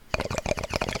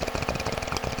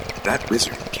That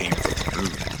wizard came from the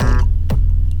moon.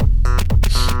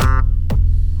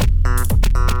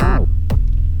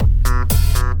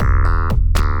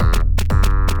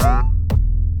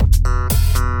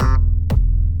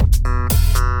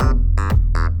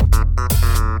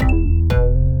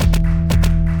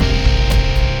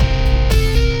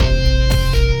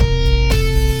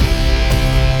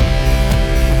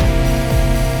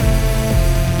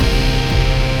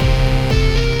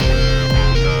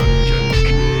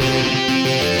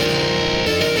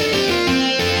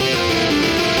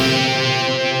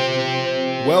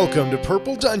 Welcome to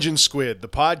Purple Dungeon Squid, the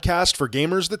podcast for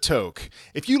gamers that toke.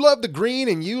 If you love the green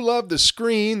and you love the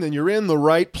screen, then you're in the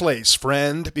right place,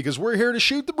 friend, because we're here to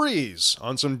shoot the breeze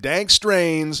on some dank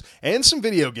strains and some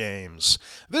video games.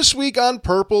 This week on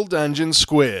Purple Dungeon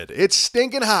Squid, it's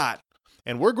stinking hot,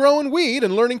 and we're growing weed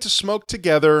and learning to smoke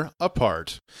together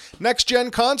apart.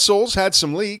 Next-gen consoles had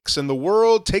some leaks, and the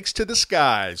world takes to the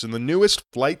skies in the newest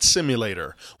flight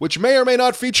simulator, which may or may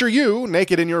not feature you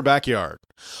naked in your backyard.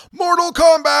 Mortal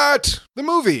Kombat, the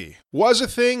movie, was a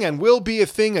thing and will be a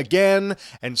thing again,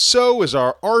 and so is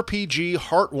our RPG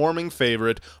heartwarming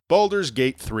favorite, Baldur's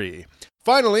Gate 3.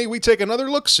 Finally, we take another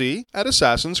look-see at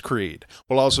Assassin's Creed.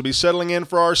 We'll also be settling in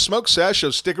for our smoke sesh, so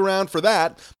stick around for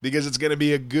that, because it's going to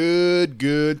be a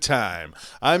good time.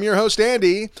 I'm your host,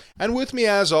 Andy, and with me,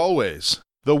 as always,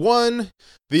 the one,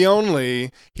 the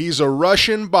only, he's a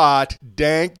Russian bot,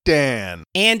 Dank Dan.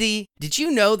 Andy, did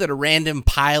you know that a random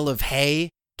pile of hay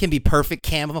can be perfect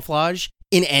camouflage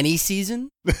in any season?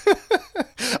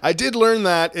 I did learn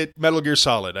that at Metal Gear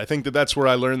Solid. I think that's where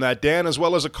I learned that, Dan, as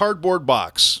well as a cardboard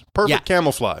box. Perfect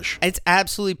camouflage. It's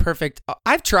absolutely perfect.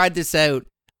 I've tried this out.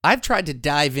 I've tried to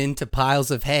dive into piles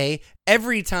of hay.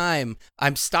 Every time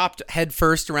I'm stopped head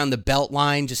first around the belt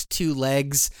line, just two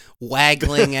legs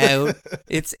waggling out.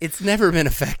 It's never been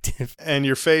effective. And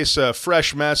your face a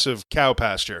fresh mess of cow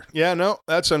pasture. Yeah, no,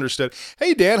 that's understood.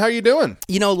 Hey, Dan, how you doing?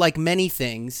 You know, like many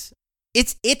things,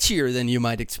 it's itchier than you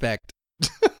might expect.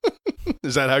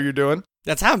 Is that how you're doing?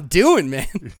 That's how I'm doing,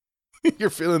 man.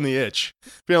 You're feeling the itch,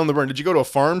 feeling the burn. Did you go to a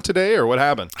farm today, or what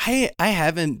happened? I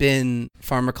haven't been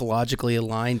pharmacologically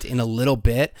aligned in a little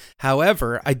bit.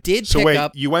 However, I did pick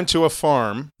up... you went to a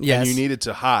farm, yes, and you needed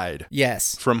to hide.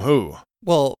 Yes. From who?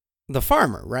 Well, the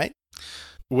farmer, right?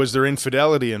 Was there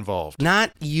infidelity involved?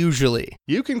 Not usually.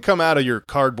 You can come out of your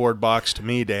cardboard box to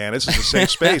me, Dan. This is a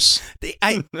safe space.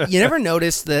 You never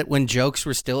noticed that when jokes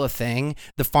were still a thing,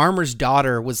 the farmer's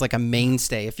daughter was like a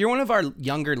mainstay. If you're one of our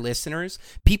younger listeners,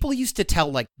 people used to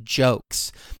tell like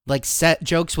jokes, like set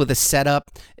jokes with a setup.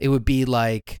 It would be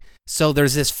like, so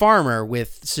there's this farmer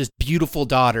with just beautiful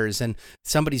daughters, and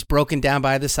somebody's broken down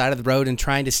by the side of the road and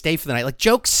trying to stay for the night. Like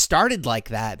jokes started like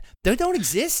that. They don't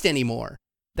exist anymore.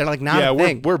 They're like not a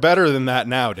thing. We're better than that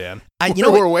now, Dan.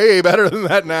 We're way better than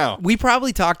that now. We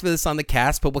probably talked about this on the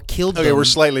cast, but what killed them... Okay, we're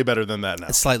slightly better than that now.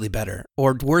 Slightly better,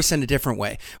 or worse in a different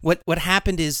way. What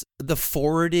happened is the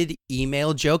forwarded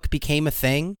email joke became a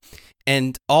thing,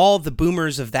 and all the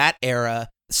boomers of that era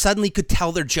suddenly could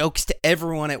tell their jokes to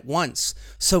everyone at once.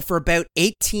 So for about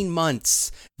 18 months,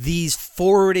 these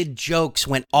forwarded jokes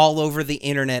went all over the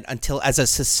internet until, as a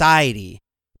society,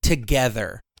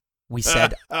 together, we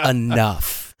said,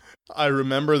 enough. I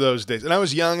remember those days. And I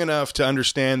was young enough to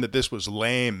understand that this was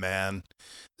lame, man.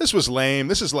 This was lame.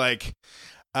 This is like,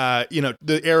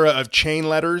 the era of chain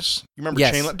letters. You remember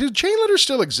chain letters? Do chain letters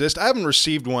still exist? I haven't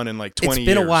received one in like 20 years.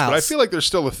 It's been a while. But I feel like they're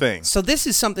still a thing. So this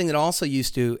is something that also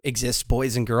used to exist,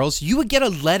 boys and girls. You would get a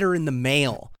letter in the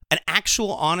mail, an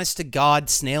actual honest-to-God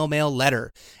snail mail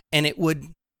letter, and it would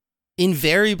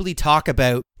invariably talk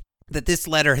about that this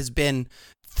letter has been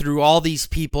through all these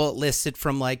people. It listed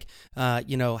from like,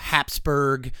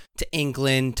 Habsburg to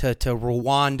England to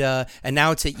Rwanda, and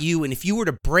now it's at you. And if you were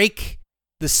to break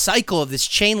the cycle of this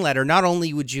chain letter, not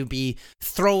only would you be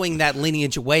throwing that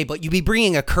lineage away, but you'd be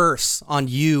bringing a curse on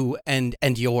you and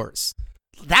yours.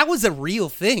 That was a real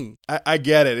thing. I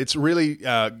get it. It's really,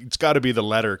 it's got to be the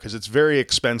letter because it's very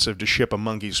expensive to ship a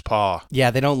monkey's paw. Yeah,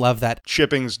 they don't love that.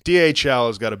 Shipping's, DHL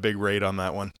has got a big rate on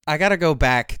that one. I got to go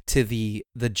back to the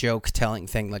joke telling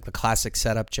thing, like the classic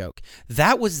setup joke.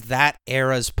 That was that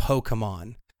era's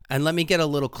Pokemon. And let me get a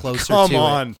little closer to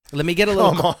it. Let me get a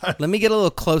little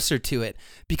closer to it,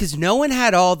 because no one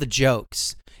had all the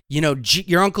jokes. You know,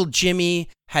 your Uncle Jimmy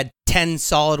had 10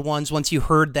 solid ones. Once you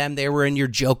heard them, they were in your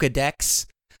Jokadex.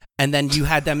 And then you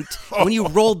had them, when you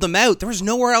rolled them out, there was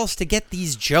nowhere else to get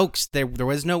these jokes. There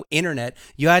was no internet.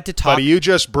 You had to talk. Buddy, you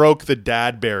just broke the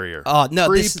dad barrier. Oh,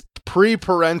 no.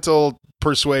 Pre-parental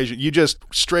persuasion. You just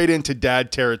straight into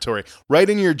dad territory, right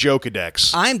in your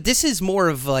Jokadex. This is more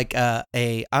of like I'm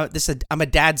a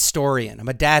dad historian. I'm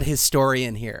a dad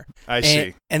historian here. I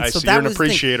see. And I so see. that You're an was the thing.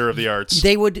 appreciator of the arts.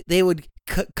 They would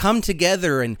come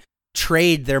together and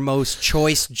trade their most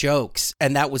choice jokes,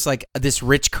 and that was like this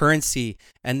rich currency.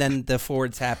 And then the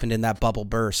Fords happened, and that bubble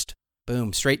burst.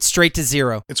 Boom, straight to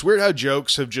zero. It's weird how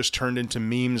jokes have just turned into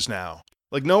memes now.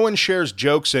 Like, no one shares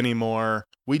jokes anymore.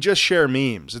 We just share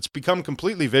memes. It's become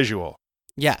completely visual.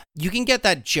 Yeah, you can get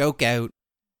that joke out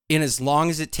in as long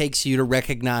as it takes you to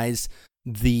recognize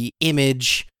the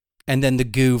image and then the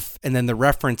goof and then the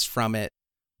reference from it.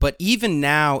 But even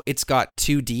now, it's got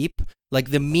too deep.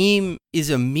 Like, the meme is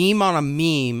a meme on a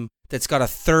meme that's got a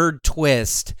third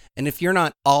twist. And if you're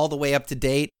not all the way up to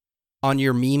date on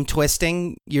your meme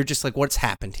twisting, you're just like, what's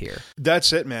happened here?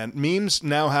 That's it, man. Memes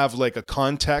now have like a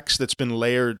context that's been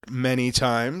layered many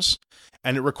times,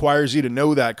 and it requires you to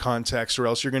know that context or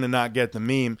else you're going to not get the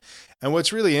meme. And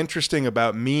what's really interesting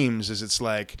about memes is it's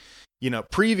like,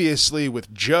 previously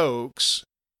with jokes,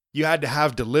 you had to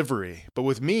have delivery. But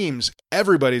with memes,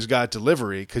 everybody's got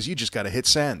delivery because you just got to hit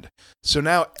send. So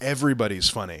now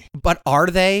everybody's funny. But are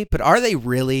they? But are they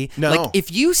really? No. Like,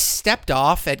 if you stepped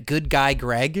off at Good Guy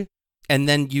Greg, and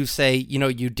then you say,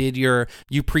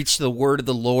 you preached the word of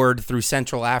the Lord through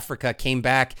Central Africa, came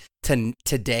back to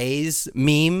today's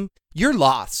meme, you're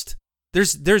lost.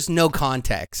 There's no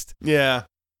context. Yeah.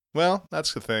 Well,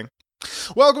 that's the thing.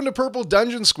 Welcome to Purple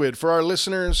Dungeon Squid. For our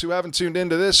listeners who haven't tuned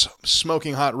into this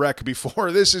smoking hot wreck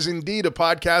before, this is indeed a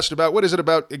podcast about, what is it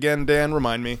about again, Dan?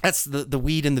 Remind me. That's the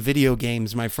weed in the video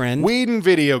games, my friend. Weed and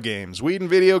video games. Weed and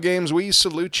video games, we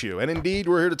salute you. And indeed,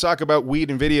 we're here to talk about weed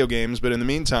and video games, but in the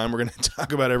meantime, we're going to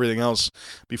talk about everything else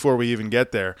before we even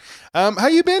get there. How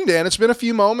you been, Dan? It's been a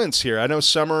few moments here. I know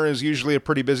summer is usually a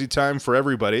pretty busy time for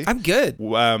everybody. I'm good.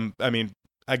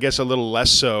 I guess a little less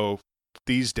so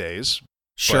these days.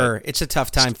 Sure, it's a tough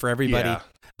time for everybody.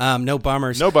 Yeah. No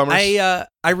bummers. No bummers.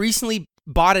 I recently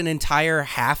bought an entire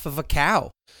half of a cow.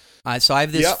 So I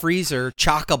have this freezer,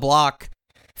 chock-a-block,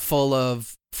 full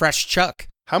of fresh chuck.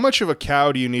 How much of a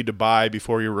cow do you need to buy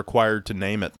before you're required to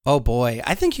name it? Oh boy,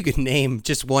 I think you could name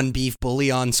just one beef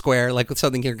bouillon square, like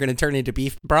something you're going to turn into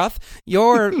beef broth.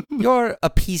 You're a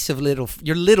piece of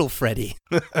you're little Freddy.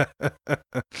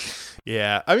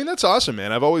 Yeah, I mean, that's awesome,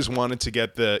 man. I've always wanted to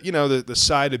get the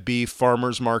side of beef.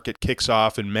 Farmers market kicks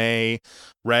off in May.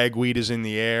 Ragweed is in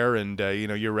the air, and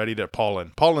you're ready to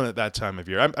pollen at that time of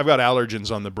year. I've got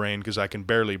allergens on the brain because I can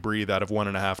barely breathe out of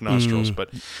 1.5 nostrils,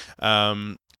 but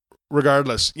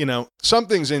regardless,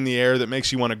 something's in the air that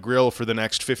makes you want to grill for the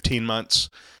next 15 months.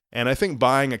 And I think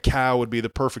buying a cow would be the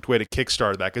perfect way to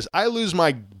kickstart that, because I lose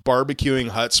my barbecuing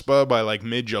chutzpah by like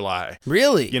mid-July.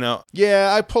 Really?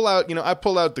 Yeah, I pull out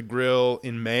the grill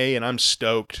in May and I'm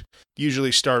stoked.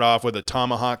 Usually start off with a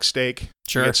tomahawk steak.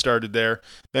 Sure. Get started there.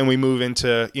 Then we move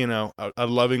into, a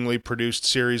lovingly produced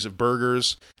series of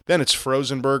burgers. Then it's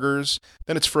frozen burgers.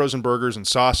 Then it's frozen burgers and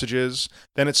sausages.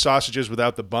 Then it's sausages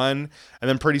without the bun. And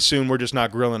then pretty soon we're just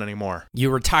not grilling anymore. You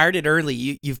retired it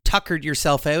early. You've tuckered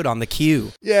yourself out on the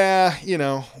queue. Yeah,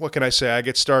 what can I say? I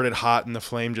get started hot and the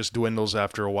flame just dwindles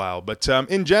after a while. But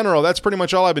in general, that's pretty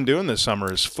much all I've been doing this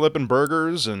summer is flipping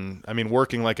burgers and,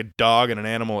 working like a dog and an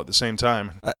animal at the same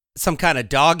time. Some kind of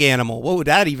dog animal. What would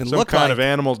that even look like? Some kind of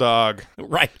animal dog.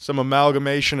 Right. Some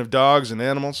amalgamation of dogs and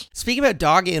animals. Speaking about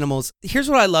dog animals, here's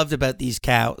what I loved about these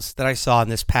cows that I saw in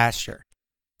this pasture.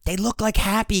 They look like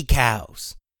happy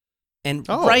cows. And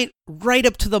right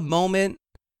up to the moment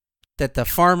that the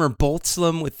farmer bolts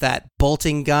them with that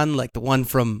bolting gun, like the one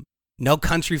from No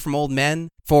Country for Old Men,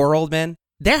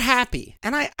 they're happy.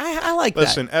 And I like that.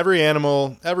 Listen, every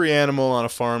animal on a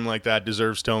farm like that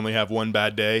deserves to only have one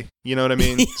bad day. You know what I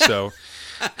mean? Yeah. So,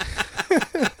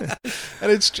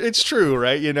 and it's true,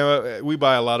 right? We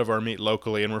buy a lot of our meat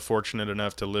locally, and we're fortunate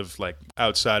enough to live like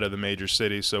outside of the major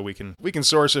cities, so we can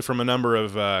source it from a number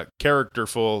of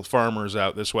characterful farmers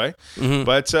out this way. Mm-hmm.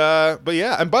 But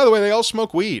yeah, and by the way, they all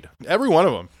smoke weed. Every one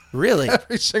of them. Really?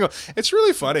 Every single. It's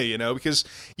really funny, because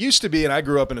used to be, and I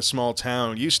grew up in a small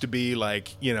town, used to be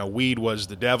like, weed was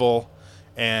the devil.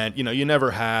 And, you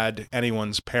never had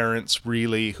anyone's parents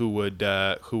really who would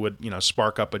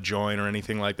spark up a joint or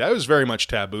anything like that. It was very much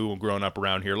taboo growing up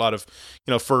around here. A lot of,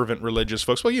 fervent religious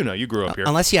folks. Well, you grew up here.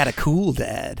 Unless you had a cool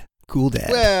dad. Cool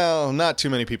dad. Well, not too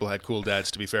many people had cool dads,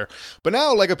 to be fair. But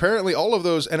now, apparently all of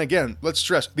those, and again, let's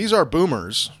stress, these are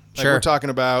boomers. Sure. We're talking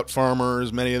about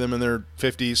farmers, many of them in their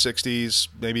 50s, 60s,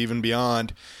 maybe even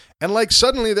beyond. And like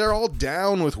suddenly they're all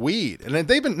down with weed. And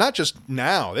they've been, not just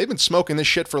now, they've been smoking this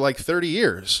shit for like 30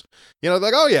 years. You know,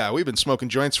 like, oh yeah, we've been smoking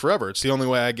joints forever. It's the only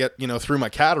way I get, through my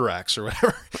cataracts or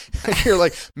whatever. And you're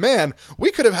like, man, we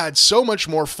could have had so much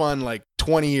more fun like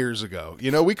 20 years ago.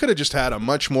 We could have just had a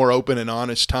much more open and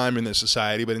honest time in this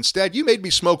society. But instead, you made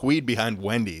me smoke weed behind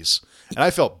Wendy's. And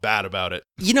I felt bad about it.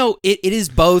 It is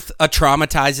both a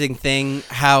traumatizing thing,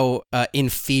 how in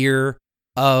fear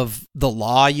of the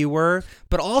law you were,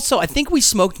 but also I think we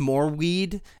smoked more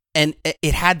weed, and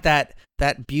it had that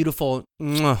beautiful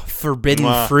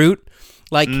forbidden fruit.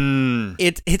 Like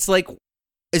it's like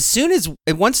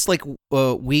once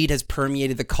weed has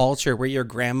permeated the culture, where your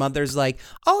grandmother's like,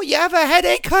 oh, you have a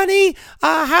headache, honey?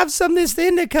 Have some this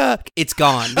indica. It's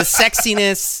gone. The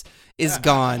sexiness is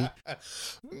gone.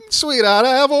 Sweetheart,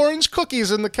 I have orange cookies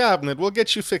in the cabinet. We'll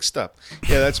get you fixed up.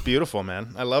 Yeah, that's beautiful,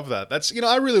 man. I love that. That's,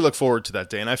 I really look forward to that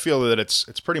day, and I feel that it's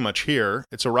pretty much here.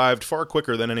 It's arrived far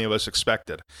quicker than any of us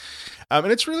expected.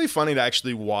 And it's really funny to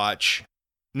actually watch,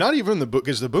 not even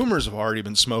because the boomers have already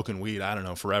been smoking weed, I don't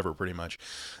know, forever pretty much.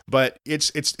 But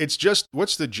it's just,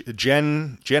 what's the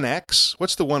Gen X?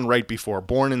 What's the one right before?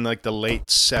 Born in like the late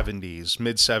 70s,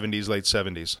 mid 70s, late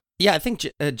 70s. Yeah, I think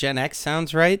Gen X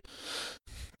sounds right.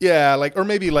 Yeah, or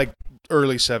maybe like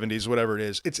early 70s, whatever it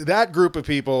is. It's that group of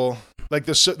people, like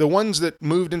the ones that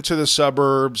moved into the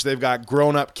suburbs. They've got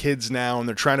grown-up kids now, and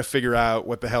they're trying to figure out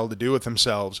what the hell to do with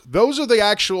themselves. Those are the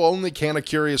actual only kind of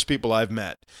curious people I've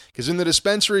met. Because in the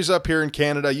dispensaries up here in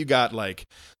Canada, you got like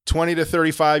 20 to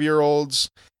 35-year-olds,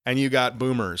 and you got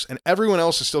boomers. And everyone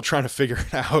else is still trying to figure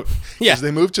it out. Yeah. Because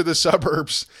they moved to the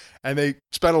suburbs, and they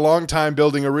spent a long time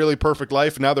building a really perfect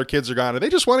life, and now their kids are gone, and they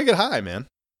just want to get high, man.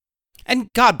 And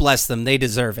God bless them. They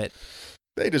deserve it.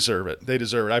 They deserve it. They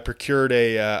deserve it. I procured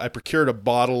a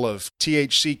bottle of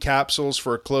THC capsules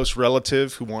for a close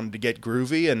relative who wanted to get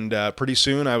groovy, and pretty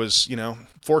soon I was,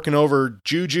 forking over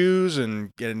jujus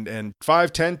and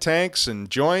 510 tanks and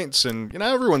joints, and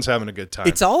everyone's having a good time.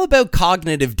 It's all about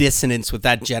cognitive dissonance with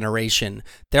that generation.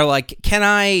 They're like, can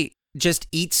I just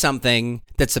eat something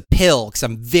that's a pill, because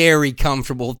I'm very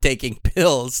comfortable taking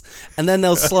pills, and then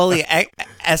they'll slowly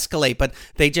escalate, but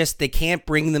they can't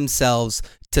bring themselves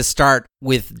to start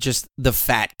with just the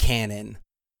fat cannon.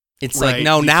 It's right. Like,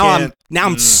 no, now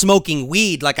I'm smoking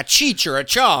weed like a Cheech or a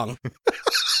Chong.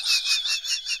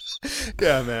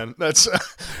 Yeah, man, that's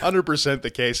 100% the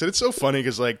case. And it's so funny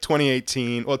because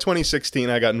 2016,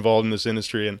 I got involved in this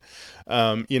industry, and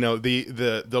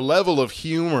the level of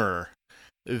humor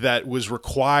that was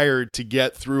required to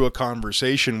get through a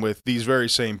conversation with these very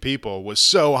same people was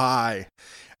so high.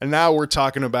 And now we're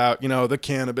talking about, the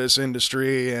cannabis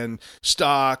industry and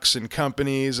stocks and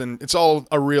companies, and it's all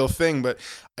a real thing. But,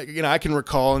 I can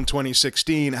recall in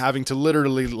 2016 having to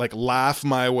literally laugh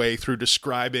my way through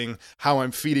describing how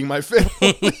I'm feeding my family.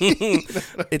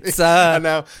 It's and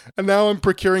now I'm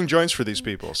procuring joints for these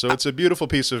people. So it's a beautiful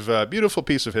piece of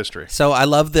history. So I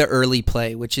love the early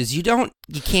play, which is you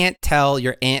can't tell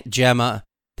your Aunt Gemma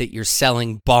that you're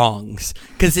selling bongs,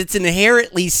 because it's an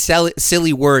inherently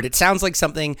silly word. It sounds like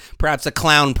something perhaps a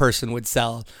clown person would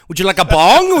sell. Would you like a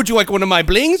bong? Would you like one of my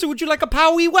blings? Or would you like a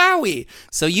powie wowie?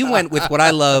 So you went with what I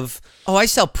love. Oh, I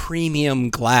sell premium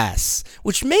glass,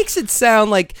 which makes it sound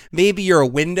like maybe you're a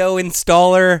window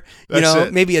installer,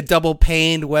 maybe a double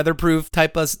paned weatherproof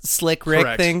type of slick Rick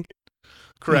Correct. thing.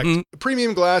 Correct. Mm-hmm.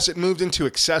 Premium glass, it moved into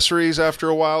accessories after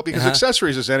a while, because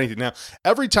accessories is anything. Now,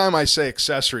 every time I say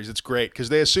accessories, it's great because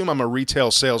they assume I'm a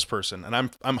retail salesperson and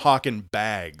I'm hawking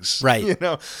bags. Right.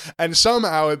 And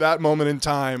somehow at that moment in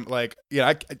time,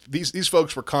 these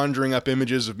folks were conjuring up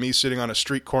images of me sitting on a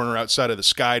street corner outside of the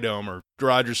Sky Dome or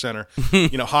Rogers Center,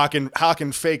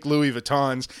 hawking fake Louis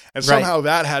Vuittons, and somehow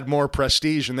that had more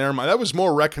prestige in their mind. That was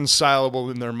more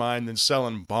reconcilable in their mind than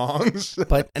selling bongs.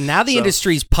 But now the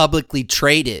industry's publicly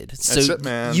traded, so That's it,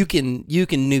 man. you can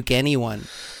nuke anyone.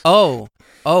 Oh,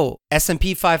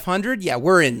 S&P 500, yeah,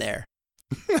 we're in there.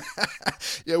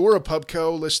 Yeah, we're a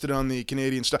Pubco listed on the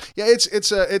Canadian stock. Yeah,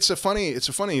 it's a funny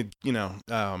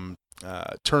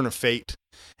turn of fate.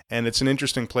 And it's an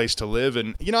interesting place to live.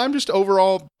 And, I'm just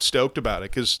overall stoked about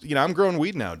it because, I'm growing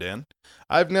weed now, Dan.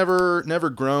 I've never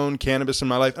grown cannabis in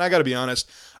my life. And I got to be honest,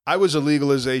 I was a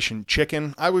legalization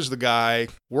chicken. I was the guy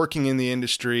working in the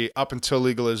industry up until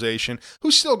legalization who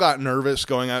still got nervous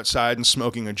going outside and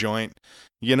smoking a joint,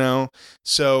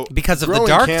 So because of the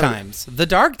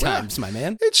dark times, my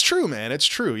man. It's true, man. It's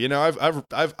true.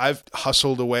 I've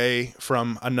hustled away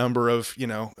from a number of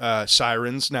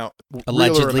sirens. Now,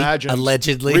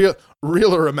 Allegedly,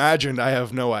 real or imagined, I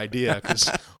have no idea because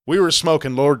we were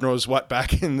smoking Lord knows what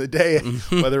back in the day,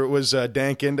 whether it was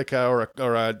dank indica or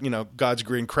God's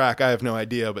green crack. I have no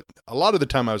idea, but a lot of the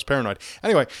time I was paranoid.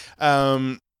 Anyway,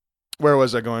 where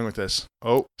was I going with this?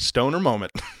 Oh, stoner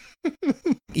moment.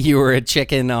 You were a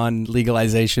chicken on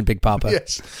legalization, Big Papa.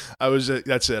 Yes, I was.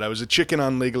 That's it. I was a chicken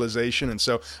on legalization, and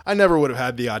so I never would have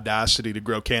had the audacity to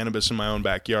grow cannabis in my own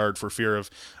backyard for fear of,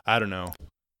 I don't know,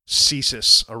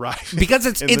 CSIS arriving. Because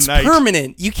it's night.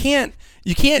 permanent. You can't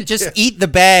just eat the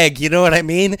bag. You know what I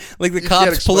mean? Like the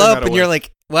cops pull up and you're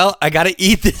like, well, I got to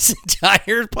eat this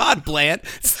entire pod plant,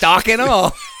 stock and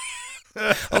all.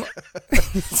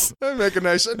 I make a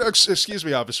nice. Excuse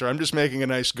me, officer. I'm just making a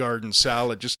nice garden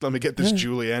salad. Just let me get this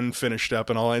julienne finished up,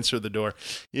 and I'll answer the door.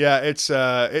 Yeah, it's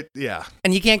yeah.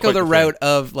 And you can't go the route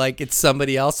of like it's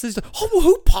somebody else's. Oh,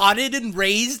 who potted and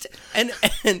raised and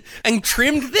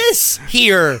trimmed this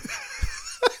here?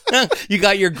 You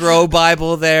got your grow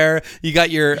Bible there. You got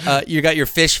your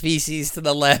fish feces to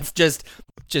the left.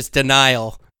 Just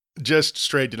denial. Just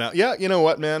straight denial. Yeah, you know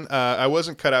what, man? I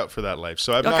wasn't cut out for that life.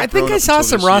 So I've not. I think I saw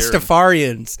some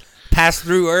Rastafarians pass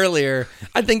through earlier.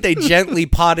 I think they gently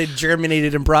potted,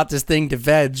 germinated, and brought this thing to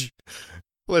veg.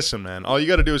 Listen, man, all you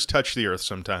got to do is touch the earth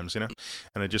sometimes, and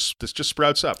this just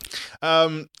sprouts up.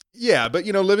 Yeah, but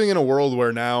living in a world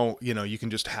where now, you can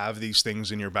just have these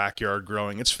things in your backyard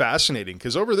growing. It's fascinating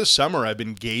because over this summer I've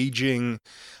been gauging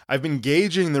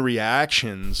the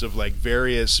reactions of like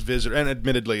various visitors, and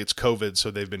admittedly it's COVID, so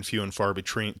they've been few and far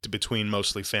between,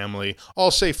 mostly family,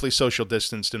 all safely social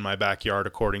distanced in my backyard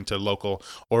according to local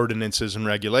ordinances and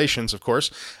regulations, of course.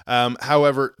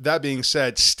 However, that being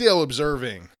said, still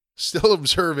observing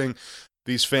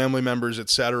these family members,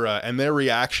 etc., and their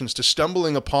reactions to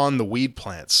stumbling upon the weed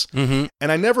plants. Mm-hmm.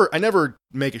 And I never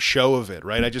make a show of it,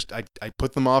 right? I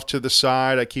put them off to the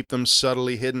side. I keep them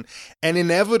subtly hidden. And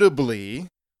inevitably,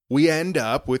 we end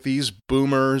up with these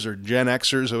boomers or Gen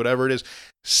Xers or whatever it is,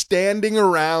 standing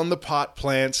around the pot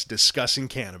plants discussing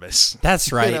cannabis.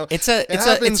 That's right. It's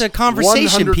a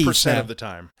conversation 100% piece of the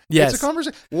time. Yes. It's a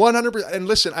conversation. 100%. And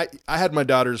listen, I had my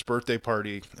daughter's birthday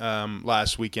party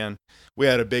last weekend. We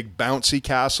had a big bouncy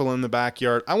castle in the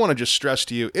backyard. I want to just stress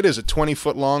to you, it is a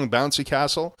 20-foot long bouncy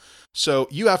castle. So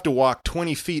you have to walk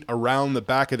 20 feet around the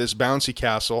back of this bouncy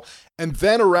castle and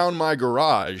then around my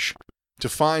garage to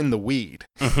find the weed.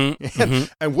 Mm-hmm,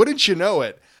 and wouldn't you know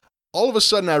it, all of a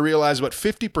sudden I realized about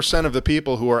 50% of the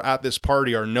people who are at this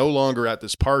party are no longer at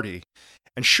this party.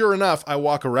 And sure enough, I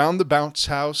walk around the bounce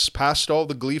house, past all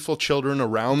the gleeful children,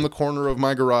 around the corner of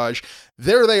my garage.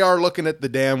 There they are looking at the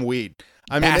damn weed.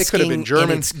 I mean, they could have been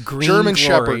German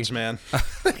shepherds, man.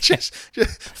 just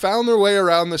found their way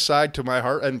around the side to my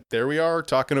heart. And there we are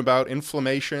talking about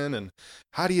inflammation and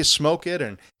how do you smoke it?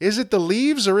 And is it the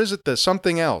leaves or is it the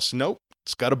something else? Nope.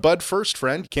 It's got to bud first,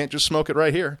 friend. You can't just smoke it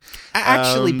right here.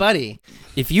 Actually, buddy,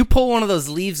 if you pull one of those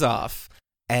leaves off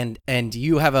and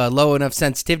you have a low enough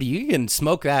sensitivity, you can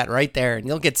smoke that right there and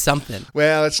you'll get something.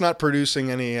 Well, it's not producing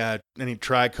any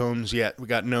trichomes yet. We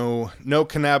got no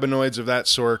cannabinoids of that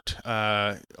sort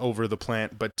over the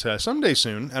plant, but someday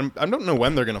soon. And I don't know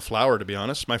when they're going to flower, to be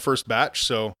honest. My first batch,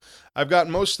 so I've got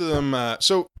most of them. I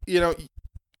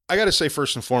got to say,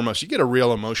 first and foremost, you get a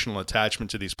real emotional attachment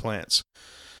to these plants.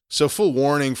 So full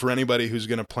warning for anybody who's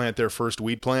going to plant their first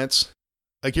weed plants,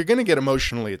 like you're going to get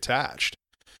emotionally attached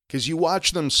because you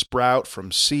watch them sprout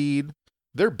from seed.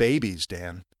 They're babies,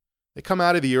 Dan. They come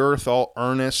out of the earth all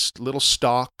earnest, little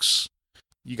stalks.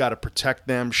 You got to protect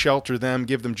them, shelter them,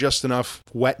 give them just enough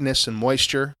wetness and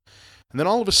moisture. And then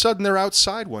all of a sudden they're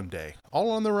outside one day,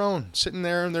 all on their own, sitting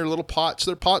there in their little pots.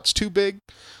 Their pot's too big,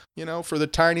 for the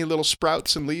tiny little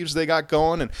sprouts and leaves they got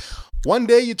going. And one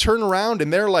day you turn around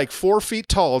and they're like 4 feet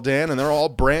tall, Dan, and they're all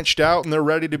branched out and they're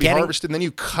ready to be harvested. And then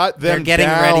you cut them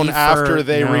down after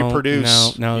they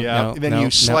reproduce. And then you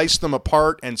slice them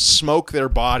apart and smoke their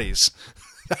bodies.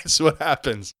 That's what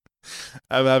happens.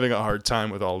 I'm having a hard time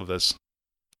with all of this.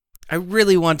 I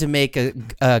really want to make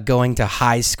a going to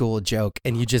high school joke,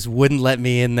 and you just wouldn't let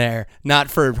me in there.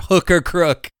 Not for hook or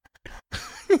crook.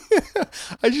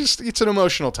 It's an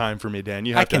emotional time for me, Dan.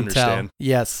 You have to understand. Tell.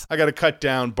 Yes. I got to cut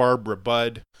down Barbara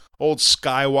Budd. Old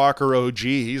Skywalker OG,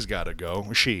 he's got to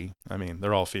go.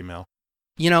 They're all female.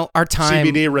 Our time.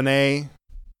 CBD Renee.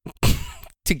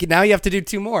 Now you have to do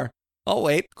two more. I'll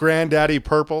wait. Granddaddy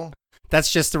Purple. That's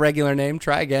just the regular name.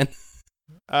 Try again.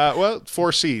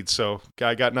 4 seeds, so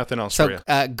I got nothing else for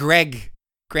you. Greg.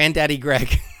 Granddaddy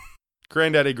Greg.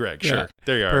 Granddaddy Greg, sure. Yeah,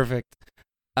 there you are. Perfect.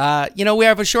 We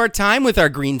have a short time with our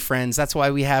green friends. That's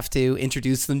why we have to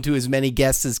introduce them to as many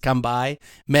guests as come by,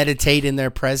 meditate in their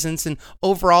presence, and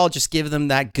overall just give them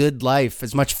that good life,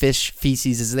 as much fish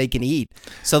feces as they can eat.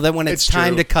 So that when it's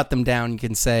time to cut them down, you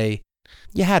can say,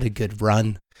 you had a good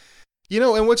run.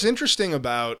 And what's interesting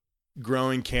about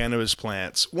growing cannabis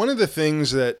plants, one of the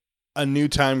things that a new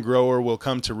time grower will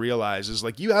come to realize is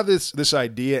like you have this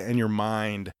idea in your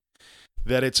mind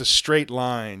that it's a straight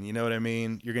line. You know what I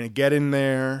mean? You're going to get in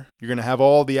there. You're going to have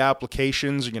all the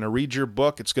applications. You're going to read your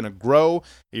book. It's going to grow.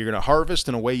 You're going to harvest,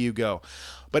 and away you go.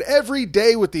 But every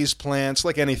day with these plants,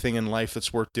 like anything in life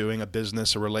that's worth doing, a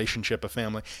business, a relationship, a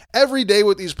family, every day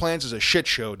with these plants is a shit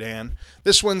show, Dan.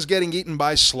 This one's getting eaten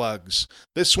by slugs.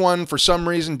 This one, for some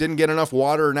reason, didn't get enough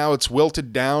water. Now it's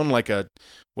wilted down like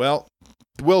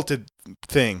wilted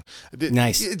thing.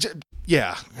 Nice.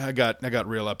 Yeah, I got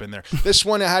real up in there. This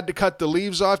one, I had to cut the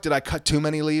leaves off. Did I cut too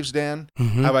many leaves, Dan?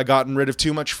 Mm-hmm. Have I gotten rid of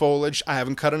too much foliage? I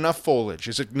haven't cut enough foliage.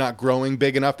 Is it not growing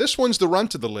big enough? This one's the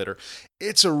runt of the litter.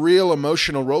 It's a real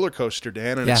emotional roller coaster,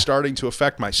 Dan, and it's starting to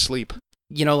affect my sleep.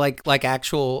 Like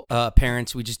actual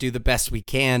parents, we just do the best we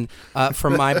can. For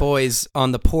my boys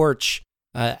on the porch,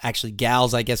 actually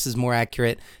gals, I guess is more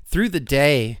accurate, through the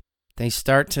day, they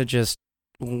start to just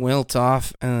wilt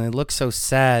off and they look so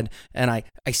sad, and I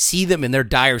see them in their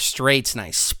dire straits, and I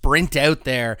sprint out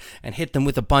there and hit them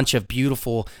with a bunch of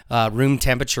beautiful room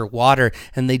temperature water,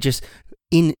 and they just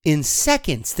in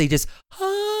seconds they just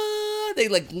they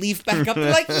like leaf back up.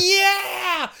 They're like,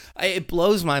 yeah, it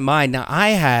blows my mind. Now I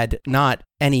had not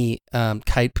any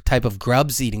type of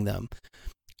grubs eating them.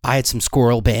 I had some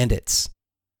squirrel bandits.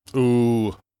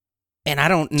 Ooh. And I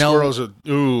don't know. Squirrels are,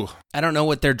 I don't know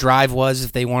what their drive was,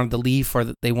 if they wanted to leaf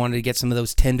or they wanted to get some of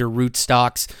those tender root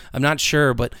stalks. I'm not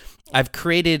sure, but I've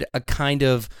created a kind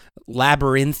of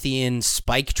labyrinthian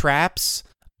spike traps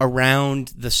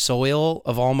around the soil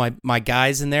of all my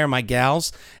guys in there, my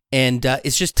gals, and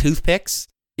it's just toothpicks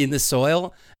in the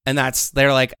soil, and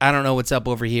they're like, I don't know what's up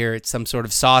over here. It's some sort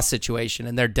of saw situation,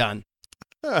 and they're done.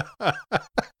 That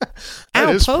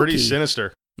is pretty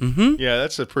sinister. Mm-hmm. Yeah,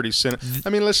 that's a pretty I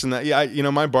mean, listen,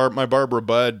 my Barbara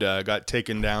Bud got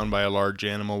taken down by a large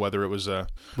animal, whether it was a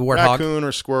raccoon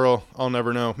or squirrel, I'll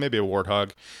never know. Maybe a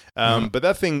warthog. But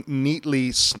that thing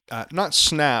neatly, not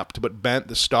snapped, but bent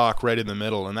the stalk right in the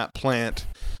middle, and that plant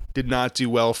did not do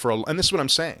well and this is what I'm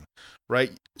saying,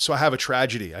 right? So I have a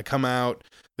tragedy. I come out,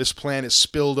 this plant is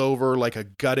spilled over like a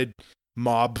gutted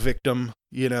mob victim,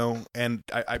 and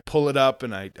I pull it up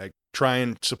and I try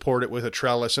and support it with a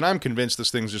trellis, and I'm convinced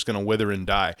this thing's just going to wither and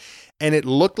die. And it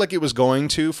looked like it was going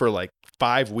to for like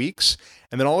 5 weeks,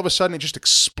 and then all of a sudden it just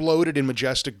exploded in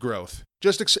majestic growth.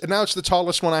 Now it's the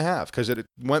tallest one I have, because it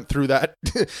went through that.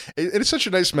 It's such a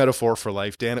nice metaphor for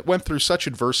life, Dan. It went through such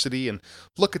adversity, and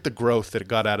look at the growth that it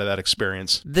got out of that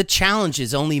experience. The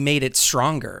challenges only made it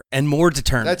stronger and more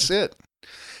determined. That's it.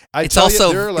 It's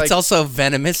also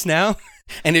venomous now,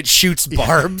 and it shoots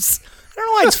barbs. I don't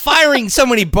know why it's firing so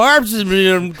many barbs.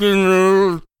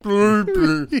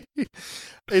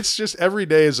 It's just every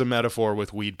day is a metaphor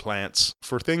with weed plants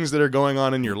for things that are going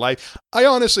on in your life. I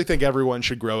honestly think everyone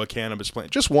should grow a cannabis plant.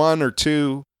 Just 1 or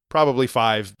 2, probably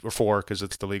 5 or 4, because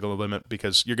it's the legal limit,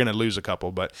 because you're going to lose a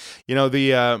couple. But,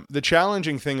 the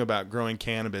challenging thing about growing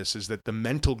cannabis is that the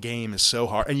mental game is so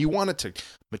hard, and you want it to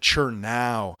mature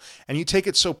now, and you take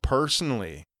it so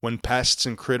personally when pests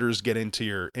and critters get into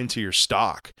your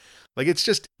stock. Like, it's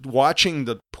just watching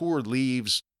the poor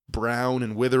leaves brown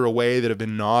and wither away that have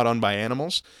been gnawed on by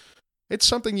animals. It's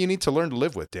something you need to learn to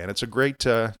live with, Dan. It's a great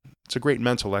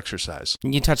mental exercise.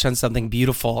 You touch on something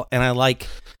beautiful, and I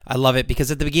love it,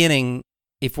 because at the beginning,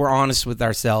 if we're honest with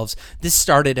ourselves, this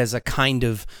started as a kind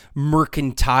of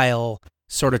mercantile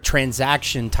sort of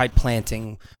transaction type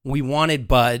planting. We wanted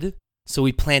bud, so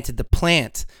we planted the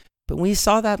plant. But when we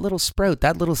saw that little sprout,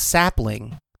 that little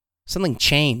sapling, something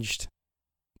changed.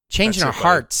 Changed in our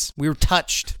hearts. We were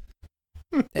touched.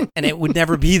 And it would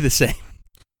never be the same.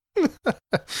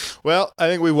 Well, I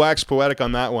think we waxed poetic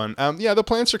on that one. The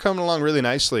plants are coming along really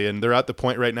nicely, and they're at the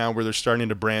point right now where they're starting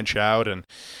to branch out, and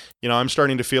I'm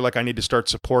starting to feel like I need to start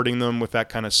supporting them with that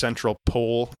kind of central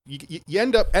pole. You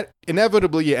end up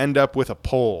with a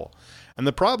pole. And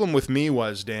the problem with me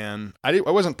was, Dan, I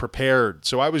wasn't prepared,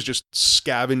 so I was just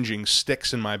scavenging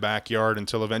sticks in my backyard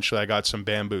until eventually I got some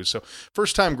bamboo. So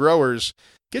first-time growers,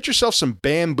 get yourself some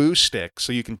bamboo sticks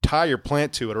so you can tie your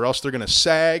plant to it, or else they're going to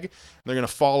sag and they're going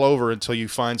to fall over until you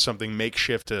find something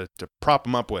makeshift to prop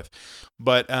them up with.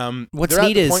 But what's they're at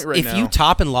neat the is point right if now, you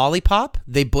top and lollipop,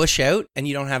 they bush out and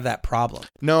you don't have that problem.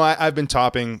 No, I've been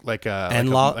topping like a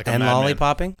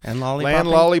lollipopping. Land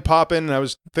lollipopping. And I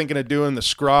was thinking of doing the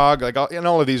scrog. And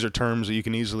all of these are terms that you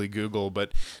can easily Google.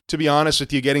 But to be honest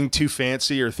with you, getting too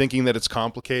fancy or thinking that it's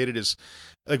complicated is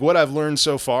like what I've learned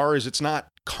so far is it's not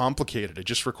complicated. It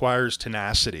just requires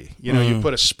tenacity. You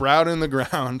put a sprout in the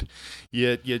ground,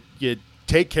 you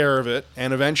take care of it,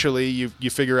 and eventually you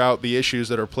figure out the issues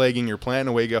that are plaguing your plant, and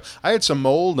away you go. I had some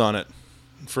mold on it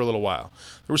for a little while.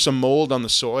 There was some mold on the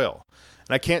soil,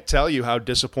 and I can't tell you how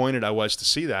disappointed I was to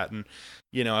see that. And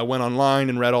I went online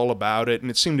and read all about it,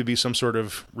 and it seemed to be some sort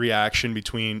of reaction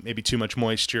between maybe too much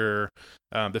moisture,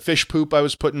 the fish poop I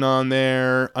was putting on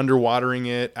there, underwatering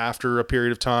it after a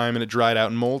period of time, and it dried out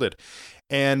and molded.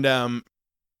 And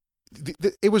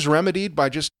it was remedied by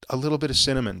just a little bit of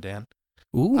cinnamon, Dan.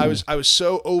 Ooh. I was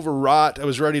so overwrought. I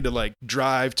was ready to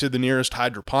drive to the nearest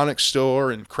hydroponics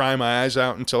store and cry my eyes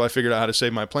out until I figured out how to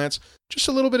save my plants. Just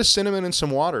a little bit of cinnamon and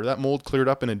some water. That mold cleared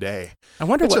up in a day. I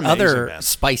wonder It's what amazing, other man.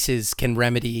 spices can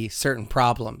remedy certain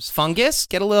problems. Fungus?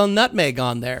 Get a little nutmeg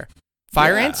on there.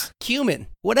 Fire Yeah. ants? Cumin?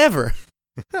 Whatever.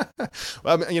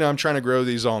 Well, I'm trying to grow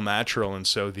these all natural, and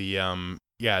so the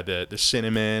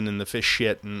cinnamon and the fish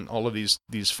shit and all of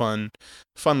these fun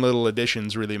little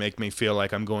additions really make me feel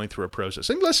like I'm going through a process.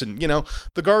 And listen,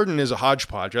 the garden is a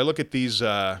hodgepodge. I look at these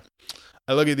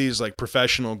like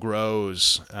professional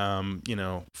grows, from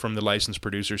the licensed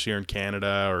producers here in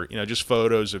Canada, or just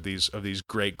photos of these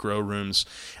great grow rooms,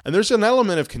 and there's an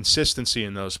element of consistency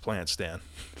in those plants, Dan.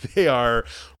 They are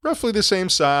roughly the same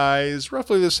size,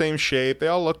 roughly the same shape. They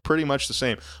all look pretty much the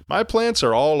same. My plants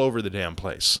are all over the damn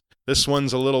place. This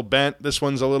one's a little bent. This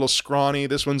one's a little scrawny.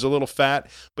 This one's a little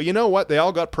fat. But you know what? They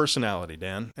all got personality,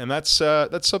 Dan, and that's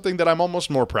something that I'm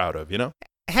almost more proud of.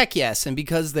 Heck yes, and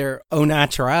because they're au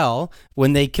naturel,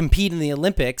 when they compete in the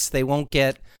Olympics, they won't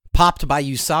get popped by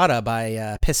USADA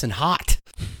by pissing hot.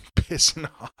 Pissing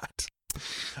hot.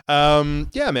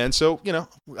 Yeah, man. So,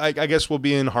 I guess we'll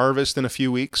be in harvest in a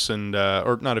few weeks, and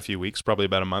or not a few weeks, probably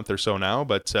about a month or so now.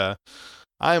 But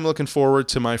I am looking forward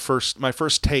to my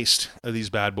first taste of these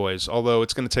bad boys. Although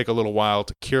it's going to take a little while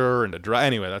to cure and to dry.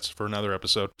 Anyway, that's for another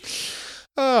episode.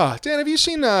 Dan, have you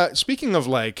seen? Speaking of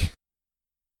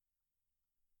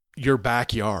your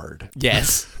backyard.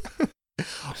 Yes.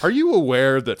 Are you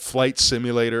aware that Flight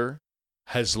Simulator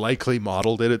has likely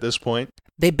modeled it at this point?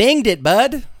 They banged it,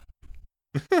 bud.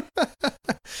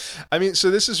 I mean,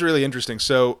 so this is really interesting.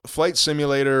 So Flight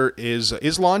Simulator is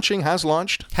launching, has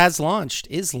launched.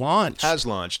 Is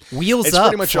launched. Wheels It's up,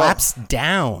 pretty much flaps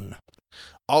down.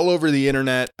 All over the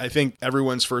internet. I think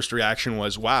everyone's first reaction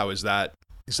was, wow, is that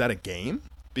a game?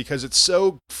 Because it's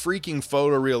so freaking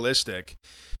photorealistic.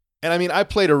 And I mean, I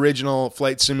played original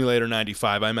Flight Simulator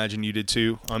 95. I imagine you did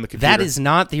too on the computer. That is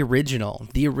not the original.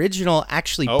 The original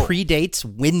actually predates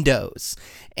Windows.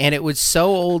 And it was so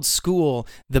old school.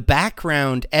 The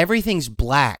background, everything's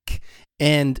black.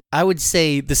 And I would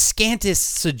say the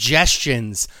scantest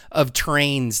suggestions of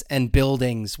trains and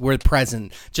buildings were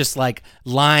present. Just like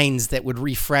lines that would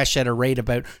refresh at a rate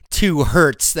about 2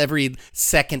 hertz every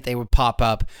second they would pop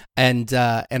up. And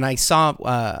I saw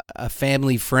a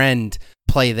family friend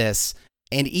play this,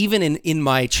 and even in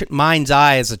my mind's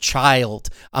eye as a child,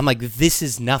 I'm like, this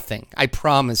is nothing. I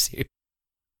promise you.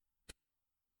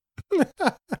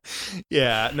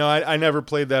 Yeah, no, I never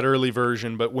played that early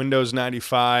version, but Windows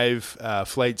 95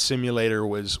 Flight Simulator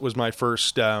was my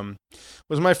first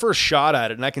shot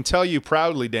at it, and I can tell you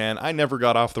proudly, Dan, I never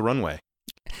got off the runway.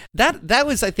 That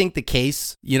was, I think, the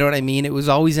case. You know what I mean? It was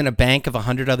always in a bank of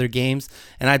 100 other games,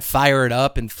 and I'd fire it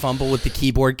up and fumble with the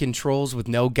keyboard controls with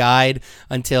no guide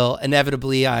until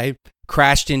inevitably I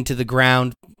crashed into the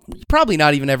ground. Probably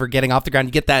not even ever getting off the ground.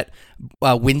 You get that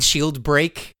windshield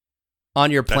break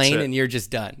on your plane, and you're just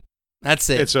done. That's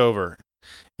it. It's over.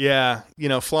 Yeah,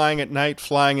 flying at night,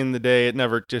 flying in the day, it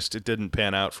didn't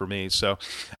pan out for me. So,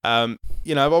 I've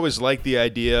always liked the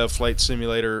idea of Flight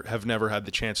Simulator, have never had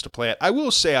the chance to play it. I will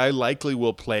say I likely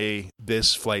will play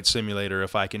this Flight Simulator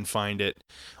if I can find it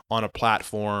on a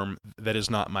platform that is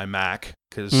not my Mac,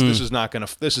 because this is not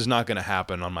gonna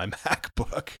happen on my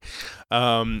MacBook.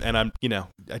 And I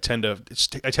tend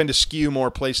to skew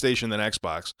more PlayStation than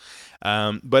Xbox.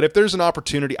 But if there's an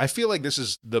opportunity, I feel like this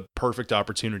is the perfect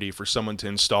opportunity for someone to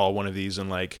install one of these in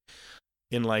an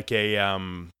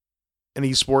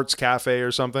esports cafe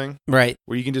or something, right?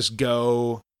 Where you can just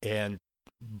go and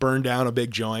burn down a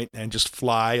big joint and just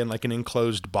fly in like an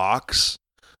enclosed box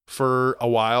for a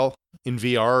while in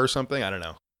VR or something. I don't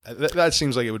know. That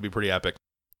seems like it would be pretty epic.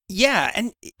 Yeah,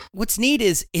 and what's neat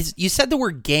is you said the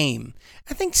word game.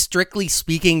 I think strictly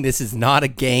speaking, this is not a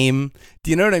game.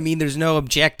 Do you know what I mean? There's no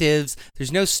objectives.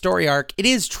 There's no story arc. It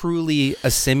is truly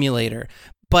a simulator.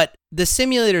 But the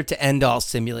simulator to end all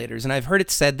simulators, and I've heard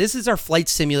it said, this is our flight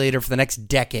simulator for the next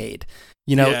decade.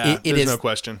 You know, yeah, it is no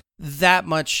question. That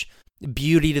much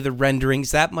beauty to the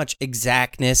renderings, that much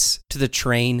exactness to the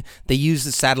train. They use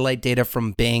the satellite data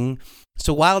from Bing.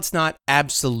 So while it's not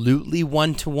absolutely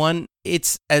one-to-one,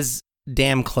 it's as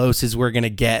damn close as we're going to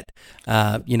get,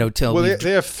 till... Well,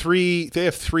 they have three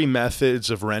methods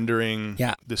of rendering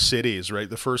the cities, right?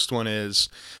 The first one is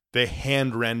they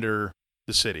hand render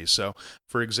the cities. So,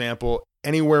 for example,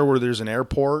 anywhere where there's an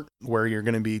airport where you're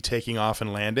going to be taking off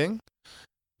and landing,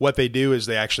 what they do is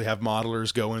they actually have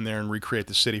modelers go in there and recreate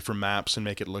the city from maps and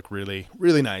make it look really,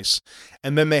 really nice.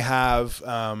 And then they have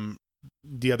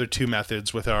the other two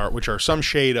methods which are some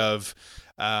shade of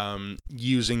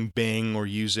using Bing or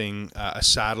using a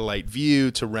satellite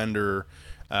view to render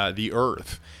the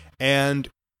Earth. And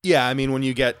yeah, I mean, when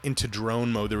you get into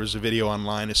drone mode, there was a video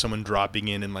online of someone dropping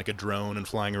in like a drone and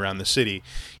flying around the city.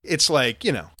 It's like,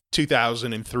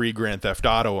 2003 Grand Theft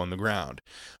Auto on the ground.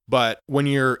 But when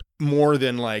you're more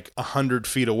than like 100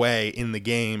 feet away in the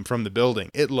game from the building,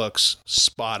 it looks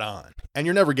spot on. And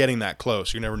you're never getting that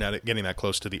close. You're never getting that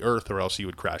close to the Earth, or else you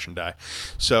would crash and die.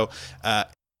 So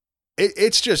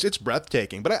it's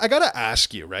breathtaking. But I got to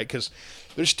ask you, right? Because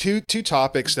there's two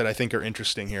topics that I think are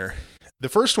interesting here. The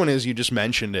first one is, you just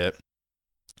mentioned it.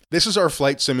 This is our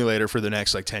flight simulator for the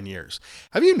next 10 years.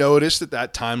 Have you noticed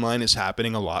that timeline is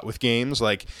happening a lot with games?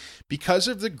 Like, because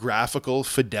of the graphical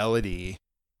fidelity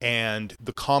and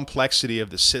the complexity of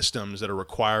the systems that are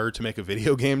required to make a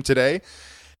video game today,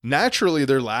 naturally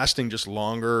they're lasting just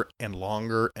longer and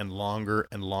longer and longer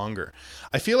and longer.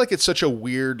 I feel like it's such a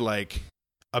weird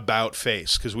about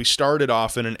face, because we started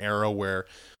off in an era where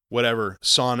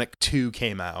Sonic 2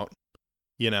 came out,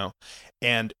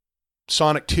 and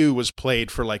Sonic 2 was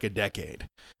played for a decade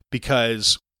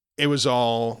because it was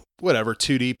all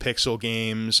 2D pixel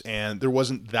games, and there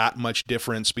wasn't that much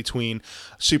difference between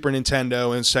Super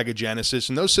Nintendo and Sega Genesis,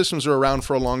 and those systems were around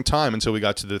for a long time until we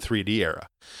got to the 3D era.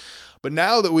 But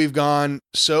now that we've gone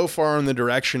so far in the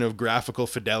direction of graphical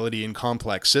fidelity and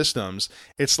complex systems,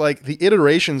 it's like the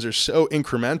iterations are so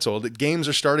incremental that games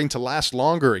are starting to last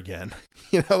longer again.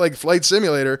 Like Flight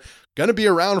Simulator, going to be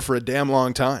around for a damn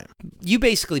long time. You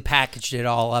basically packaged it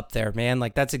all up there, man.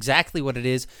 That's exactly what it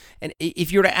is. And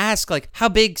if you were to ask, how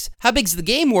big's the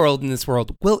game world in this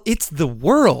world? Well, it's the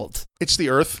world. It's the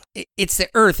Earth. It's the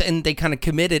Earth, and they kind of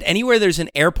committed. Anywhere there's an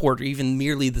airport, or even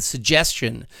merely the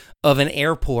suggestion of an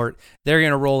airport, they're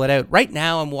going to roll it out. Right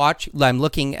now, I'm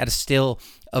looking at a still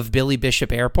of Billy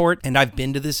Bishop Airport, and I've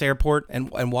been to this airport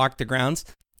and walked the grounds.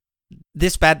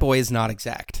 This bad boy is not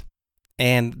exact.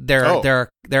 And there are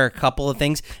a couple of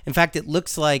things. In fact, it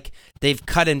looks like they've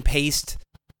cut and paste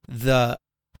the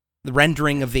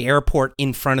rendering of the airport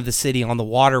in front of the city on the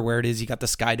water where it is. You got the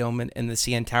Sky Dome and the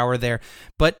CN Tower there.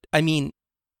 But, I mean,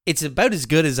 it's about as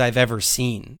good as I've ever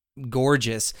seen.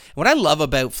 Gorgeous. What I love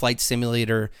about Flight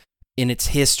Simulator in its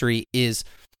history is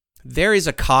there is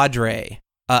a cadre,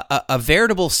 a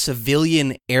veritable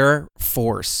civilian air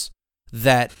force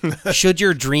that should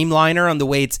your Dreamliner on the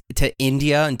way to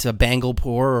India and to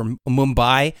Bangalore or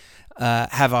Mumbai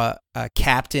have a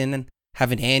captain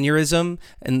have an aneurysm,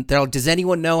 and they're like, does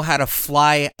anyone know how to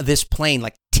fly this plane?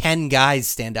 10 guys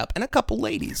stand up, and a couple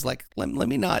ladies. Let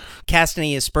me not cast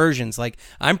any aspersions.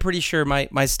 I'm pretty sure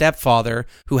my stepfather,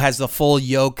 who has the full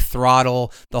yoke,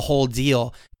 throttle, the whole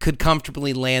deal, could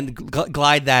comfortably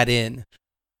glide that in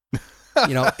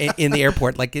the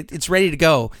airport. It's ready to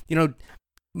go.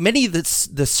 Many of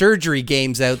the surgery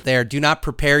games out there do not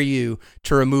prepare you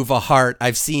to remove a heart.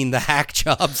 I've seen the hack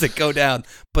jobs that go down.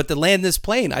 But to land this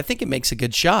plane, I think it makes a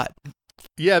good shot.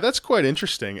 Yeah, that's quite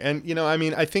interesting. And,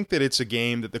 I think that it's a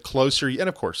game that the closer, and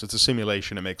of course it's a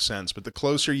simulation, it makes sense, but the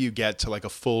closer you get to a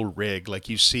full rig,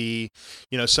 you see,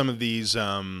 some of these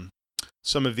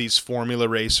formula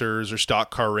racers or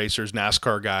stock car racers,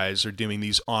 NASCAR guys are doing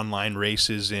these online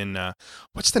races in,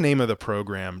 what's the name of the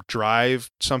program? Drive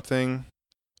something?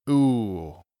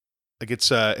 Ooh,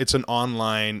 it's an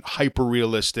online hyper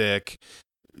realistic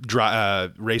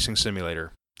racing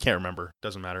simulator. Can't remember.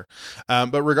 Doesn't matter.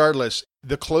 But regardless,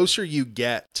 the closer you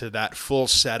get to that full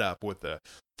setup with the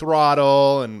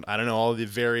throttle and all the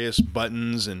various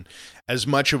buttons and as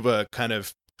much of a kind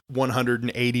of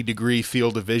 180 degree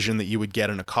field of vision that you would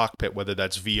get in a cockpit, whether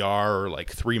that's VR or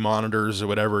 3 monitors or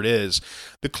whatever it is,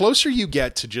 the closer you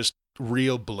get to just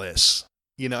real bliss.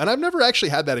 and I've never actually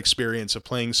had that experience of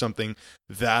playing something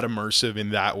that immersive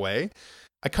in that way.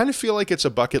 I kind of feel like it's a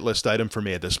bucket list item for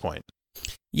me at this point.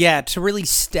 Yeah, to really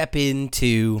step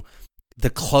into the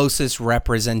closest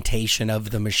representation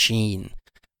of the machine.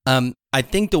 I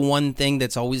think the one thing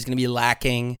that's always going to be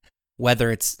lacking,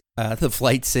 whether it's the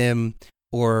flight sim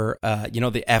or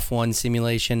the F1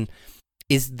 simulation,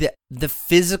 is the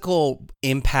physical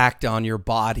impact on your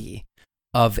body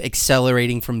of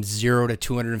accelerating from 0 to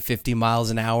 250 miles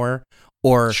an hour,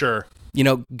 or sure,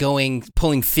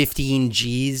 pulling 15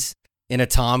 Gs in a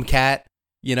Tomcat.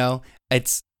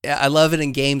 I love it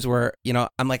in games where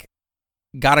I'm like,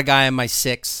 got a guy on my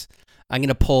 6, I'm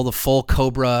gonna pull the full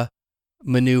Cobra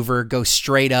maneuver, go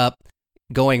straight up,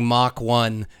 going Mach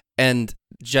 1, and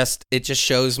it just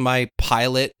shows my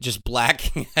pilot just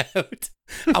blacking out.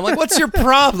 I'm like, what's your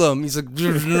problem? He's like,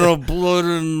 there's no blood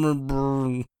in my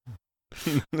brain.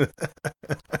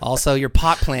 Also, your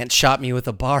pot plant shot me with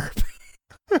a barb.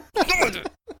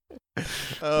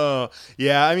 Oh,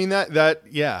 yeah. I mean,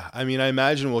 yeah. I mean, I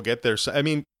imagine we'll get there. So, I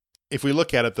mean, if we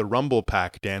look at it, the Rumble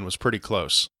Pack, Dan, was pretty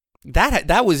close.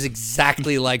 That was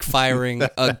exactly like firing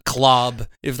a Klob,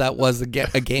 if that was a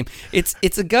game.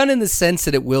 It's a gun in the sense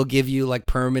that it will give you like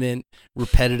permanent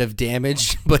repetitive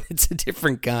damage, but it's a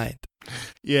different kind.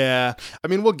 Yeah. I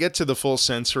mean, we'll get to the full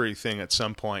sensory thing at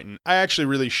some point, and I actually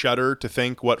really shudder to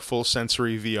think what full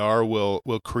sensory VR will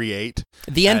create.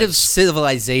 The end of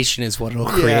civilization is what it'll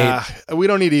create. Yeah, we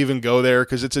don't need to even go there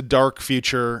because it's a dark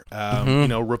future,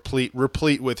 replete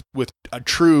with a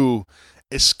true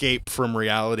escape from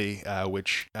reality,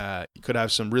 which could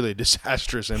have some really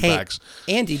disastrous impacts.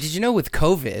 Hey, Andy, did you know with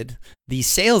COVID, the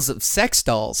sales of sex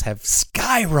dolls have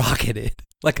skyrocketed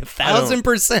like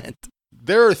 1,000%?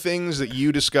 There are things that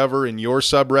you discover in your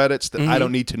subreddits that I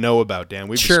don't need to know about, Dan.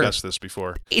 We've discussed this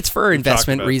before. It's for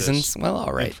investment reasons. Well,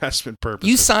 all right. Investment purposes.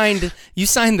 You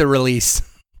signed the release.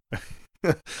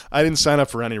 I didn't sign up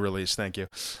for any release, thank you.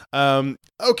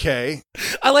 Okay.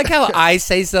 I like how I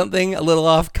say something a little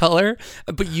off color,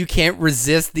 but you can't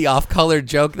resist the off color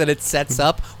joke that it sets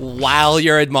up while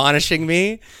you're admonishing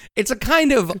me. It's a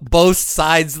kind of both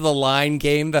sides of the line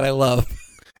game that I love.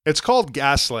 It's called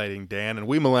gaslighting, Dan, and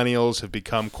we millennials have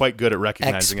become quite good at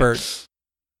recognizing it.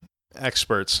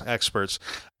 Experts.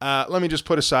 Let me just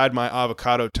put aside my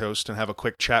avocado toast and have a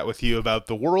quick chat with you about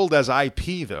the world as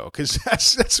IP, though, because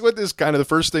that's what this kind of the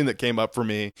first thing that came up for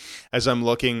me as I'm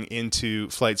looking into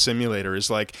Flight Simulator is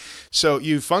like, so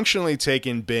you've functionally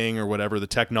taken Bing or whatever, the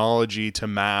technology to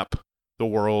map the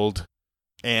world,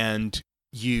 and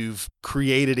you've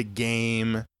created a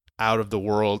game out of the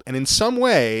world, and in some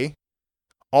way,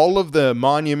 all of the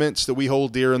monuments that we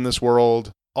hold dear in this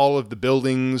world, all of the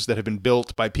buildings that have been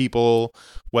built by people,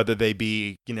 whether they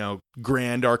be,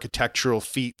 grand architectural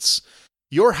feats,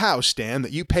 your house, Dan,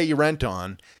 that you pay your rent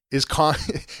on is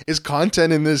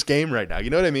content in this game right now. You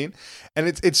know what I mean? And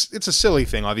it's a silly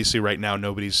thing. Obviously, right now,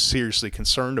 nobody's seriously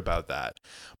concerned about that.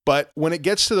 But when it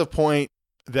gets to the point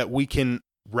that we can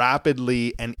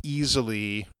rapidly and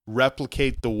easily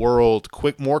replicate the world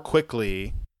more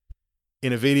quickly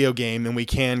in a video game than we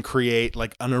can create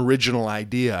like an original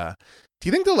idea, do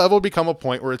you think the level will become a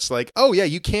point where it's like, oh yeah,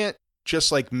 you can't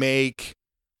just like make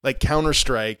like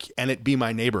Counter-Strike and it be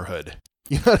my neighborhood?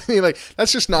 You know what I mean? Like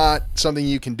that's just not something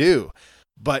you can do.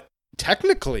 But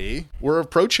technically, we're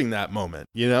approaching that moment,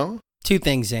 Two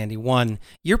things, Andy. One,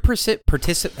 your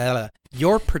participation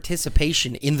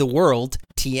in the world,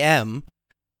 TM,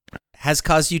 has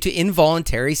caused you to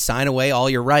involuntarily sign away all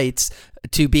your rights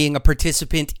to being a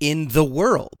participant in the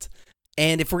world.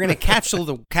 And if we're going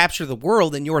to capture the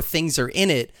world and your things are in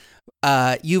it,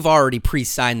 you've already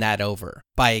pre-signed that over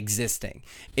by existing.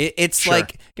 It's sure.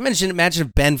 Like, imagine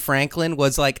if Ben Franklin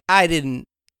was like, I didn't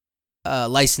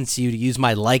license you to use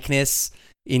my likeness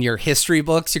in your history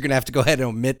books. You're going to have to go ahead and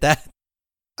omit that.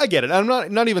 I get it. I'm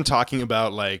not even talking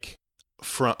about like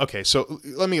okay, so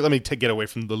let me get away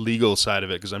from the legal side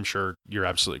of it because I'm sure you're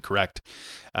absolutely correct.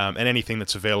 And anything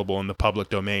that's available in the public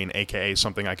domain, aka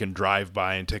something I can drive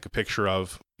by and take a picture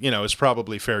of, is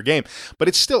probably fair game. But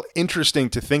it's still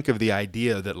interesting to think of the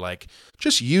idea that like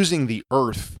just using the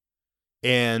Earth,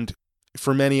 and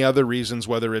for many other reasons,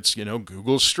 whether it's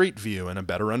Google Street View and a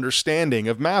better understanding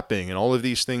of mapping and all of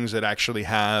these things that actually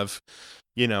have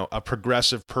a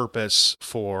progressive purpose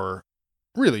for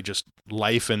really just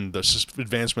life and the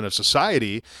advancement of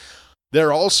society,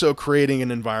 they're also creating an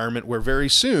environment where very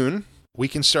soon we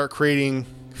can start creating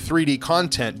 3D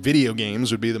content. Video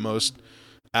games would be the most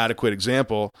adequate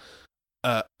example,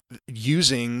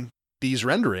 using these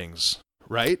renderings,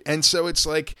 right? And so it's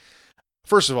like,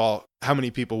 first of all, how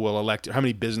many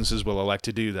businesses will elect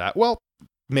to do that? Well,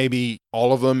 maybe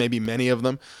all of them, maybe many of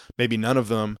them, maybe none of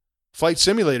them. Flight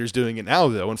Simulator's doing it now,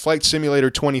 though. And Flight Simulator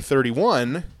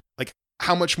 2031, like,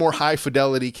 how much more high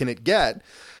fidelity can it get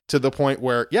to the point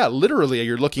where, yeah, literally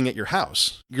you're looking at your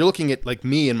house. You're looking at, like,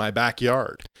 me in my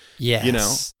backyard. Yes. You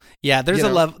know? Yeah, there's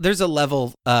a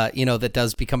level that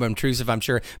does become intrusive, I'm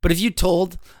sure. But if you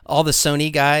told all the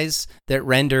Sony guys that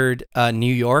rendered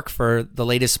New York for the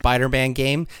latest Spider-Man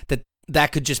game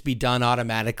that could just be done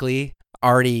automatically,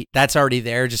 that's already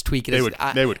there, just tweak it. They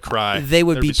would cry. They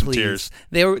would There'd be some pleased. tears.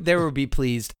 They would be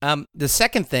pleased. The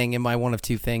second thing in my one of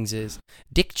two things is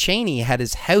Dick Cheney had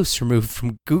his house removed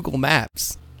from Google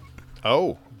Maps.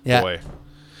 Oh, Yeah. boy.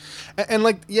 And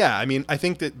like, yeah, I mean, I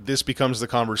think that this becomes the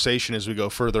conversation as we go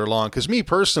further along. Because me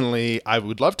personally, I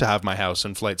would love to have my house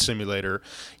in Flight Simulator,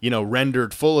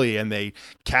 rendered fully, and they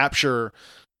capture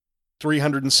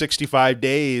 365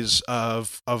 days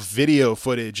of video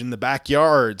footage in the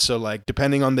backyard. So, like,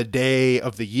 depending on the day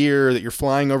of the year that you're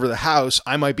flying over the house,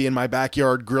 I might be in my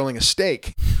backyard grilling a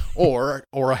steak or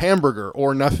a hamburger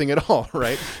or nothing at all,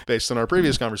 right? Based on our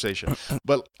previous conversation.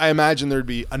 But I imagine there'd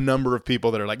be a number of people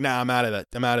that are like, nah, I'm out of that.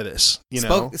 I'm out of this,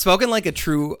 Spoken like a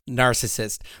true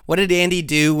narcissist. What did Andy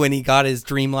do when he got his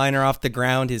Dreamliner off the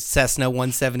ground, his Cessna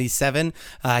 177?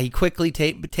 He quickly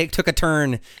took a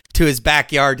turn to his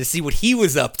backyard to see what he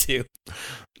was up to.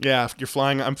 Yeah,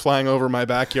 I'm flying over my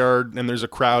backyard, and there's a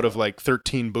crowd of like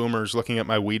 13 boomers looking at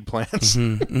my weed plants.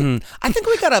 I think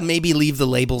we gotta maybe leave the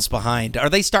labels behind. Are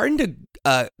they starting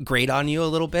to grate on you a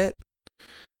little bit?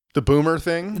 The boomer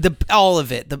thing? All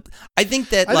of it. I think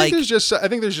there's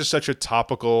just such a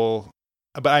topical.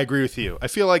 But I agree with you. I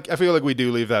feel like we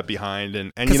do leave that behind,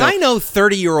 and because I know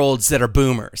 30-year-olds that are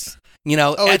boomers.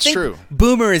 I think true.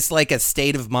 Boomer is like a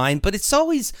state of mind, but it's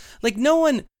always like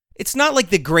it's not like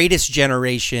the greatest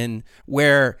generation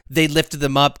where they lifted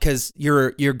them up because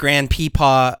your grand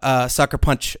peepaw sucker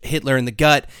punch Hitler in the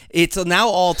gut. It's now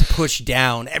all to push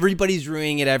down. Everybody's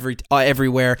ruining it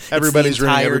everywhere. Everybody's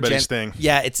ruining everybody's thing.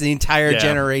 Yeah, it's the entire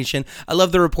generation. I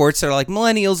love the reports that are like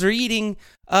millennials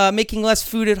are making less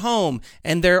food at home,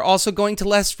 and they're also going to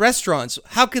less restaurants.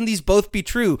 How can these both be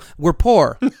true? We're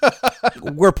poor.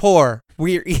 We're poor.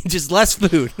 We're just less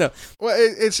food. No. Well,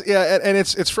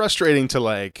 it's frustrating to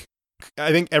like.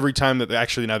 I think every time now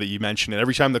that you mention it,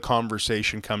 every time the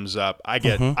conversation comes up,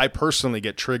 I personally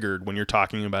get triggered when you're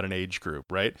talking about an age group,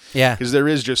 right? Yeah. Because there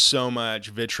is just so much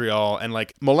vitriol, and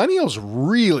like millennials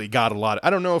really got a lot.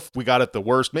 I don't know if we got it the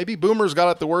worst. Maybe boomers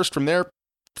got it the worst from their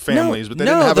families, but they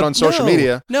didn't have it on social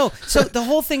media. No. So the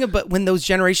whole thing about when those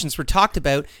generations were talked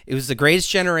about, it was the greatest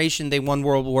generation. They won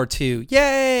World War II.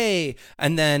 Yay!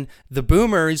 And then the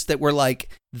boomers that were like,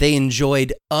 they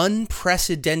enjoyed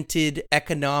unprecedented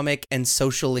economic and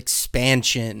social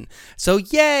expansion. So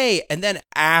yay! And then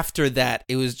after that,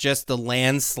 it was just the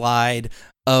landslide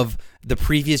of the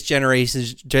previous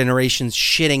generations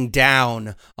shitting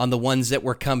down on the ones that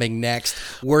were coming next.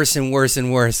 Worse and worse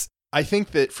and worse. I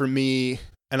think that for me,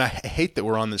 and I hate that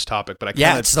we're on this topic, but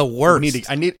it's the worst.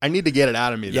 I need to get it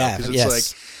out of me, though, because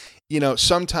it's like,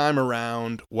 sometime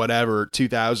around whatever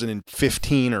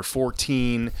 2015 or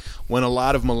 14, when a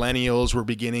lot of millennials were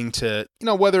beginning to,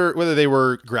 whether they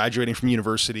were graduating from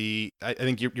university, I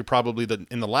think you're probably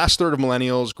in the last third of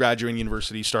millennials graduating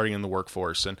university, starting in the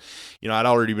workforce, and I'd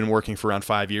already been working for around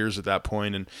 5 years at that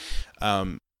point,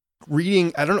 and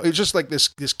reading, I don't know, it's just like this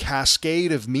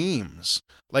cascade of memes.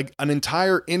 Like an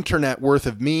entire internet worth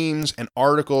of memes and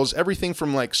articles, everything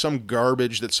from like some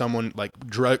garbage that someone like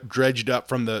dredged up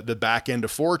from the back end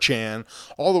of 4chan,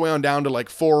 all the way on down to like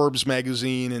Forbes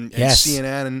magazine and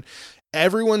CNN. And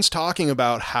everyone's talking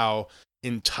about how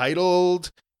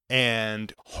entitled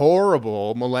and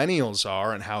horrible millennials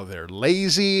are, and how they're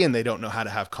lazy and they don't know how to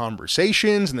have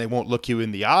conversations, and they won't look you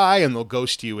in the eye, and they'll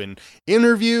ghost you in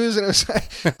interviews. And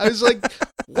I was like,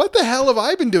 what the hell have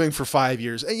I been doing for 5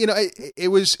 years? It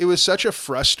was such a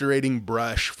frustrating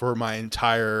brush for my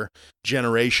entire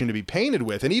generation to be painted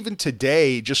with. And even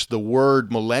today, just the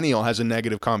word millennial has a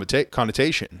negative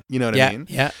connotation. You know what I mean?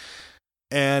 Yeah.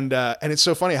 And it's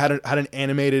so funny. I had an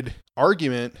animated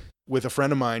argument with a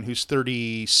friend of mine who's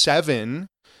 37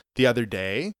 the other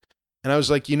day, and I was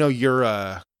like, you're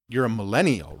a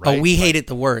millennial, right? Oh, we hate it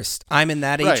the worst. I'm in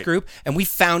that age group, and we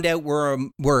found out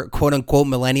we're quote unquote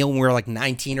millennial when we were like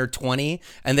 19 or 20,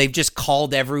 and they've just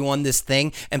called everyone this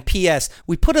thing. And P.S.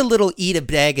 we put a little eat a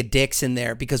bag of dicks in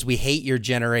there because we hate your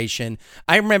generation.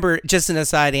 I remember, just an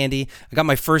aside, Andy, I got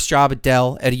my first job at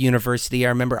Dell at a university. I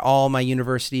remember all my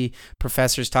university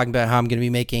professors talking about how I'm going to be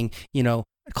making,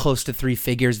 close to 3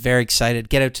 figures, very excited,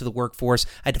 get out to the workforce.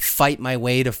 I had to fight my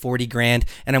way to 40 grand,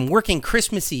 and I'm working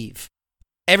Christmas Eve.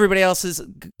 Everybody else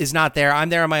is not there. I'm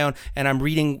there on my own, and I'm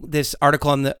reading this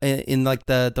article in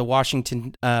the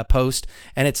Washington Post,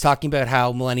 and it's talking about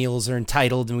how millennials are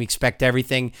entitled and we expect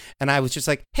everything. And I was just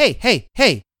like,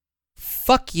 hey,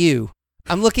 fuck you.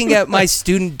 I'm looking at my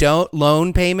student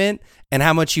loan payment and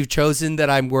how much you've chosen that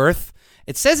I'm worth.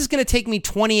 It says it's going to take me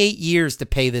 28 years to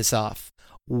pay this off.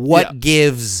 What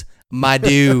gives, my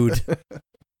dude?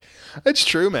 It's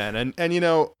true, man. And you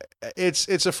know,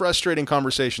 it's a frustrating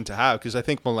conversation to have because I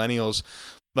think millennials,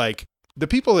 like the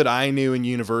people that I knew in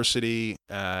university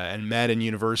and met in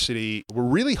university, were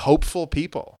really hopeful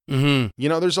people. Mm-hmm. You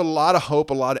know, there's a lot of hope,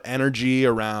 a lot of energy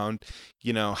around,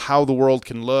 you know, how the world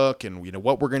can look and, you know,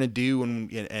 what we're going to do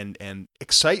and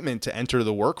excitement to enter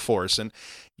the workforce. And,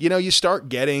 you know, you start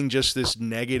getting just this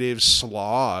negative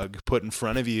slog put in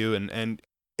front of you. And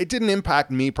it didn't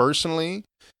impact me personally,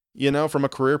 you know, from a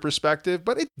career perspective,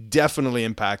 but it definitely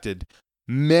impacted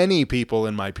many people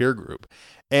in my peer group.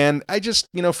 And I just,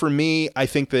 you know, for me, I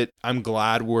think that I'm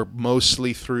glad we're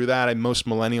mostly through that. And most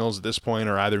millennials at this point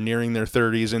are either nearing their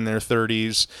 30s, in their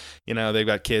 30s, you know, they've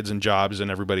got kids and jobs and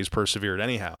everybody's persevered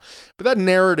anyhow. But that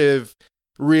narrative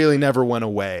really never went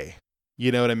away.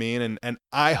 You know what I mean? And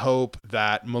I hope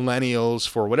that millennials,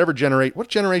 for whatever what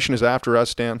generation is after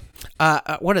us, Dan?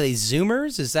 What are they,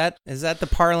 Zoomers? Is that the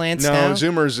parlance No, now?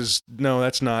 Zoomers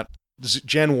that's not.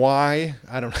 Gen Y?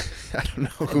 I don't know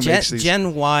who makes these.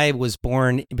 Gen Y was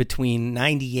born between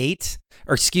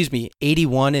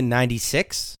 81 and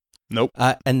 96. Nope.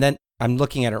 And then I'm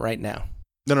looking at it right now.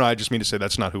 No, I just mean to say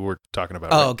that's not who we're talking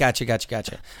about. Oh, right?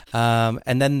 Gotcha.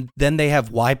 And then they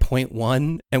have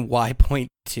Y.1 and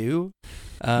Y.2,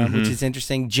 which is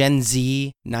interesting. Gen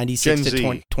Z, 96 to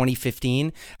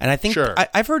 2015. And I think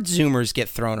I've heard Zoomers get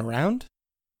thrown around.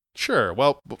 Sure.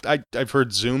 Well, I've heard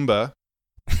Zumba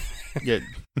get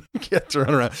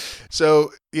thrown around.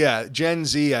 So, yeah, Gen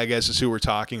Z, I guess, is who we're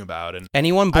talking about. And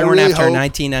anyone born after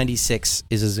 1996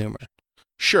 is a Zoomer.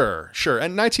 Sure.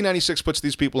 And 1996 puts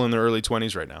these people in their early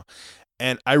 20s right now.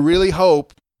 And I really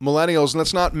hope millennials, and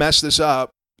let's not mess this up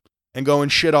and go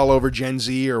and shit all over Gen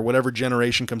Z or whatever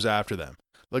generation comes after them.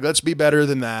 Like, let's be better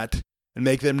than that and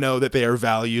make them know that they are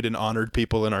valued and honored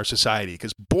people in our society.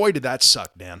 Because boy, did that suck,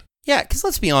 Dan. Yeah, because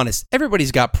let's be honest,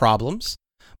 everybody's got problems.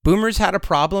 Boomers had a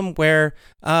problem where,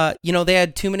 they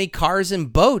had too many cars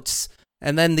and boats.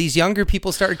 And then these younger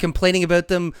people started complaining about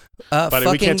them. But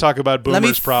we can't talk about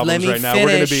boomers' problems right now.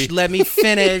 Let me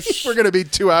finish. We're going to be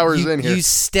 2 hours in here. You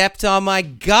stepped on my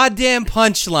goddamn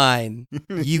punchline.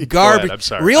 You garbage. I'm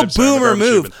sorry. Real boomer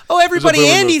move. Oh, everybody,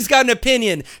 Andy's move. got an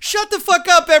opinion. Shut the fuck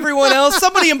up, everyone else.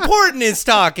 Somebody important is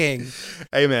talking.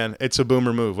 Hey, man, it's a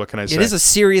boomer move. What can I say? It is a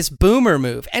serious boomer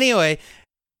move. Anyway,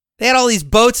 they had all these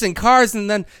boats and cars,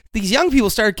 and then these young people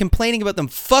started complaining about them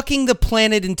fucking the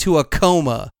planet into a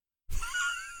coma.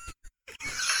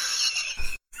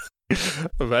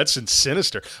 That's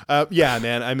sinister. Yeah,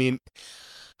 man. I mean,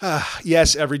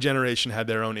 yes, every generation had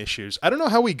their own issues. I don't know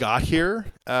how we got here,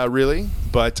 really,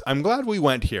 but I'm glad we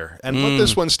went here. And let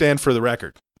this one stand for the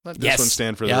record. Let this one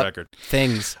stand for the record.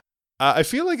 Things. I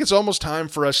feel like it's almost time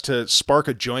for us to spark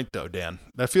a joint, though, Dan.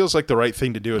 That feels like the right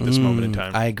thing to do at this moment in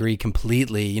time. I agree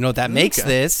completely. You know what that makes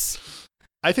this?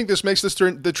 I think this makes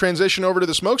the transition over to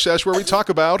the Smoke Sesh, where we talk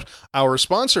about our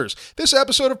sponsors. This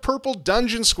episode of Purple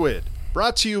Dungeon Squid,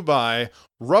 brought to you by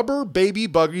Rubber Baby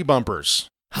Buggy Bumpers.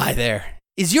 Hi there.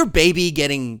 Is your baby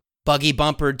getting buggy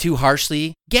bumpered too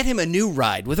harshly? Get him a new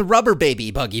ride with a Rubber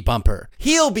Baby Buggy Bumper.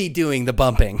 He'll be doing the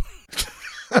bumping.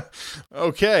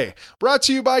 Okay. Brought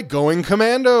to you by Going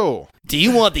Commando. Do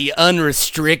you want the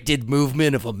unrestricted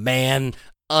movement of a man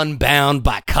unbound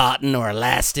by cotton or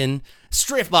elastin?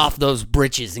 Strip off those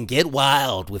britches and get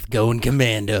wild with Going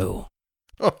Commando.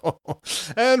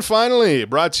 And finally,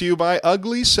 brought to you by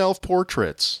Ugly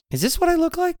Self-Portraits. Is this what I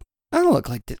look like? I don't look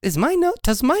like this. Does my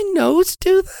nose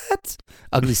do that?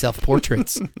 Ugly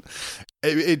Self-Portraits.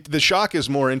 The shock is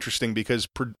more interesting because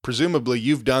presumably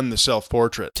you've done the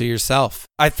self-portrait. To yourself.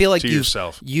 I feel like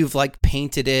yourself. You've like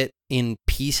painted it in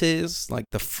pieces, like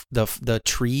the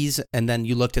trees, and then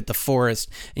you looked at the forest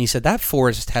and you said, that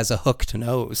forest has a hooked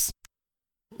nose.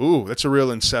 Ooh, that's a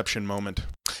real Inception moment.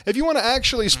 If you want to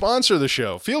actually sponsor the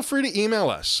show, feel free to email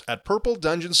us at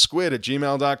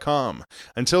purpledungeonsquid@gmail.com.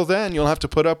 Until then, you'll have to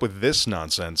put up with this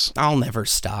nonsense. I'll never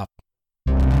stop.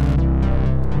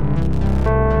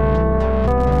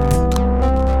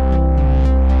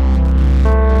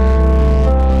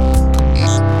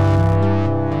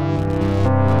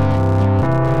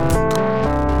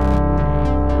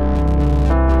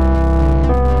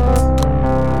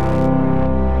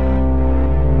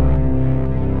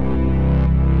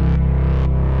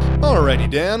 Alrighty,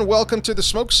 Dan. Welcome to the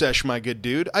Smoke Sesh, my good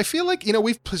dude. I feel like,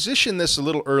 we've positioned this a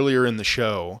little earlier in the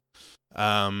show.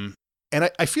 And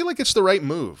I feel like it's the right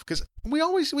move because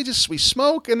we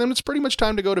smoke and then it's pretty much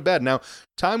time to go to bed. Now,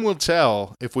 time will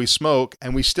tell if we smoke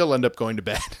and we still end up going to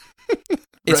bed.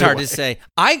 It's hard to say.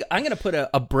 I'm going to put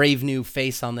a brave new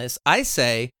face on this. I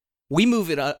say we move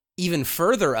it up even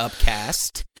further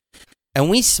upcast and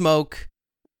we smoke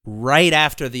right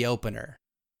after the opener.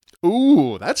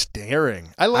 Ooh, that's daring.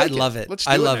 I love it. Let's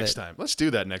do it next time. Let's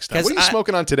do that next time. What are you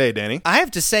smoking on today, Danny? I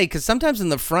have to say, because sometimes in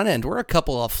the front end, we're a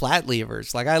couple of flat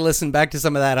levers. Like, I listen back to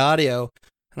some of that audio,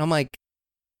 and I'm like,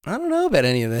 I don't know about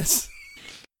any of this.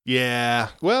 Yeah.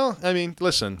 Well, I mean,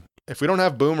 listen, if we don't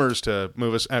have boomers to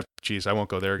move us... Jeez, I won't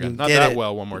go there again. Not that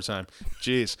well one more time.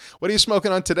 Jeez. What are you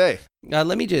smoking on today?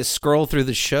 Let me just scroll through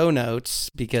the show notes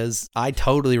because I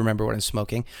totally remember what I'm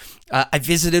smoking. I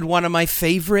visited one of my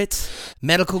favorite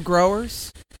medical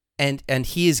growers, and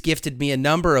he has gifted me a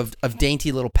number of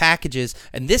dainty little packages,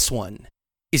 and this one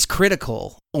is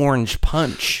Critical Orange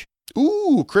Punch.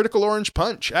 Ooh, Critical Orange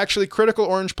Punch. Actually, Critical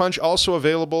Orange Punch also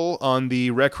available on the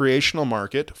recreational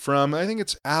market from, I think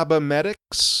it's Abba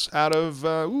Medics out of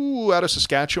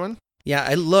Saskatchewan. Yeah,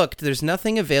 I looked. There's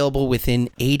nothing available within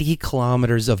 80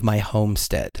 kilometers of my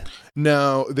homestead.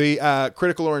 No, the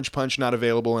Critical Orange Punch not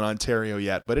available in Ontario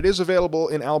yet, but it is available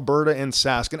in Alberta and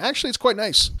Sask. And actually, it's quite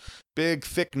nice. Big,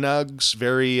 thick nugs,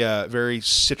 very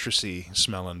citrusy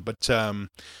smelling. But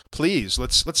please,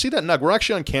 let's see that nug. We're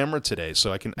actually on camera today,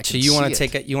 so I can. So you want to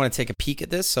take a peek at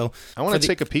this? So I want to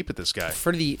take a peep at this guy.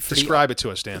 Describe it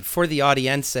to us, Dan. For the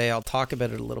audience, I'll talk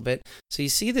about it a little bit. So you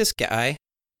see this guy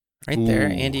right there,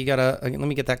 Andy. You gotta let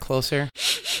me get that closer.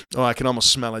 Oh, I can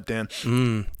almost smell it,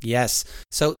 Dan. Yes.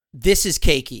 So this is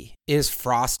cakey. It is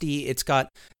frosty. It's got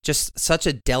just such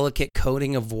a delicate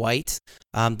coating of white.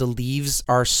 The leaves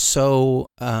are so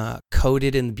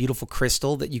coated in beautiful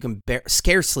crystal that you can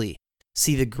scarcely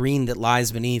see the green that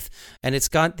lies beneath. And it's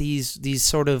got these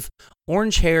sort of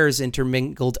orange hairs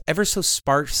intermingled ever so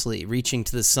sparsely, reaching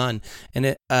to the sun.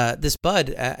 And this bud,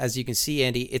 as you can see,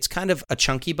 Andy, it's kind of a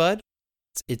chunky bud.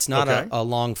 It's not a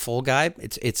long, full guy.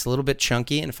 It's a little bit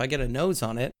chunky, and if I get a nose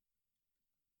on it,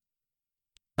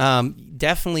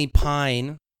 definitely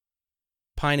pine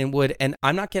and wood. And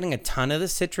I'm not getting a ton of the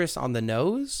citrus on the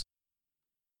nose.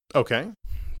 Okay,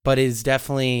 but it is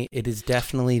definitely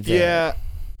there. Yeah,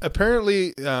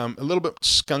 apparently a little bit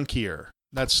skunkier.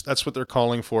 That's what they're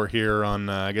calling for here on.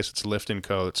 I guess it's Lift &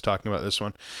 Co. that's talking about this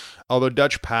one. Although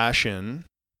Dutch Passion,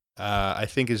 I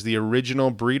think, is the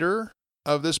original breeder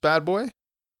of this bad boy.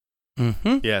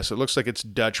 Mm-hmm. Yeah, so it looks like it's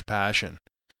Dutch Passion.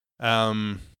 Cool.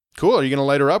 Are you going to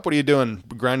light her up? What are you doing?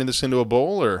 Grinding this into a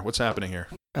bowl, or what's happening here?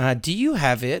 Do you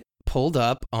have it pulled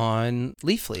up on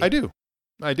Leafly? I do.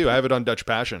 I have it on Dutch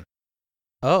Passion.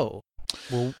 Oh.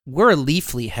 Well, we're a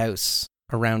Leafly house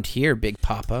around here, Big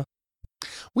Papa.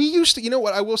 We used to, you know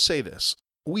what? I will say this.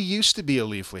 We used to be a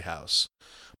Leafly house.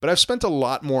 But I've spent a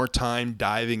lot more time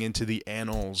diving into the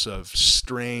annals of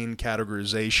strain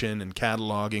categorization and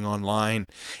cataloging online,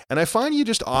 and I find you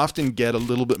just often get a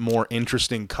little bit more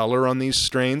interesting color on these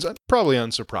strains, probably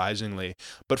unsurprisingly,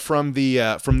 but from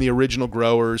the original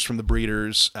growers, from the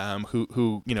breeders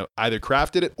who either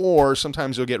crafted it, or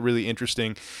sometimes you'll get really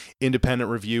interesting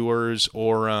independent reviewers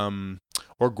or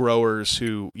growers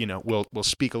who will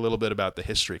speak a little bit about the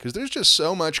history, because there's just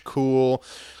so much cool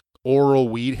oral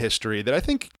weed history that I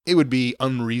think it would be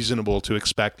unreasonable to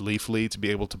expect Leafly to be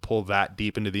able to pull that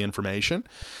deep into the information.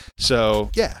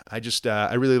 So yeah,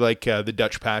 I really like the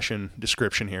Dutch Passion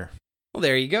description here. Well,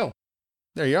 there you go.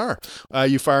 There you are.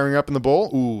 You firing up in the bowl?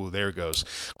 Ooh, there it goes.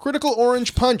 Critical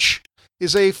Orange Punch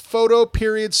is a photo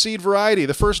period seed variety,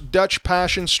 the first Dutch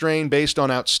Passion strain based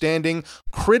on outstanding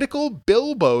Critical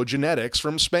Bilbo genetics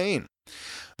from Spain.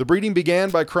 The breeding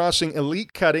began by crossing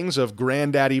elite cuttings of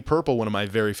Granddaddy Purple, one of my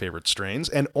very favorite strains,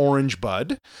 and Orange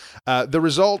Bud. The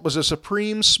result was a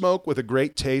supreme smoke with a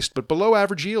great taste, but below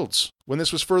average yields. When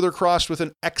this was further crossed with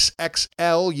an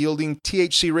XXL yielding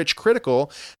THC-rich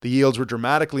Critical, the yields were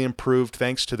dramatically improved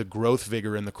thanks to the growth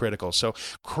vigor in the Critical. So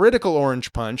Critical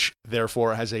Orange Punch,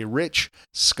 therefore, has a rich,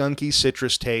 skunky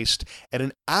citrus taste and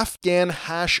an Afghan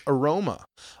hash aroma,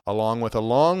 along with a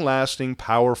long-lasting,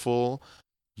 powerful,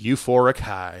 euphoric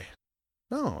high.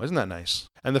 Oh, isn't that nice?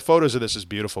 And the photos of this is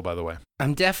beautiful, by the way.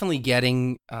 I'm definitely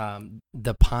getting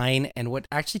the pine and what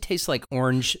actually tastes like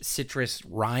orange citrus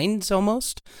rinds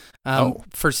almost.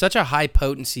 For such a high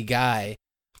potency guy,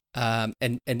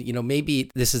 and maybe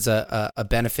this is a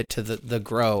benefit to the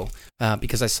grow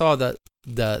because I saw the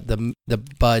the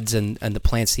buds and the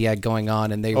plants he had going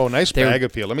on, and nice bag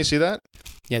appeal. Let me see that.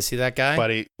 Yeah, see that guy,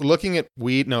 buddy. Looking at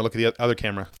weed. No, look at the other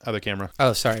camera.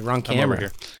 Oh, sorry, wrong camera. I'm over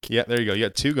here. Yeah, there you go. You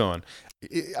got two going.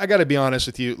 I got to be honest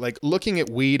with you. Like, looking at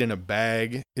weed in a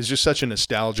bag is just such a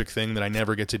nostalgic thing that I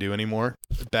never get to do anymore.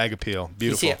 Bag appeal,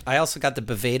 beautiful. You see, I also got the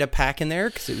Boveda pack in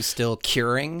there because it was still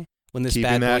curing when this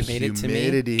bad boy made it to me.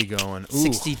 Humidity going. Ooh,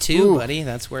 62, buddy.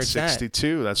 That's where it's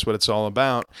 62. That's what it's all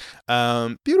about.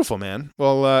 Beautiful, man.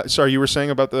 Well, sorry, you were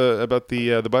saying about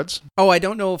the buds? Oh, I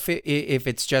don't know if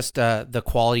it's just the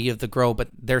quality of the grow, but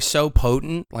they're so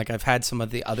potent. Like, I've had some of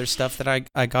the other stuff that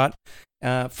I got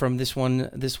from this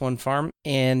one farm,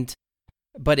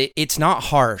 but it's not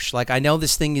harsh. Like, I know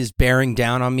this thing is bearing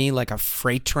down on me like a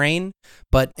freight train,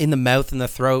 but in the mouth and the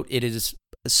throat, it is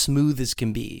as smooth as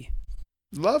can be.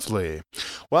 Lovely.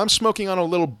 Well, I'm smoking on a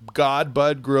little God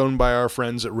bud grown by our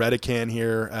friends at Redican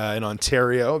here in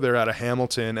Ontario. They're out of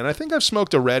Hamilton, and I think I've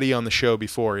smoked a Redi on the show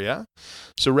before, yeah?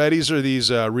 So Redis are these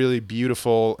really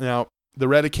beautiful... Now, the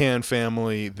Redican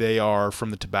family, they are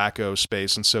from the tobacco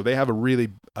space, and so they have a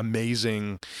really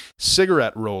amazing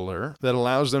cigarette roller that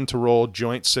allows them to roll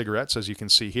joint cigarettes, as you can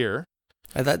see here.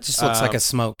 That just looks like a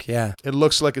smoke, yeah. It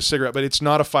looks like a cigarette, but it's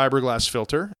not a fiberglass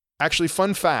filter. Actually,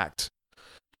 fun fact,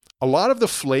 a lot of the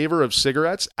flavor of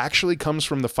cigarettes actually comes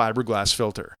from the fiberglass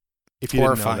filter, if you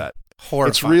didn't know that. Horrifying.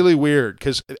 It's really weird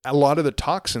because a lot of the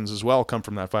toxins as well come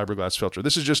from that fiberglass filter.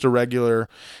 This is just a regular,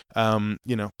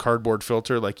 cardboard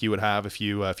filter like you would have if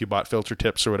you bought filter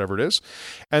tips or whatever it is.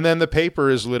 And then the paper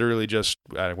is literally just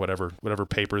whatever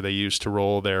paper they use to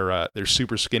roll their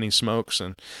super skinny smokes,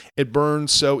 and it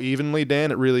burns so evenly,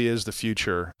 Dan. It really is the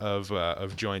future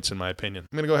of joints, in my opinion.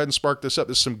 I'm gonna go ahead and spark this up.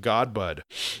 This is some God Bud.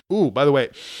 Ooh, by the way,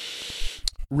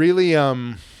 really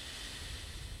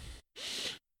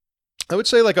I would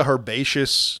say like a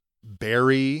herbaceous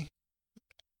berry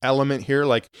element here,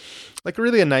 like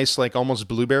really a nice, like almost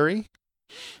blueberry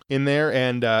in there,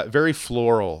 and very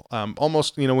floral.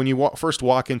 Almost, when you first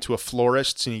walk into a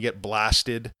florist's and you get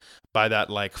blasted by that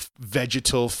like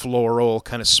vegetal floral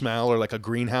kind of smell, or like a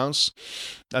greenhouse.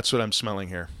 That's what I'm smelling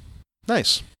here.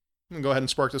 Nice. I'm gonna go ahead and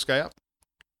spark this guy up.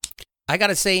 I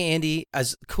gotta say, Andy,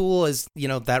 as cool as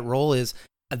that roll is,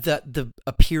 the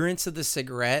appearance of the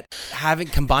cigarette,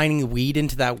 combining weed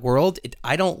into that world,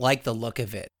 I don't like the look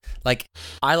of it. Like,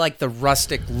 I like the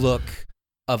rustic look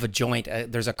of a joint.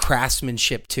 There's a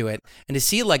craftsmanship to it, and to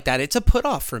see it like that, it's a put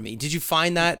off for me. Did you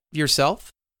find that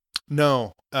yourself?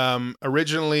 No.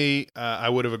 Originally, I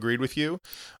would have agreed with you,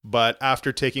 but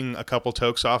after taking a couple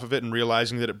tokes off of it and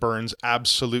realizing that it burns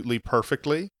absolutely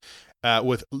perfectly,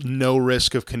 with no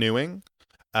risk of canoeing,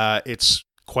 it's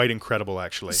quite incredible,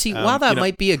 actually. See, while that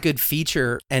might be a good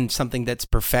feature and something that's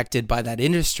perfected by that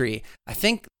industry, I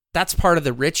think that's part of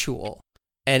the ritual,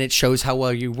 and it shows how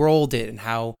well you rolled it and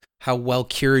how well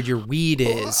cured your weed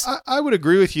is. I would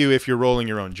agree with you if you're rolling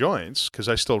your own joints, because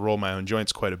I still roll my own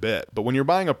joints quite a bit. But when you're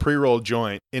buying a pre-rolled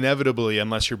joint, inevitably,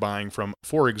 unless you're buying from,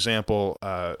 for example,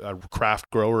 a craft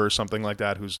grower or something like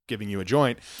that who's giving you a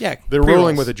joint, they're pre-rolls.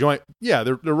 Rolling with a joint. Yeah,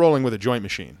 they're rolling with a joint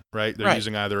machine, right? They're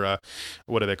using either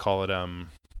what do they call it?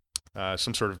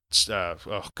 Some sort of,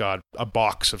 a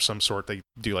box of some sort. They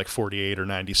do like 48 or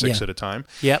 96 at a time.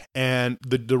 Yep. And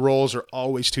the rolls are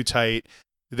always too tight.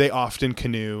 They often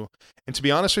canoe. And to be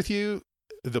honest with you,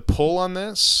 the pull on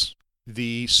this,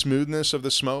 the smoothness of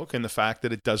the smoke, and the fact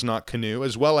that it does not canoe,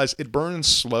 as well as it burns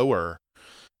slower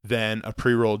than a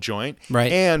pre-rolled joint.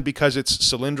 Right. And because it's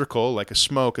cylindrical, like a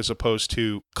smoke, as opposed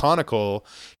to conical,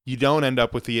 you don't end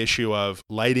up with the issue of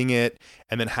lighting it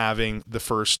and then having the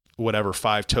first,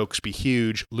 5 tokes be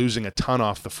huge, losing a ton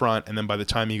off the front. And then by the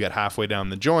time you get halfway down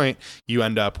the joint, you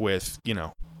end up with,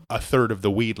 a third of the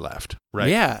weed left, right?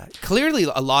 Yeah. Clearly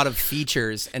a lot of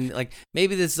features, and like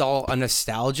maybe this is all a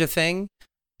nostalgia thing,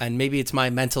 and maybe it's my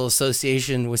mental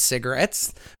association with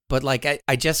cigarettes, but like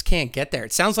I just can't get there.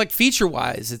 It sounds like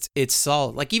feature-wise, it's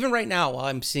solid. Like even right now, while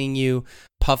I'm seeing you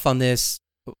puff on this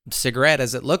cigarette,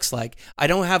 as it looks like, I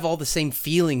don't have all the same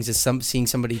feelings as seeing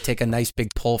somebody take a nice big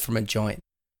pull from a joint.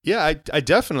 Yeah, I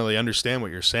definitely understand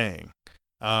what you're saying.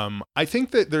 I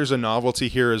think that there's a novelty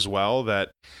here as well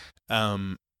that,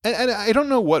 and I don't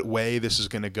know what way this is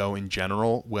going to go in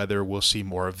general, whether we'll see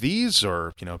more of these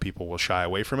or, people will shy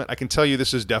away from it. I can tell you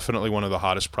this is definitely one of the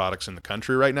hottest products in the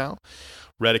country right now.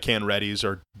 Redican Redis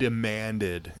are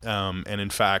demanded. And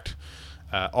in fact,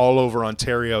 all over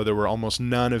Ontario, there were almost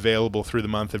none available through the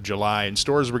month of July, and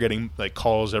stores were getting like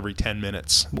calls every 10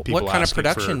 minutes. What kind of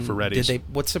production for Redis.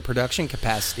 what's the production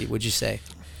capacity, would you say?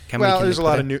 many Well, can there's they a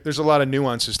lot put of in? there's a lot of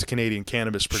nuances to Canadian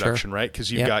cannabis production, right?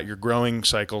 Because you've Yep. got your growing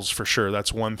cycles for sure.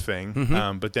 That's one thing.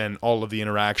 Mhm. But then all of the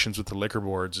interactions with the liquor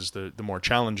boards is the more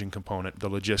challenging component. The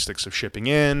logistics of shipping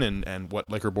in and what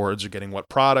liquor boards are getting what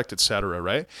product, et cetera,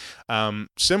 right?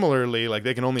 Similarly, like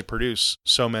they can only produce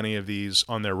so many of these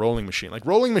on their rolling machine. Like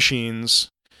rolling machines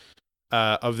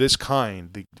of this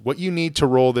kind, what you need to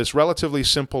roll this relatively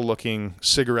simple looking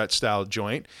cigarette style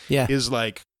joint Yeah. is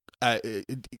like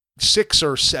 6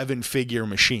 or 7 figure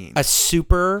machine. A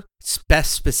super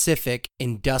specific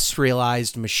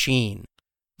industrialized machine.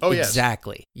 Oh, yes.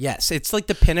 Exactly. Yes. It's like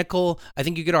the pinnacle. I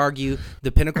think you could argue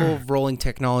the pinnacle of rolling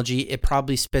technology. It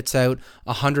probably spits out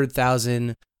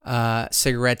 100,000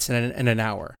 cigarettes in an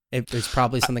hour. There's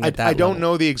probably something at that I don't level.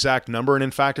 know the exact number, and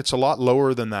in fact, it's a lot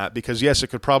lower than that because yes, it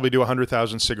could probably do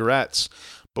 100,000 cigarettes.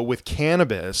 But with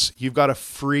cannabis, you've got to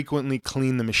frequently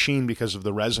clean the machine because of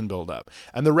the resin buildup,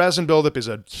 and the resin buildup is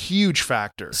a huge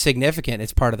factor. Significant.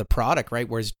 It's part of the product, right?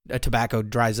 Whereas tobacco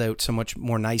dries out so much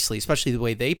more nicely, especially the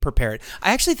way they prepare it.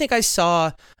 I actually think I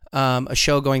saw a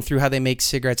show going through how they make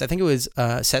cigarettes. I think it was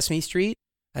Sesame Street.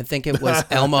 I think it was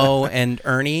Elmo and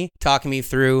Ernie talking me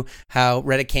through how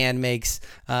Redecan makes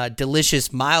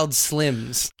delicious mild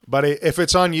slims. But if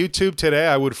it's on YouTube today,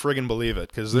 I would friggin' believe it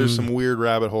because there's some weird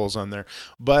rabbit holes on there.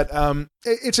 But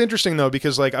it's interesting, though,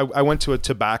 because like I went to a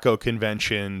tobacco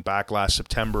convention back last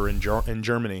September in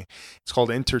Germany. It's called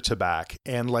Intertabac.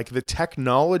 And like the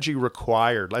technology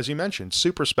required, as you mentioned,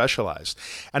 super specialized.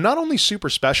 And not only super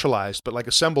specialized, but like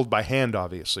assembled by hand,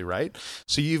 obviously, right?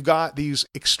 So you've got these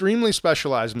extremely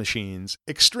specialized machines,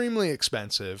 extremely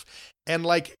expensive, and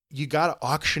like you got to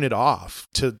auction it off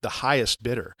to the highest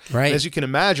bidder. Right. And as you can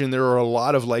imagine, there are a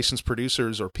lot of licensed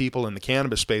producers or people in the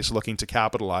cannabis space looking to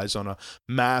capitalize on a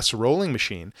mass rolling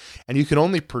machine. And you can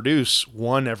only produce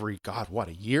one every,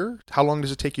 a year? How long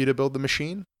does it take you to build the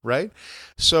machine? Right.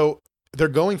 So they're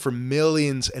going for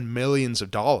millions and millions of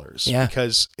dollars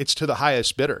because it's to the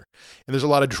highest bidder. And there's a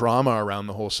lot of drama around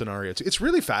the whole scenario. It's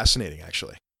really fascinating,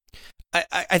 actually.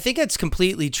 I think that's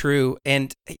completely true,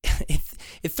 and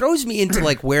it throws me into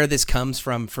like where this comes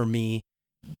from for me,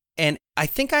 and I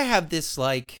think I have this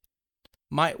like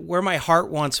where my heart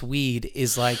wants weed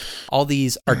is like all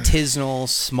these artisanal,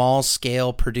 small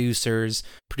scale producers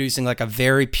producing like a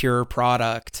very pure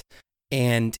product,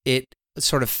 and it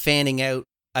sort of fanning out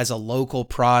as a local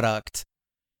product,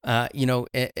 and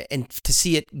to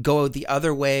see it go the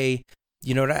other way.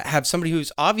 You know, to have somebody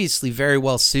who's obviously very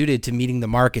well suited to meeting the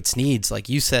market's needs. Like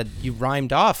you said, you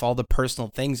rhymed off all the personal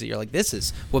things that you're like, this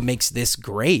is what makes this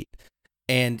great.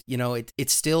 And, you know,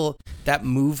 it's still that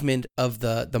movement of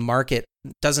the market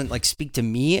doesn't like speak to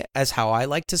me as how I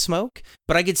like to smoke,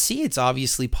 but I could see it's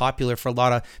obviously popular for a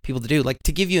lot of people to do. Like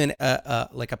to give you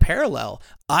a parallel,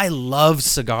 I love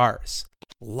cigars,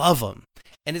 love them.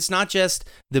 And it's not just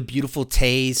the beautiful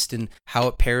taste and how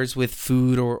it pairs with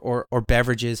food or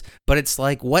beverages, but it's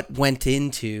like what went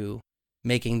into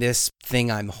making this thing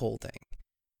I'm holding.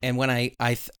 And when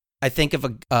I think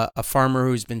of a farmer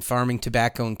who's been farming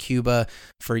tobacco in Cuba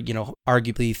for, you know,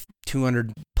 arguably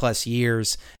 200 plus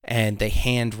years, and they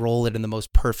hand roll it in the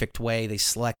most perfect way. They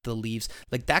select the leaves.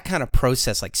 Like that kind of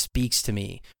process like speaks to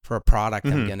me for a product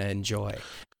I'm going to enjoy.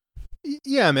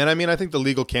 Yeah, man. I mean, I think the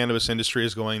legal cannabis industry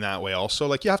is going that way also.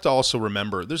 Like, you have to also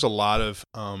remember there's a lot of,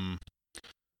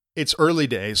 it's early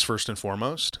days first and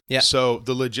foremost. Yeah. So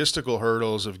the logistical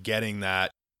hurdles of getting that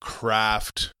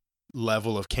craft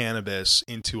level of cannabis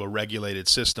into a regulated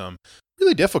system,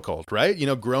 really difficult, right? You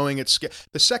know, growing at scale.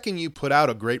 The second you put out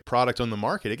a great product on the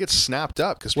market, it gets snapped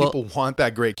up because people want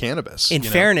that great cannabis. In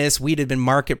fairness, weed had been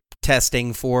market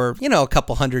testing for, you know, a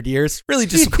couple hundred years, really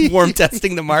just warm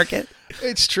testing the market.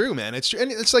 It's true, man. It's true.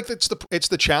 And it's like it's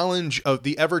the challenge of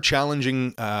the ever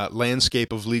challenging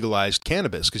landscape of legalized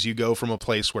cannabis, because you go from a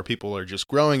place where people are just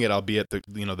growing it, albeit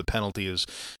the penalty is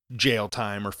jail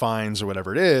time or fines or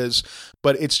whatever it is,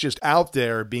 but it's just out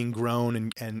there being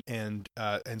grown and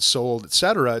sold,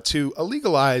 etc., to a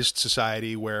legalized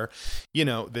society where, you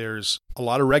know, there's a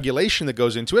lot of regulation that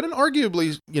goes into it, and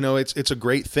arguably, you know, it's a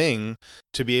great thing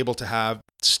to be able to have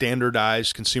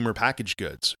standardized consumer packaged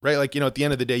goods, right? Like, you know, at the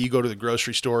end of the day, you go to the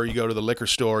grocery store, you go to the liquor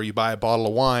store, you buy a bottle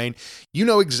of wine, you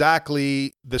know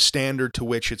exactly the standard to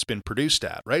which it's been produced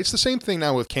at, right? It's the same thing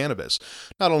now with cannabis.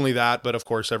 Not only that, but of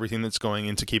course, everything that's going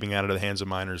into keeping it out of the hands of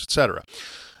minors, etc.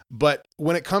 But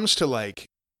when it comes to like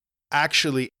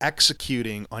actually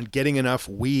executing on getting enough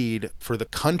weed for the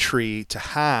country to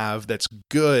have that's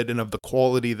good and of the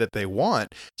quality that they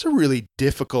want, it's a really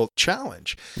difficult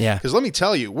challenge. Yeah. Because let me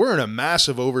tell you, we're in a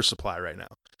massive oversupply right now.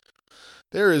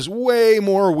 There is way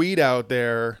more weed out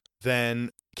there than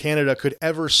Canada could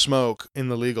ever smoke in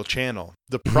the legal channel.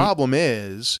 The problem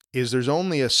is there's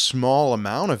only a small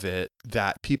amount of it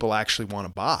that people actually want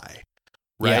to buy.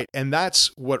 Right. Yeah. And that's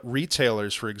what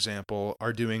retailers, for example,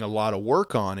 are doing a lot of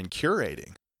work on and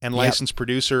curating. And licensed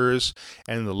producers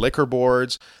and the liquor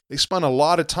boards, they spend a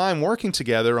lot of time working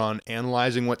together on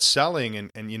analyzing what's selling.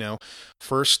 And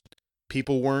first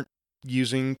people weren't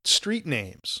using street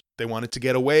names. They wanted to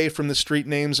get away from the street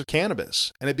names of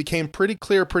cannabis. And it became pretty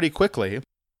clear pretty quickly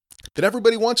that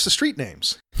everybody wants the street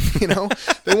names.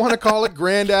 They want to call it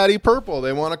Granddaddy Purple.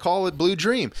 They want to call it Blue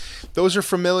Dream. Those are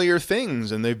familiar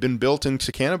things, and they've been built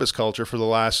into cannabis culture for the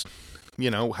last,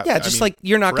 like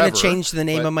you're not going to change the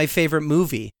name of my favorite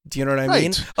movie. Do you know what I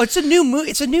mean? Oh, it's a new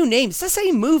movie. It's a new name. It's the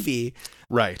same movie.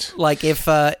 Right. Like if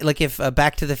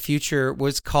Back to the Future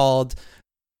was called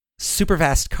Super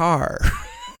Fast Car.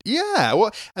 Yeah,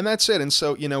 well, and that's it. And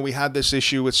so, we had this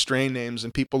issue with strain names,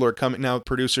 and people are coming now.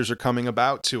 Producers are coming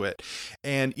about to it,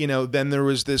 and then there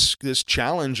was this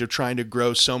challenge of trying to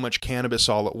grow so much cannabis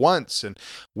all at once. And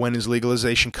when is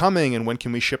legalization coming, and when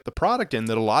can we ship the product in?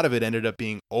 That a lot of it ended up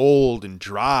being old and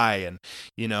dry, and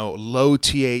low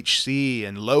THC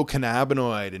and low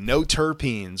cannabinoid and no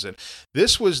terpenes. And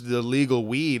this was the legal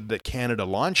weed that Canada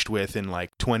launched with in like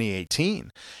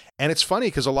 2018. And it's funny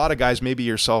because a lot of guys, maybe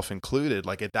yourself included,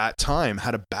 like at that time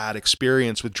had a bad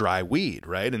experience with dry weed,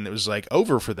 right? And it was like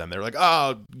over for them. They're like,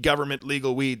 oh, government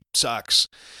legal weed sucks.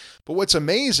 But what's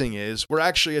amazing is we're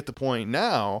actually at the point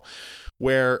now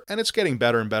where, and it's getting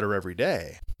better and better every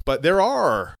day, but there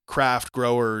are craft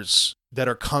growers that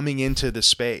are coming into the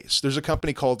space. There's a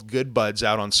company called Good Buds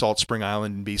out on Salt Spring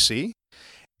Island in BC.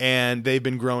 And they've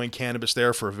been growing cannabis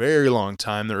there for a very long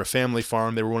time. They're a family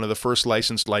farm. They were one of the first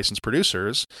licensed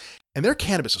producers. And their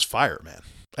cannabis is fire, man.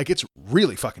 Like, it's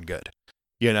really fucking good,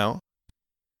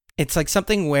 It's like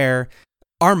something where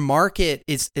our market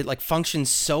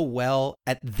functions so well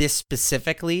at this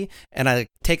specifically. And I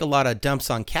take a lot of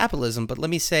dumps on capitalism, but let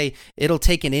me say it'll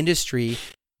take an industry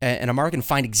and a market and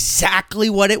find exactly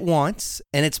what it wants,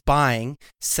 and it's buying,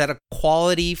 set a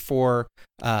quality for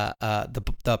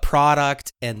the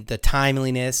product and the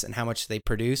timeliness and how much they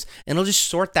produce, and it'll just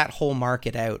sort that whole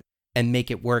market out and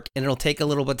make it work. And it'll take a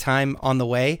little bit of time on the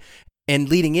way. And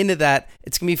leading into that,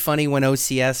 it's going to be funny when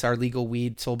OCS, our legal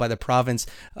weed sold by the province,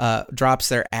 drops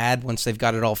their ad once they've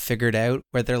got it all figured out,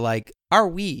 where they're like, our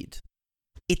weed,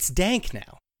 it's dank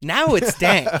now. Now it's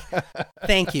dank.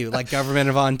 Thank you, like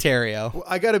Government of Ontario. Well,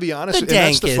 I got to be honest, and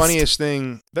that's the funniest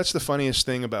thing. That's the funniest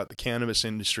thing about the cannabis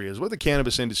industry is what the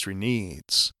cannabis industry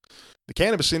needs. The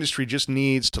cannabis industry just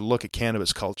needs to look at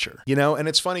cannabis culture, And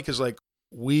it's funny because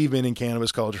we've been in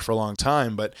cannabis culture for a long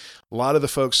time, but a lot of the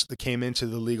folks that came into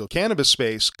the legal cannabis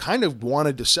space kind of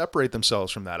wanted to separate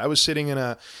themselves from that. I was sitting in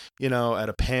at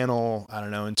a panel, I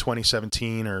don't know, in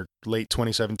 2017 or late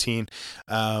 2017,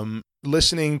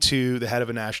 listening to the head of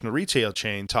a national retail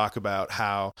chain talk about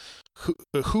how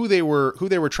who they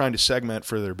were trying to segment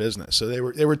for their business. So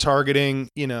they were targeting,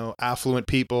 affluent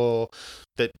people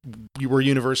that were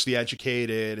university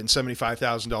educated and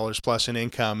 $75,000 plus in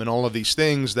income and all of these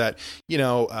things that,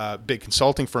 big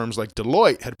consulting firms like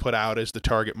Deloitte had put out as the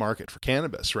target market for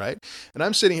cannabis. Right. And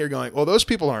I'm sitting here going, well, those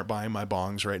people aren't buying my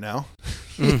bongs right now.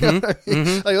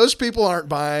 Like those people aren't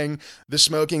buying the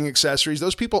smoking accessories.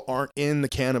 Those people aren't in the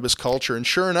cannabis culture. And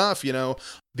sure enough,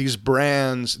 these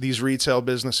brands, these retail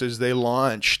businesses, they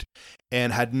launched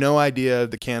and had no idea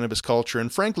of the cannabis culture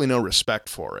and frankly, no respect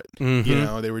for it.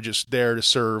 They were just there to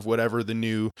serve whatever the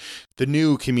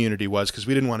new community was, because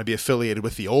we didn't want to be affiliated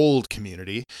with the old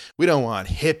community. We don't want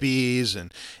hippies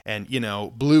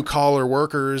and blue collar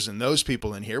workers and those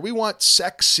people in here. We want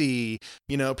sexy,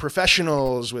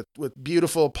 professionals with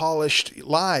beautiful, polished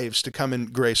lives to come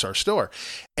and grace our store.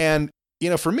 And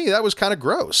for me, that was kind of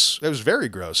gross. It was very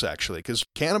gross, actually, because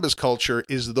cannabis culture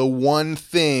is the one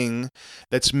thing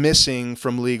that's missing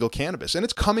from legal cannabis. And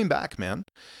it's coming back, man.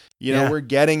 We're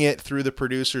getting it through the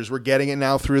producers. We're getting it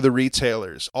now through the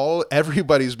retailers.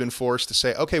 Everybody's been forced to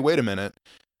say, okay, wait a minute.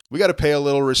 We got to pay a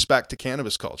little respect to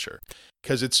cannabis culture,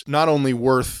 because it's not only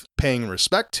worth paying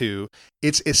respect to,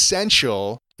 it's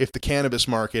essential if the cannabis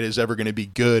market is ever going to be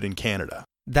good in Canada.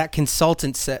 That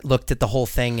consultant looked at the whole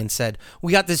thing and said,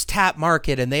 we got this tap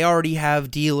market and they already have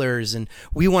dealers and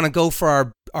we want to go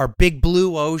for our big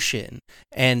blue ocean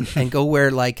and go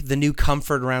where like the new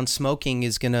comfort around smoking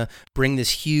is going to bring this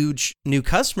huge new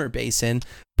customer base in.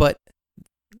 But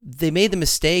they made the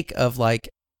mistake of like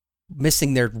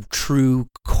missing their true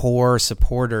core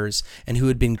supporters and who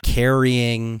had been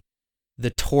carrying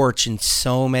the torch in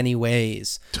so many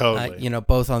ways. Totally.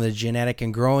 Both on the genetic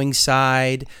and growing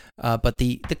side, but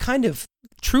the kind of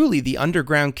truly the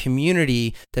underground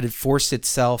community that had forced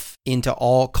itself into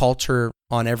all culture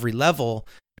on every level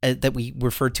that we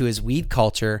refer to as weed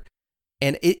culture.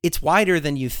 And it's wider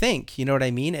than you think, you know what I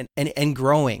mean? And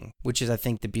growing, which is, I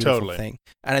think, the beautiful thing.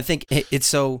 And I think it's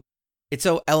so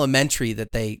elementary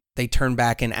that they turn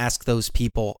back and ask those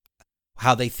people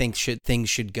how they think things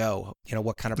should go,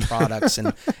 what kind of products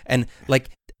and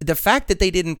like the fact that they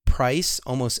didn't price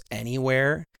almost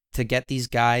anywhere to get these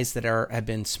guys that have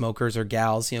been smokers or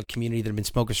gals, community that have been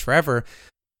smokers forever,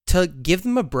 to give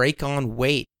them a break on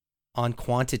weight, on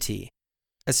quantity.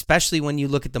 Especially when you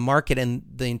look at the market and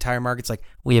the entire market's like,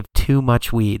 we have too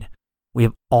much weed. We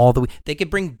have all the weed. They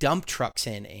could bring dump trucks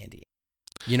in, Andy.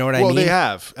 You know what I mean? Well, they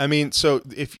have. I mean, so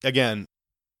if, again,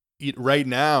 right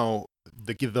now,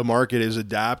 the market is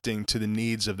adapting to the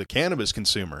needs of the cannabis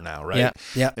consumer now, right?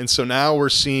 Yeah. And so now we're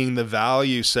seeing the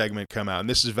value segment come out. And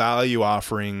this is value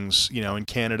offerings. In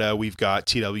Canada, we've got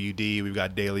TWD, we've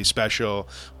got Daily Special,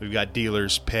 we've got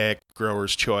Dealer's Pick,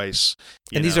 Grower's Choice.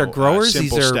 And these are growers?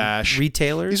 Simple these are Stash.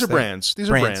 retailers? These are brands. These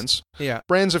are brands. Yeah.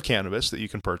 Brands of cannabis that you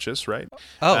can purchase, right?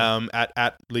 Oh.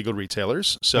 At legal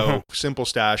retailers. So Simple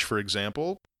Stash, for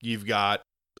example, you've got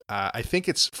I think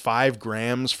it's 5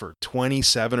 grams for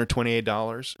 $27 or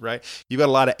 $28, right? You've got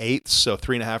a lot of eighths, so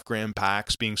 3.5 gram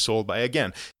packs being sold by,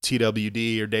 again,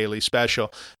 TWD or Daily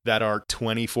Special that are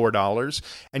 $24.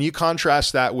 And you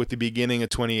contrast that with the beginning of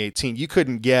 2018. You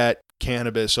couldn't get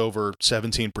cannabis over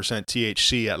 17%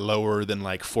 THC at lower than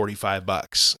like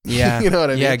 $45. Yeah. You know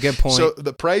what I mean? Yeah, good point. So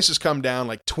the price has come down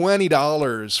like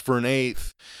 $20 for an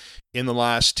eighth in the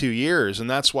last 2 years. And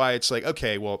that's why it's like,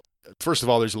 okay, well, first of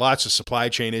all, there's lots of supply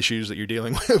chain issues that you're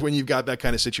dealing with when you've got that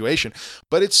kind of situation.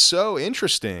 But it's so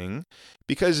interesting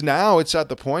because now it's at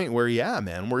the point where, yeah,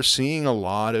 man, we're seeing a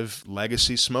lot of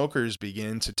legacy smokers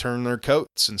begin to turn their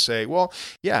coats and say, well,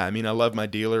 yeah, I mean, I love my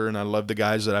dealer and I love the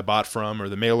guys that I bought from, or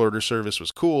the mail order service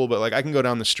was cool, but like I can go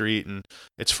down the street and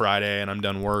it's Friday and I'm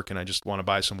done work and I just want to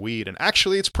buy some weed. And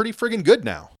actually, it's pretty friggin' good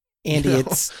now. Andy,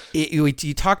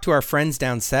 you talk to our friends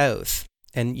down south.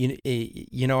 And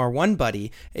our one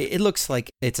buddy, it looks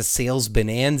like it's a sales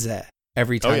bonanza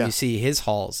every time you see his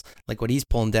hauls, like what he's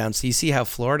pulling down. So you see how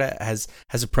Florida has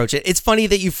approached it. It's funny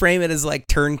that you frame it as like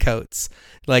turncoats,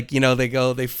 like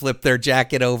they flip their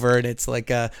jacket over and it's like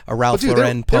a Ralph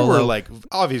Lauren polo. There were like,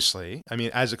 obviously, I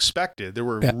mean, as expected, there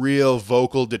were real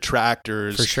vocal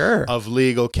detractors for sure of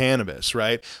legal cannabis,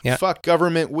 right? Yeah. Fuck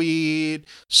government weed,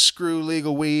 screw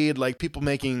legal weed, like people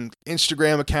making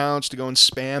Instagram accounts to go and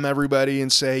spam everybody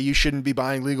and say you shouldn't be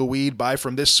buying legal weed, buy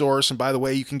from this source, and by the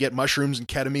way, you can get mushrooms and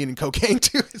ketamine and cocaine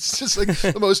too. It's just like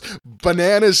the most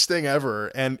bananas thing ever.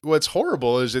 And what's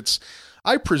horrible is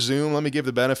I presume, let me give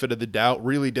the benefit of the doubt,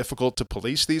 really difficult to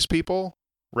police these people,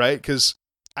 right? Because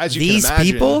as you can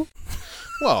imagine, people?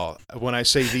 Well, when I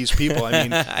say these people, I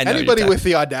mean anybody with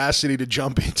the audacity to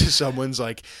jump into someone's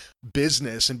like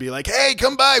business and be like, "Hey,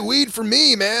 come buy weed from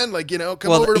me, man!" Like,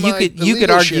 come over to you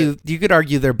could argue shit. You could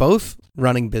argue they're both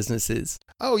running businesses.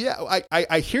 Oh yeah,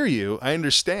 I hear you. I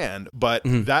understand, but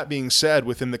that being said,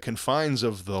 within the confines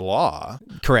of the law,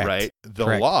 correct? Right,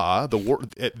 Correct. Law,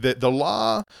 the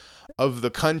law of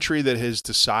the country that has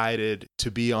decided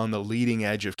to be on the leading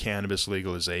edge of cannabis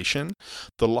legalization,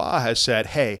 the law has said,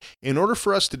 hey, in order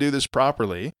for us to do this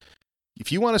properly,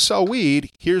 if you want to sell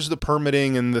weed, here's the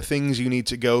permitting and the things you need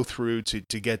to go through to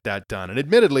get that done. And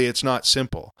admittedly, it's not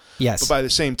simple. Yes. But by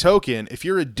the same token, if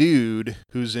you're a dude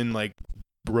who's in like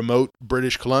remote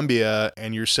British Columbia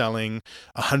and you're selling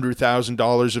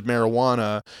 $100,000 of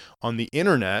marijuana on the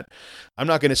internet, I'm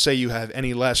not going to say you have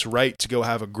any less right to go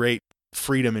have a great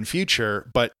freedom and future,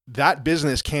 but that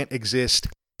business can't exist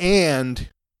and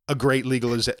a great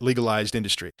legalized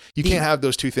industry. You can't have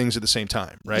those two things at the same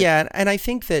time, right? Yeah, and I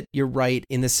think that you're right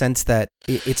in the sense that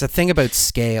it's a thing about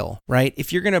scale, right?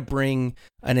 If you're going to bring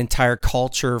an entire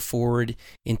culture forward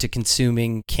into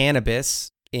consuming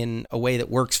cannabis in a way that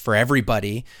works for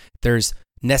everybody, there's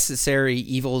necessary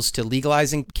evils to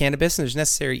legalizing cannabis and there's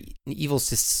necessary evils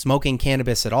to smoking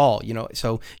cannabis at all,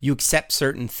 so you accept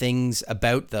certain things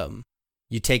about them.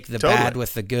 You take the bad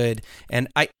with the good. And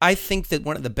I think that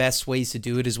one of the best ways to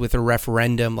do it is with a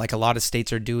referendum, like a lot of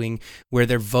states are doing, where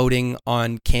they're voting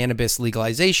on cannabis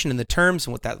legalization and the terms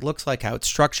and what that looks like, how it's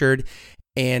structured.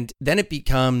 And then it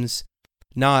becomes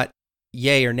not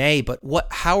yay or nay, but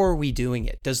how are we doing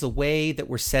it? Does the way that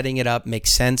we're setting it up make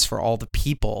sense for all the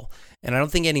people? And I don't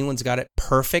think anyone's got it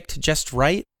perfect, just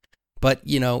right. But,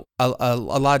 a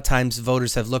lot of times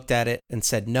voters have looked at it and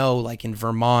said no, like in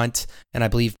Vermont, and I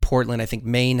believe Portland, I think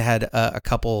Maine had a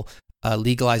couple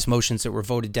legalized motions that were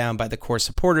voted down by the core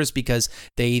supporters because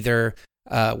they either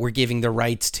were giving the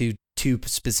rights to two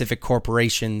specific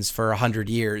corporations for 100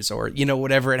 years or,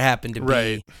 whatever it happened to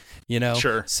Right. be,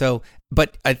 Sure. So,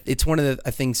 but it's one of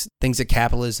the things that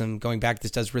capitalism, going back,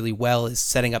 this does really well is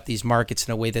setting up these markets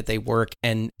in a way that they work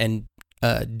and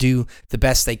do the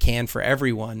best they can for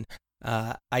everyone.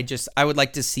 I would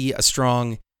like to see a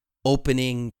strong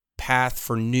opening path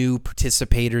for new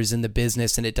participators in the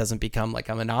business, and it doesn't become like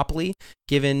a monopoly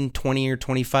given 20 or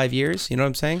 25 years. You know what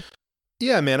I'm saying?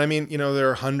 Yeah, man. I mean,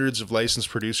 there are hundreds of licensed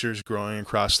producers growing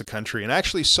across the country, and I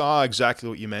actually saw exactly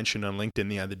what you mentioned on LinkedIn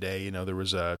the other day. There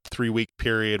was a 3-week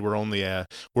period where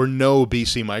where no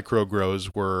BC micro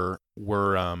grows were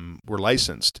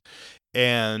licensed,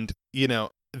 and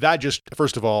that just,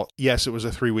 first of all, yes, it was a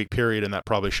 3-week period, and that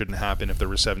probably shouldn't happen if there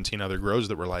were 17 other grows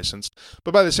that were licensed.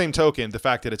 But by the same token, the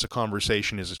fact that it's a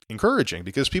conversation is encouraging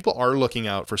because people are looking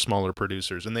out for smaller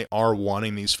producers and they are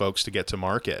wanting these folks to get to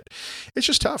market. It's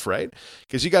just tough, right?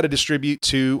 Because you got to distribute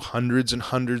to hundreds and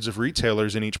hundreds of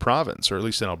retailers in each province, or at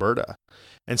least in Alberta.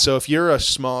 And so if you're a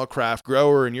small craft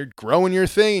grower and you're growing your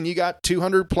thing and you got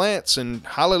 200 plants and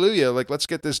hallelujah, like, let's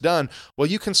get this done. Well,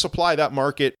 you can supply that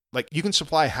market, like you can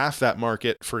supply half that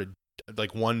market for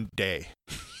like one day.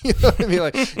 You know what I mean?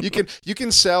 Like you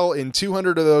can sell in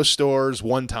 200 of those stores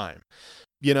one time,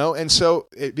 and so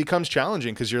it becomes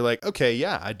challenging because you're like, okay,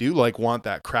 yeah, I do want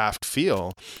that craft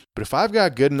feel, but if I've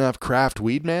got good enough craft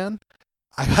weed, man,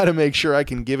 I got to make sure I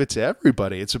can give it to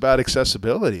everybody. It's about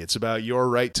accessibility. It's about your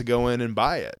right to go in and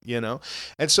buy it,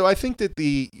 And so I think that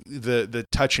the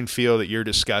touch and feel that you're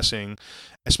discussing,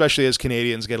 especially as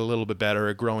Canadians get a little bit better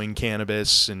at growing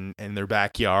cannabis in their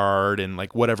backyard and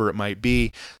like whatever it might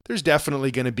be, there's definitely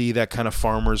going to be that kind of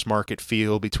farmer's market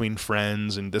feel between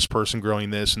friends and this person growing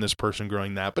this and this person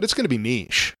growing that. But it's going to be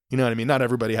niche. You know what I mean? Not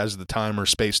everybody has the time or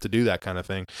space to do that kind of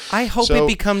thing. I hope it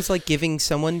becomes like giving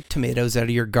someone tomatoes out of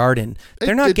your garden.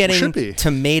 They're not getting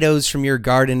tomatoes from your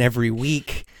garden every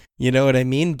week. You know what I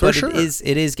mean? But sure. it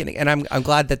is getting, and I'm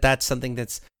glad that that's something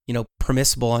that's,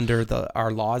 permissible under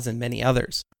our laws and many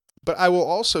others. But I will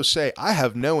also say I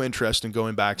have no interest in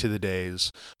going back to the days.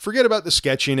 Forget about the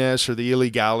sketchiness or the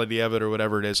illegality of it or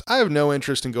whatever it is. I have no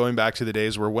interest in going back to the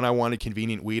days where when I wanted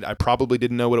convenient weed, I probably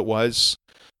didn't know what it was.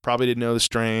 Probably didn't know the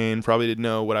strain, probably didn't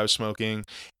know what I was smoking.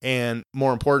 And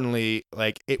more importantly,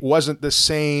 like it wasn't the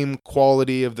same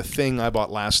quality of the thing I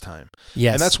bought last time.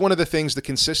 Yes. And that's one of the things, the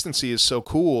consistency is so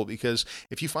cool because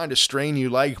if you find a strain you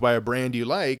like by a brand you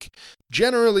like,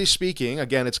 generally speaking,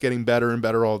 again, it's getting better and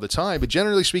better all the time, but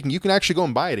generally speaking, you can actually go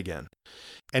and buy it again.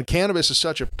 And cannabis is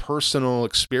such a personal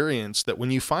experience that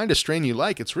when you find a strain you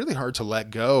like, it's really hard to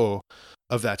let go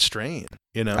of that strain,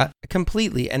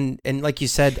 completely. And like you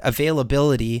said,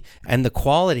 availability and the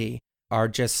quality are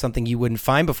just something you wouldn't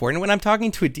find before. And when I'm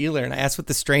talking to a dealer and I ask what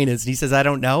the strain is and he says, I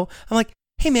don't know, I'm like,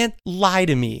 hey man, lie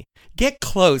to me. Get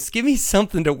close. Give me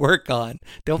something to work on.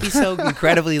 Don't be so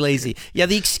incredibly lazy. Yeah,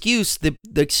 the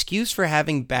excuse for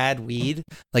having bad weed,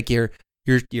 like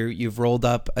you've rolled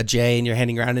up a J and you're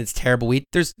handing around and it's terrible weed.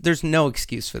 There's no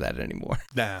excuse for that anymore.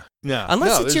 No.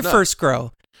 Unless it's your first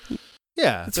grow.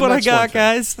 Yeah, that's what I got,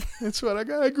 guys. That's what I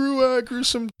got. I grew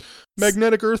some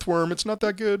magnetic earthworm. It's not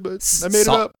that good, but I made it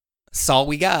up. That's all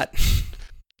we got.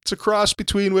 It's a cross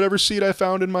between whatever seed I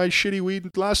found in my shitty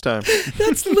weed last time.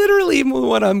 That's literally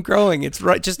what I'm growing. It's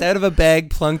right just out of a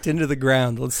bag plunked into the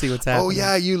ground. Let's see what's happening. Oh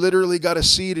yeah, you literally got a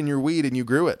seed in your weed and you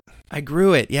grew it. I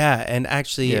grew it, yeah. And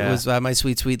actually, It was my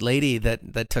sweet lady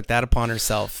that took that upon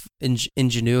herself.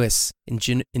 Ingenious.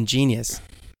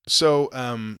 So,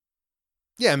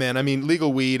 yeah, man. I mean,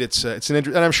 legal weed. It's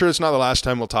and I'm sure it's not the last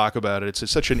time we'll talk about it.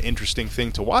 It's such an interesting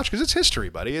thing to watch because it's history,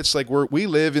 buddy. It's like we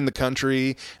live in the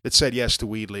country that said yes to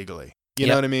weed legally. You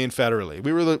know what I mean? Federally,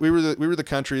 we were the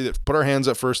country that put our hands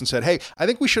up first and said, "Hey, I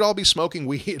think we should all be smoking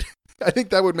weed." I think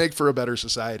that would make for a better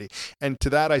society. And to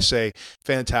that, I say,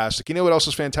 fantastic. You know what else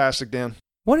is fantastic, Dan?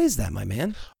 What is that, my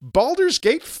man? Baldur's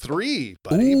Gate 3,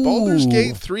 buddy. Ooh. Baldur's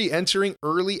Gate 3 entering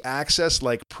early access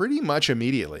like pretty much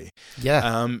immediately.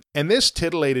 Yeah. And this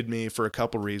titillated me for a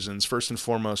couple reasons. First and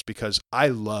foremost, because I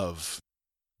love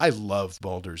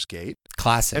Baldur's Gate.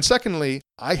 Classic. And secondly,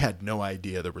 I had no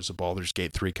idea there was a Baldur's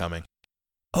Gate 3 coming.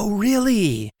 Oh,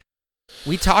 really?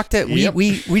 We talked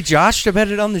we joshed about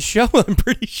it on the show, I'm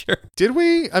pretty sure. Did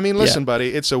we? I mean, listen, buddy,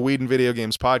 it's a weed and video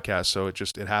games podcast, so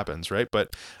it happens, right?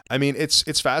 But I mean,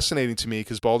 it's fascinating to me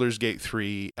because Baldur's Gate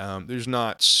 3, there's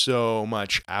not so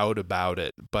much out about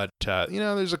it, but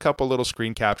there's a couple little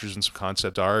screen captures and some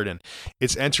concept art, and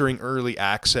it's entering early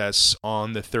access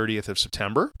on the 30th of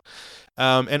September.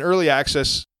 And early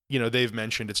access, they've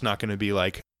mentioned it's not going to be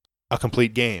like a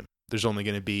complete game. there's only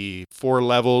going to be 4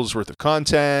 levels worth of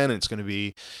content, and it's going to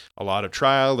be a lot of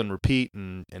trial and repeat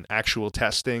and actual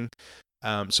testing.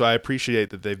 So I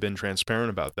appreciate that they've been transparent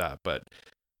about that. But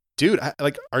dude,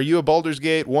 are you a Baldur's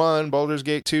Gate 1, Baldur's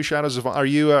Gate 2, Shadows of... Are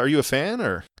you a fan,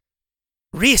 or...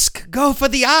 Risk, go for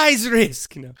the eyes,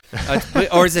 Risk. No.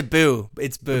 Or is it Boo?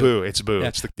 It's Boo. Boo, it's Boo. Yeah.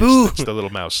 It's Boo. It's the little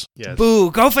mouse. Yeah.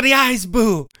 Boo, go for the eyes,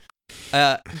 Boo.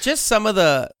 Just some of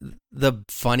the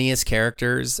funniest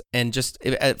characters, and just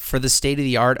for the state of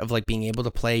the art of like being able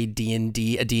to play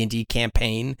D&D, a D&D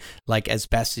campaign, like as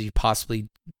best as you possibly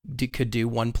could do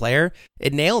one player,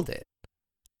 it nailed it.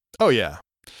 Oh yeah.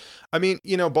 I mean,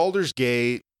 Baldur's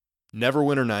Gate,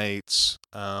 Neverwinter Nights,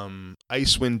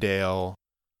 Icewind Dale,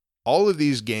 all of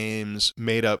these games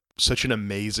made up such an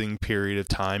amazing period of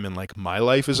time in like my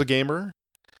life as a gamer.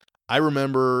 I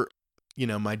remember,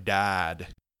 my dad,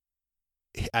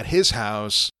 at his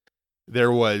house,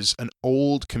 there was an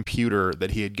old computer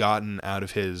that he had gotten out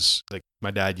of his, like,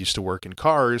 my dad used to work in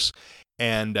cars,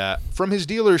 and from his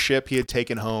dealership, he had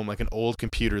taken home like an old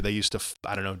computer they used to,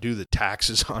 do the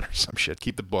taxes on or some shit,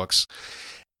 keep the books.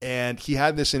 And he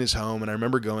had this in his home, and I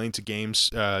remember going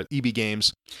to EB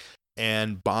Games,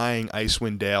 and buying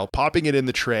Icewind Dale, popping it in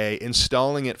the tray,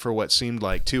 installing it for what seemed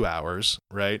like 2 hours,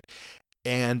 right?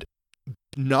 And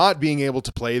not being able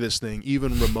to play this thing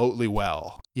even remotely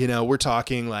well. We're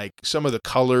talking like some of the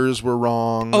colors were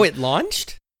wrong. Oh, it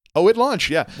launched? Oh, it launched,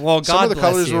 yeah. Well, God some of the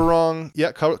bless colors you. were wrong.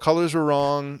 Yeah, colors were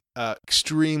wrong.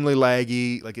 Extremely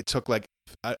laggy. Like it took like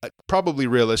probably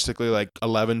realistically like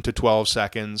 11 to 12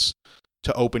 seconds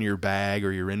to open your bag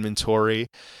or your inventory.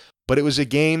 But it was a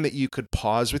game that you could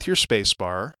pause with your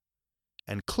spacebar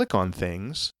and click on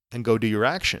things and go do your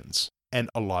actions. And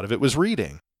a lot of it was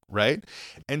reading, right?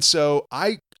 And so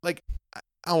I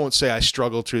won't say I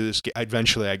struggled through this.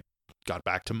 Eventually I got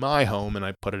back to my home and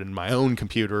I put it in my own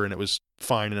computer and it was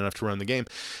fine enough to run the game.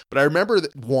 But I remember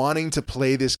wanting to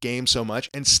play this game so much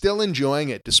and still enjoying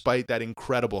it despite that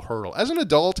incredible hurdle. As an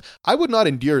adult, I would not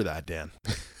endure that, Dan.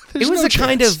 It was no a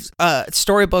kind chance. of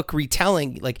storybook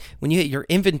retelling. Like when you hit your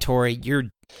inventory, your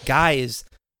guy is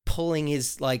pulling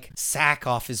his like sack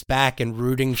off his back and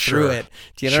rooting through Sure. it.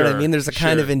 Do you know what I Sure. mean? There's a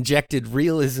kind Sure. of injected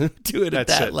realism to it at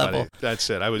That's that it, level. buddy. That's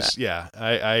it. I was,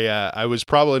 I was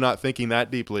probably not thinking that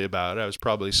deeply about it. I was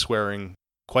probably swearing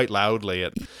quite loudly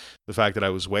at the fact that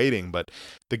I was waiting. But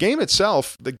the game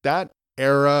itself, that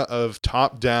era of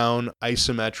top-down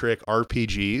isometric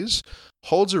RPGs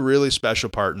holds a really special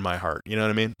part in my heart. You know what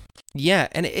I mean? Yeah,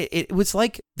 and it was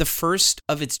like the first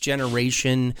of its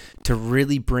generation to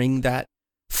really bring that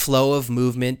flow of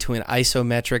movement to an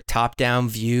isometric top-down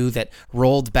view that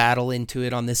rolled battle into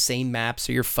it on the same map,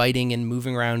 so you're fighting and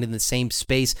moving around in the same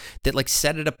space, that like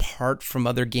set it apart from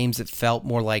other games that felt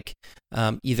more like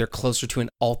either closer to an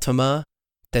Ultima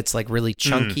that's like really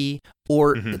chunky,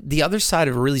 or the other side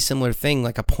of a really similar thing,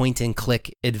 like a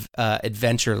point-and-click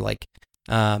adventure, like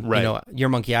Right. Your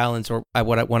Monkey Islands, or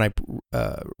one I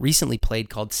recently played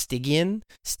called Stygian.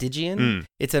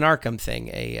 It's an Arkham thing.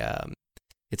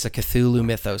 It's a Cthulhu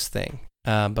mythos thing.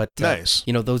 But Nice.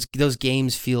 Those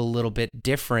games feel a little bit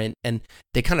different, and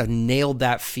they kind of nailed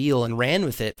that feel and ran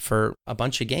with it for a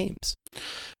bunch of games.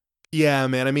 Yeah,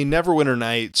 man. I mean, Neverwinter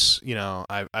Nights,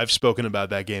 I've spoken about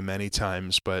that game many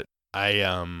times, but I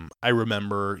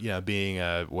remember, being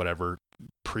a whatever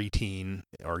preteen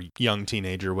or young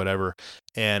teenager, whatever,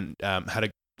 and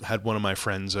had one of my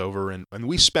friends over, and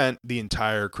we spent the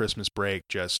entire Christmas break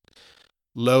just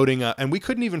loading up, and we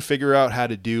couldn't even figure out how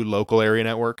to do local area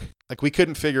network. Like we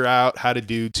couldn't figure out how to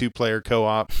do 2-player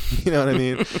co-op. You know what I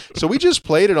mean? So we just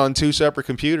played it on 2 separate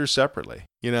computers separately.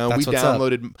 We That's what's up.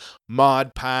 downloaded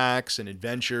mod packs and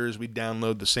adventures. We'd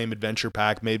download the same adventure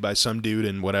pack made by some dude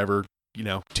in whatever,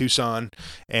 Tucson,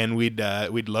 and we'd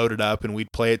load it up and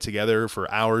we'd play it together for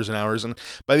hours and hours. And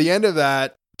by the end of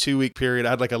that 2-week period, I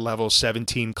had like a level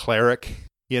 17 cleric,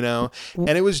 and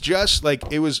it was just like,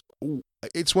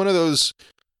 it's one of those,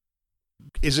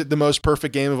 is it the most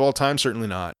perfect game of all time? Certainly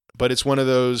not. But it's one of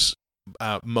those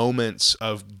moments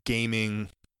of gaming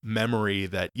memory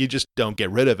that you just don't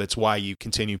get rid of. It's why you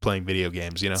continue playing video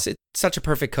games, It's such a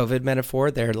perfect COVID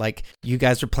metaphor. They're like, you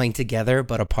guys are playing together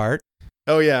but apart.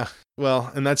 Oh yeah.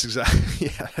 Well, and that's exactly,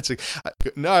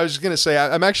 no, I was just going to say,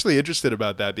 I'm actually interested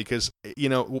about that because,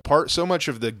 so much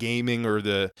of the gaming or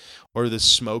the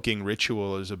smoking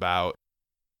ritual is about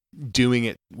doing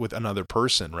it with another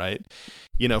person, right?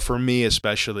 For me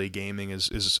especially, gaming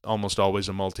is almost always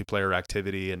a multiplayer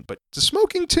activity, but the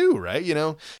smoking too, right?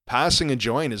 Passing a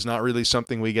joint is not really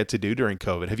something we get to do during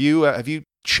COVID. Have you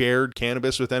shared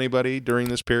cannabis with anybody during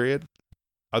this period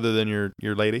other than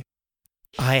your lady?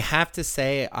 I have to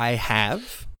say I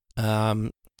have.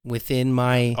 within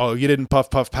my. Oh, you didn't puff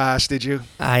pass, did you?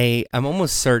 I'm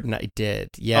almost certain I did.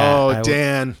 Yeah. Oh,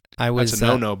 Dan. I was That's a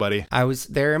no-no, buddy. I was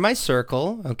there in my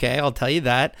circle. Okay, I'll tell you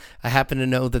that. I happen to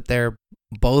know that they're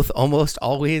both almost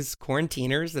always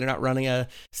quarantiners. They're not running a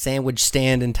sandwich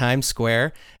stand in Times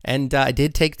Square. And I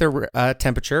did take their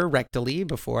temperature rectally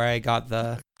before I got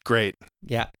the. Great.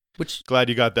 Yeah. Which glad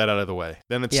you got that out of the way.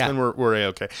 Then then we're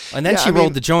A-okay. And then she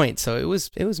rolled the joint, so it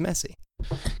was messy.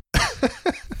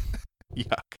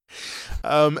 Yuck.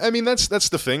 I mean, that's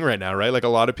the thing right now, right? Like a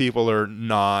lot of people are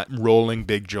not rolling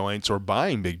big joints or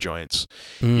buying big joints.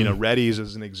 You know, Reddy's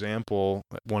is an example,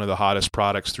 one of the hottest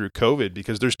products through COVID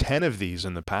because there's 10 of these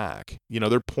in the pack. You know,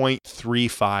 they're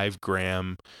 0.35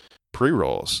 gram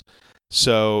pre-rolls.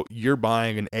 So you're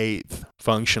buying an eighth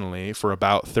functionally for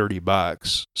about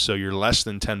 $30. So you're less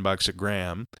than $10 a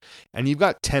gram. And you've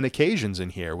got 10 occasions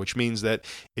in here, which means that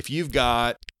if you've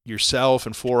got yourself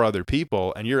and 4 other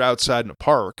people and you're outside in a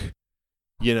park,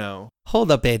 you know.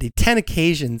 Hold up, Andy. 10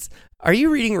 occasions. Are you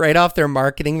reading right off their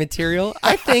marketing material?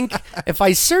 I think if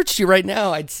I searched you right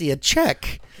now, I'd see a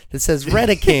check that says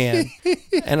Redican.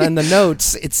 And on the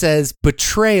notes, it says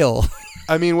betrayal.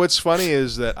 I mean, what's funny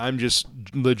is that I'm just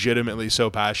legitimately so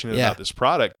passionate about this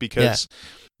product because,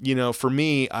 you know, for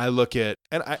me, I look at,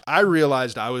 and I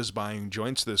realized I was buying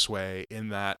joints this way in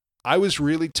that I was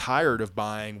really tired of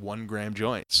buying 1 gram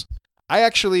joints. I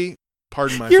actually,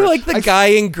 pardon my You're French, like the guy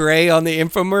in gray on the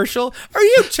infomercial. Are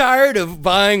you tired of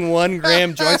buying 1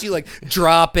 gram joints? You like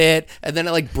drop it and then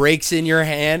it like breaks in your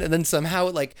hand and then somehow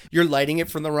like you're lighting it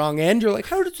from the wrong end. You're like,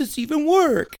 how does this even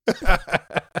work?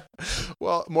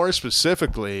 Well, more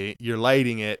specifically, you're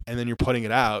lighting it and then you're putting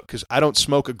it out because I don't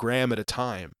smoke a gram at a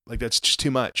time. Like that's just too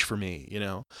much for me, you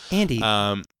know? Andy,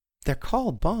 they're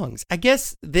called bongs. I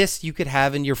guess this you could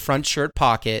have in your front shirt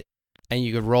pocket and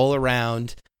you could roll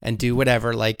around and do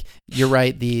whatever. Like you're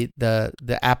right, the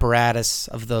apparatus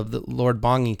of the Lord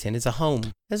Bongington is a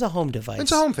home. It's a home device.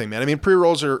 It's a home thing, man. I mean,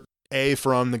 pre-rolls are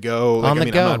for on the go.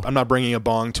 Like, I'm not bringing a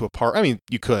bong to a park. I mean,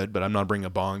 you could, but I'm not bringing a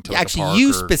bong to a park. Actually,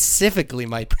 you specifically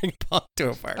might bring a bong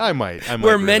to a park. I might.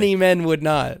 Where many men would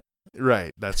not.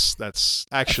 Right. That's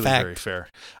actually very fair.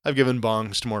 I've given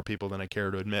bongs to more people than I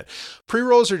care to admit.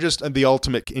 Pre-rolls are just the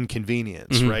ultimate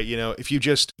inconvenience, right? You know, if you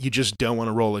just don't want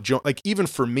to roll a joint. Like even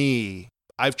for me,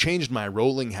 I've changed my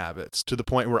rolling habits to the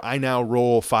point where I now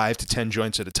roll 5 to 10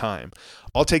 joints at a time.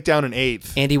 I'll take down an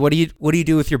eighth. Andy, what do you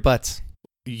do with your butts?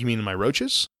 You mean my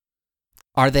roaches?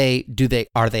 Are they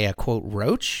a quote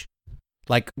roach?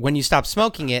 Like when you stop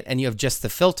smoking it and you have just the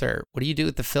filter, what do you do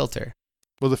with the filter?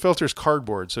 Well, the filter's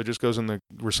cardboard, so it just goes in the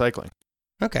recycling.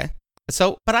 Okay.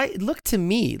 So, but look to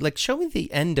me, like show me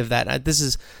the end of that. This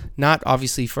is not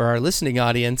obviously for our listening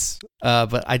audience,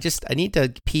 but I need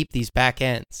to peep these back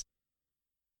ends.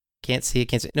 Can't see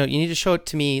it. No, you need to show it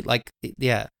to me like,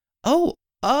 yeah.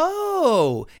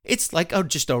 Oh, it's like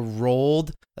just a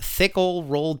thick old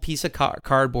rolled piece of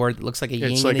cardboard that looks like a yin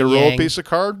and a yang. It's like a rolled piece of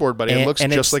cardboard, buddy. It looks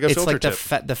just like a filter tip.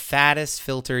 It's like the fattest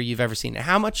filter you've ever seen.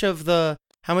 How much of the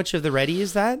Reddy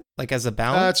is that? Like as a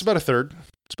balance? It's about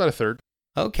a third.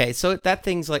 Okay, so that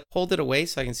thing's like, hold it away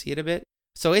so I can see it a bit.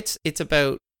 So it's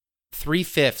about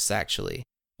 3/5 actually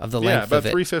of the length of it.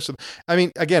 Yeah, about 3/5. I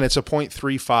mean, again, it's a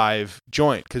 0.35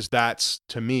 joint because that's,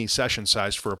 to me, session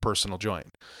size for a personal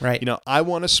joint. Right. You know, I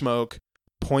want to smoke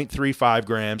 0.35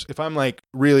 grams. If I'm like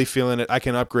really feeling it, I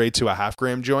can upgrade to a 0.5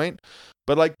 gram joint.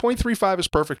 But like 0.35 is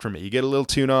perfect for me. You get a little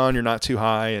tune on, you're not too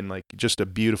high, and like just a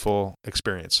beautiful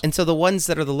experience. And so the ones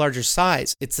that are the larger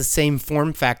size, it's the same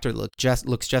form factor,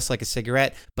 looks just like a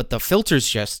cigarette, but the filter's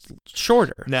just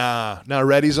shorter. Nah,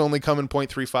 Reddy's only come in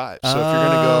 0.35. So if you're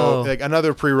going to go, like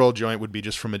another pre-roll joint would be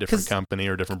just from a different company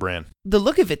or a different brand. The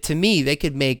look of it to me, they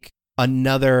could make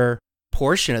another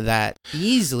portion of that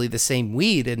easily the same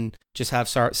weed and just have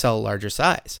sell a larger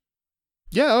size.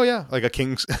 Yeah, oh yeah, like a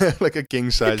king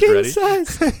size Reddy.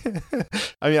 Size.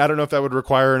 I mean, I don't know if that would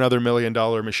require another $1 million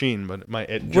machine, but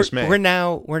it just may. We're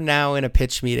now in a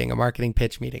pitch meeting, a marketing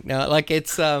pitch meeting. No, like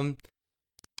it's you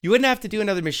wouldn't have to do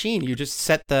another machine. You just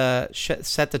set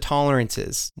the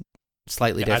tolerances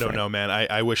slightly different. I don't know, man.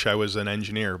 I wish I was an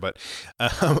engineer, but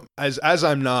as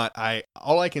I'm not,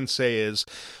 all I can say is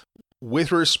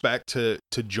with respect to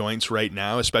joints right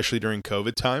now, especially during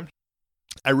COVID time,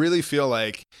 I really feel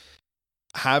like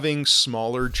having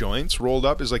smaller joints rolled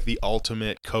up is like the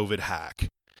ultimate COVID hack,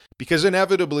 because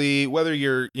inevitably, whether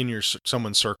you're in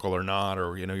someone's circle or not,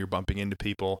 or you're bumping into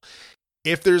people,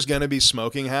 if there's going to be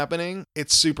smoking happening,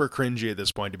 it's super cringy at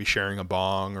this point to be sharing a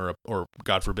bong or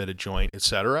God forbid a joint,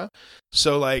 etc.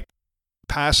 So like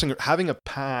having a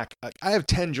pack. I have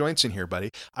 10 joints in here,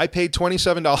 buddy. I paid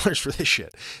 $27 for this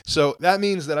shit. So that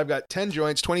means that I've got 10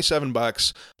 joints,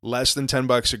 $27, less than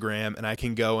 $10 a gram, and I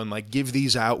can go and like give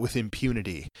these out with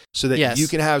impunity so that you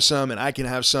can have some and I can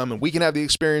have some and we can have the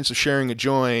experience of sharing a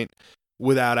joint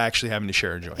without actually having to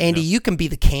share a joint. Andy, you can be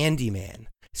the candy man.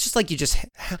 It's just like you just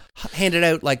hand it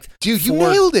out like, dude, you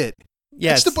nailed it.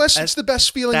 Yes, it's the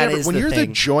best feeling ever. When you're the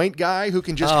joint guy who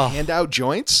can just hand out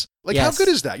joints, like how good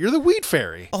is that? You're the weed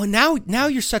fairy. Oh, now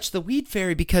you're such the weed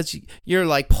fairy because you're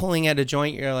like pulling at a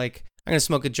joint. You're like, I'm gonna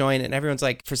smoke a joint, and everyone's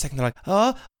like, for a second, they're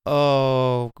like,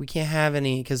 oh, we can't have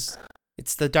any because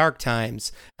it's the dark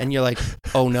times, and you're like,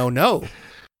 oh no.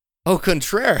 Au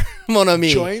contraire, mon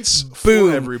ami. Joints boom,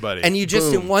 for everybody. And you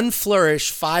just, in one flourish,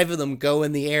 5 of them go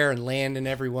in the air and land in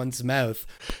everyone's mouth.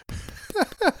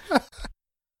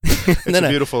 It's a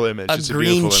beautiful image. A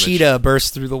green cheetah bursts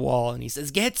through the wall and he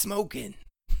says, get smoking.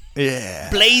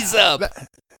 Yeah. Blaze up.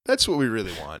 That's what we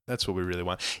really want.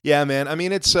 Yeah, man. I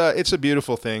mean, it's a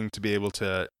beautiful thing to be able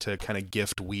to kind of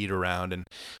gift weed around, and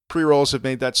pre-rolls have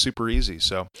made that super easy.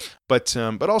 So, but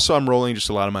also I'm rolling just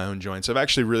a lot of my own joints. I've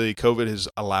actually COVID has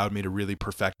allowed me to really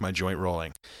perfect my joint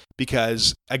rolling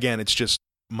because, again, it's just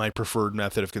my preferred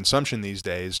method of consumption these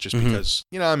days, just because,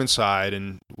 I'm inside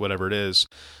and whatever it is.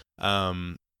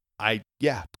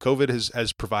 COVID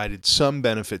has provided some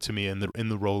benefit to me in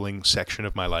the rolling section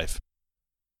of my life.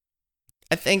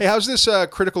 I think. Hey, how's this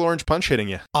Critical Orange Punch hitting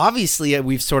you? Obviously,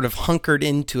 we've sort of hunkered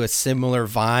into a similar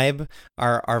vibe.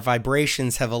 Our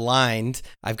vibrations have aligned.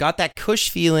 I've got that Kush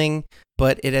feeling,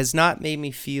 but it has not made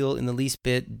me feel in the least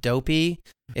bit dopey.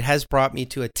 It has brought me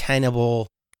to a tenable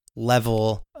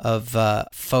level of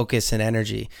focus and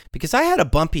energy because I had a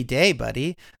bumpy day,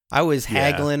 buddy. I was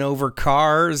haggling over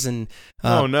cars and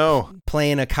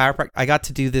playing a chiropractor. I got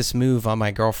to do this move on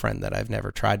my girlfriend that I've never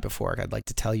tried before. I'd like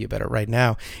to tell you about it right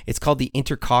now. It's called the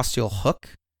intercostal hook,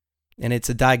 and it's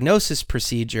a diagnosis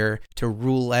procedure to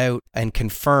rule out and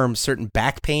confirm certain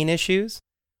back pain issues.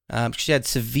 She had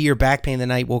severe back pain the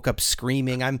night, woke up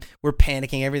screaming. We're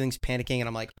panicking. Everything's panicking. And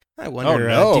I'm like, I wonder,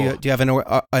 do you have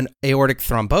an aortic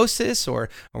thrombosis, or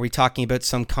are we talking about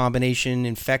some combination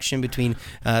infection between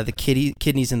the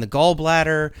kidneys and the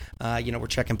gallbladder? We're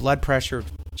checking blood pressure,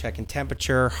 checking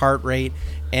temperature, heart rate.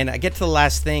 And I get to the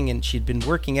last thing, and she'd been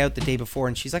working out the day before,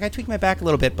 and she's like, I tweaked my back a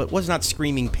little bit, but was not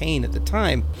screaming pain at the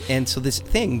time. And so this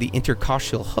thing, the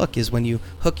intercostal hook, is when you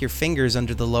hook your fingers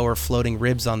under the lower floating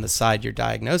ribs on the side you're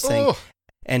diagnosing,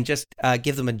 and just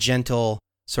give them a gentle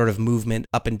sort of movement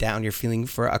up and down. You're feeling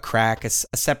for a crack, a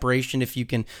separation if you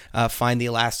can find the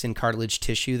elastin cartilage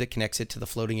tissue that connects it to the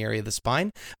floating area of the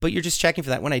spine. But you're just checking for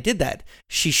that. When I did that,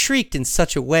 she shrieked in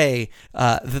such a way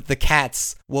that the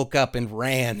cats woke up and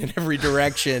ran in every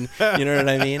direction. You know what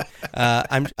I mean?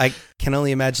 I can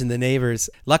only imagine the neighbors.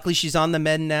 Luckily, she's on the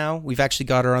med now. We've actually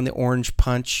got her on the orange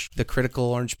punch, the critical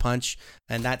orange punch,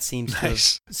 and that seems to have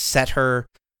set her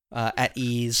at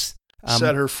ease.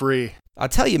 Set her free. I'll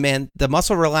tell you, man, the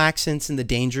muscle relaxants in the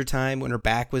danger time when her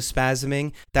back was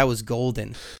spasming, that was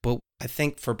golden. But I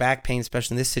think for back pain,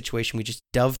 especially in this situation, we just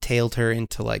dovetailed her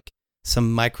into like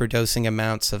some microdosing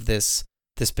amounts of this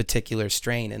particular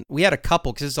strain. And we had a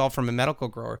couple, because this is all from a medical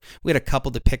grower, we had a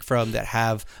couple to pick from that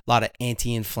have a lot of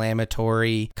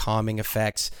anti-inflammatory calming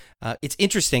effects. It's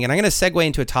interesting, and I'm going to segue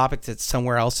into a topic that's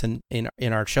somewhere else in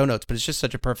our show notes, but it's just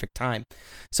such a perfect time.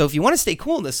 So if you want to stay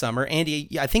cool in the summer, Andy,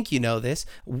 I think you know this,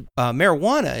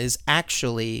 marijuana is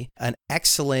actually an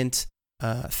excellent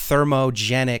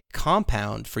thermogenic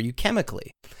compound for you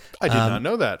chemically. I did not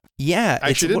know that. Yeah.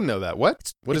 I actually didn't know that.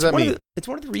 What? What does that mean? It's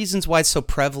one of the reasons why it's so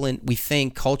prevalent, we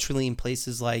think, culturally in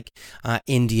places like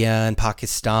India and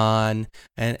Pakistan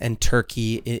and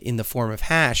Turkey in the form of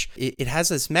hash. It has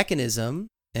this mechanism,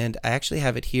 and I actually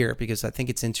have it here because I think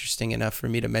it's interesting enough for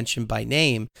me to mention by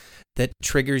name, that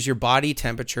triggers your body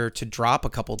temperature to drop a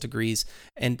couple degrees.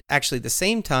 And actually at the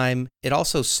same time, it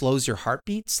also slows your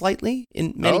heartbeat slightly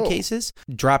in many cases,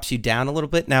 drops you down a little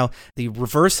bit. Now, the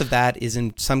reverse of that is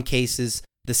in some cases,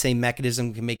 the same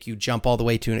mechanism can make you jump all the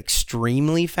way to an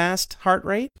extremely fast heart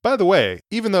rate. By the way,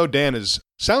 even though Dan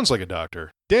sounds like a doctor,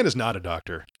 Dan is not a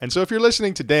doctor. And so if you're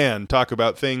listening to Dan talk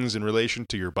about things in relation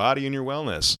to your body and your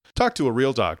wellness, talk to a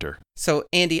real doctor. So,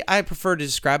 Andy, I prefer to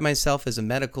describe myself as a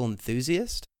medical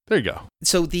enthusiast. There you go.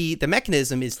 So the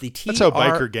mechanism is the That's how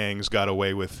biker gangs got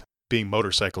away with being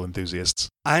motorcycle enthusiasts.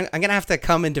 I'm going to have to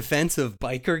come in defense of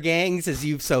biker gangs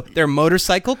so they're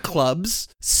motorcycle clubs,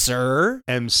 sir.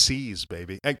 MCs,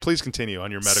 baby. Hey, please continue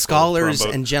on your medical scholars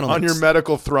and gentlemen. On your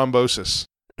medical thrombosis.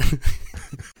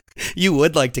 You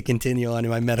would like to continue on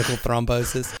my medical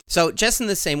thrombosis. So just in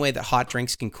the same way that hot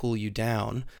drinks can cool you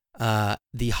down,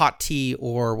 The hot tea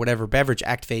or whatever beverage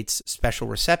activates special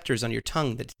receptors on your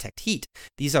tongue that detect heat.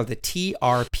 These are the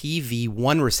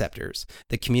TRPV1 receptors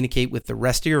that communicate with the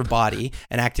rest of your body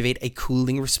and activate a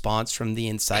cooling response from the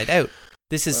inside out.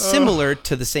 This is similar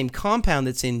to the same compound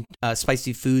that's in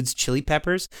spicy foods, chili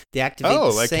peppers. They activate the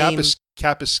like same...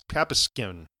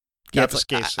 capsaicin. Yeah,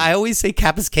 I always say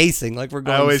capsaicin, like we're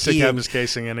going I always skiing. say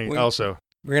capsaicin also.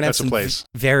 We're going to have some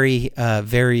very,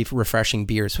 very refreshing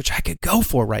beers, which I could go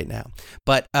for right now.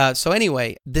 But so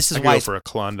anyway, this is why... go for a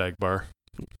Klondike bar.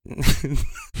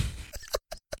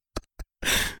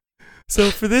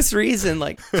 So for this reason,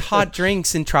 like hot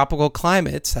drinks in tropical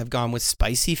climates have gone with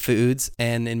spicy foods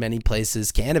and in many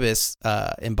places cannabis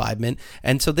imbibement.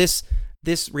 And so this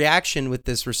reaction with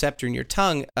this receptor in your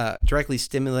tongue directly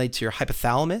stimulates your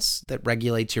hypothalamus that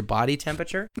regulates your body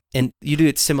temperature. And you do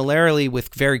it similarly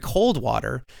with very cold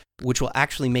water, which will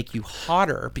actually make you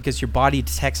hotter because your body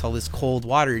detects all this cold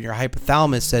water and your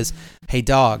hypothalamus says, hey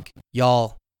dog,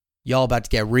 y'all about to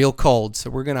get real cold, so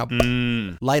we're going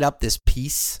to light up this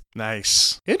piece.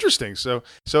 Nice. Interesting. So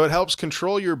it helps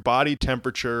control your body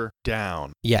temperature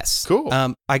down. Yes. Cool.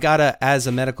 I got as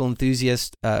a medical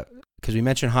enthusiast, because we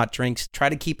mentioned hot drinks, try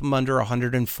to keep them under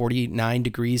 149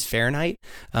 degrees Fahrenheit.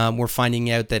 We're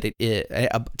finding out that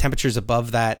temperatures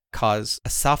above that cause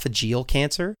esophageal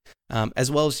cancer, as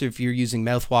well as if you're using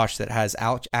mouthwash that has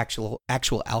actual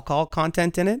alcohol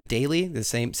content in it daily, the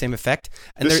same effect.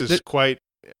 And this is quite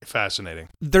fascinating.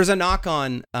 There's a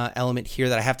knock-on element here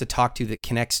that I have to talk to that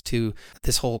connects to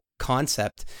this whole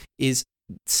concept. Is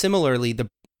similarly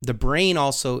the brain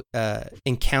also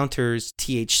encounters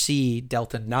THC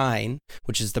delta 9,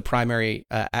 which is the primary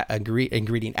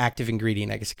active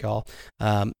ingredient, I guess you call,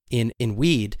 in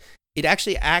weed. It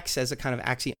actually acts as a kind of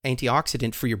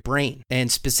antioxidant for your brain. And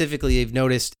specifically, they've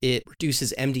noticed it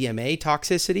reduces MDMA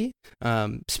toxicity.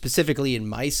 Specifically in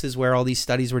mice is where all these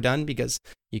studies were done because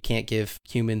you can't give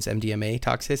humans MDMA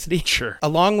toxicity. Sure.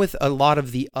 Along with a lot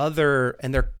of the other,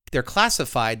 and they're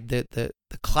classified, the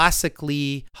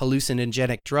classically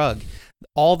hallucinogenic drug,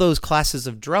 all those classes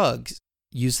of drugs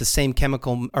use the same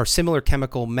chemical or similar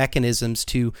chemical mechanisms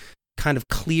to kind of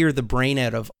clear the brain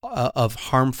out of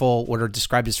harmful, what are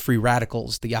described as free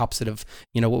radicals, the opposite of,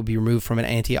 what would be removed from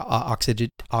an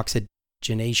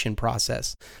oxygenation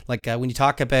process. Like when you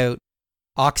talk about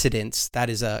oxidants, that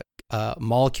is a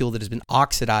molecule that has been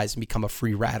oxidized and become a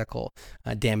free radical,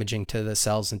 damaging to the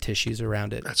cells and tissues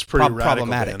around it. That's pretty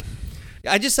problematic.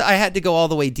 Dan. I had to go all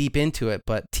the way deep into it,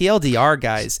 but TLDR,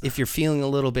 guys, if you're feeling a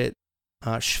little bit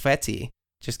schvetty,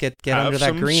 just get under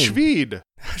that green.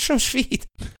 Have some Schweed.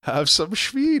 Have some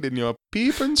Schweed in your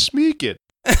peep and smeek it.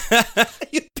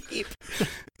 You peep.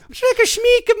 Take a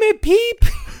schmeek of me peep.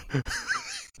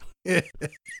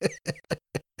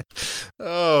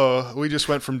 Oh, we just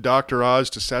went from Dr.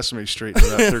 Oz to Sesame Street in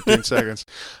about 13 seconds.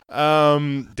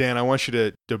 Dan, I want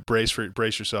you to brace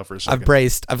yourself for a second. I've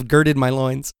braced. I've girded my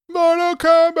loins. Mortal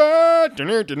Kombat.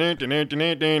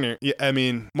 Yeah, I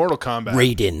mean, Mortal Kombat.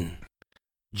 Raiden.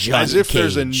 Johnny As if Cage,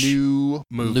 there's a new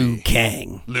movie.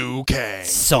 Liu Kang.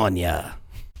 Sonya.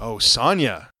 Oh,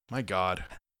 Sonya. My God.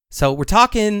 So we're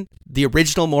talking the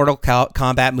original Mortal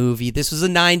Kombat movie. This was a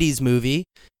 90s movie.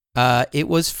 It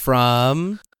was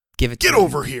from... Get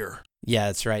over here. Yeah,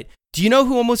 that's right. Do you know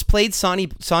who almost played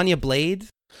Sonya Blade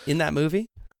in that movie?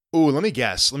 Ooh, let me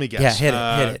guess. Yeah, hit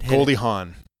it. Goldie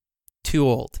Hawn. Too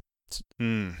old.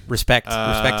 Respect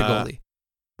to Goldie.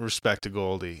 Respect to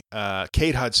Goldie.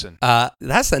 Kate Hudson.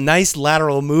 That's a nice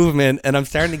lateral movement, and I'm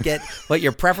starting to get what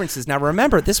your preference is. Now,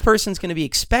 remember, this person's going to be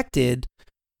expected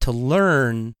to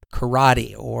learn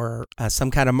karate or some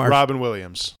kind of martial. Robin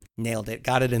Williams. Nailed it.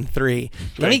 Got it in 3.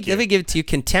 Let me give it to you.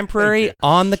 Contemporary,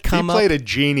 on the come up. He played a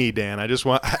genie, Dan. I just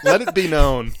want let it be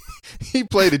known. He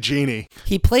played a genie.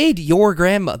 He played your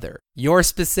grandmother, your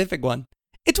specific one.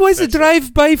 It was a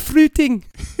drive-by fruiting.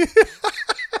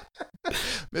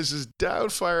 Mrs.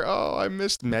 Doubtfire. Oh, I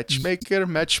missed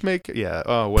Matchmaker. Yeah.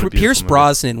 Oh, what a Pierce movie.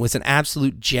 Brosnan was an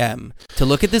absolute gem. To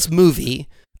look at this movie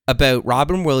about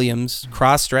Robin Williams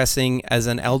cross-dressing as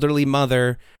an elderly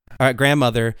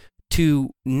grandmother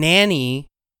to nanny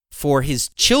for his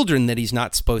children that he's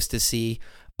not supposed to see.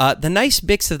 The nice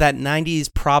mix of that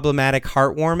 90s problematic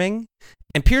heartwarming.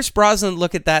 And Pierce Brosnan,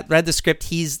 look at that, read the script.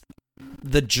 He's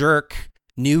the jerk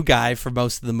new guy for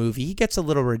most of the movie. He gets a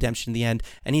little redemption in the end.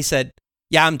 And he said,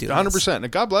 yeah, I'm doing 100%. This. And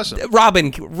God bless him.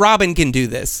 Robin can do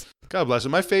this. God bless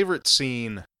him. My favorite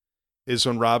scene is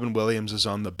when Robin Williams is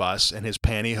on the bus and his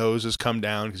pantyhose has come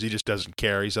down because he just doesn't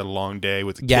care. He's had a long day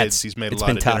with the kids. He's made a lot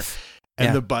of dinner. And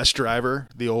Yeah. the bus driver,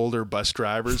 the older bus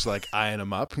driver's like eyeing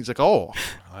him up. He's like, "Oh,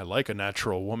 I like a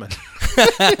natural woman."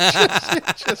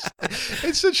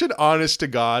 It's such an honest to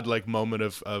God like moment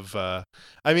of I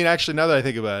mean, actually, now that I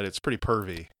think about it, it's pretty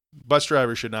pervy. Bus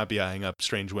drivers should not be eyeing up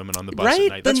strange women on the bus at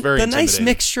night. That's very the intimidating. nice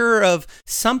mixture of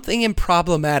something and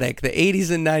problematic. The 80s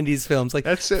and 90s films, like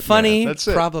That's it, funny, man. That's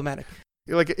it. problematic.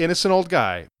 You're like an innocent old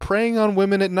guy preying on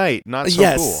women at night. Not so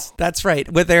Yes, cool. that's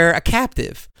right. Where they're a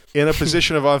captive. In a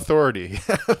position of authority.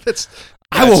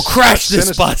 I will crash that's this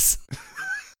sinister. bus.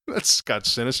 That's got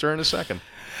sinister in a second.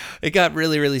 It got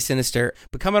really, really sinister.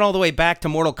 But coming all the way back to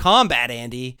Mortal Kombat,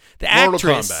 Andy, the Mortal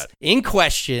actress Kombat. in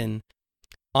question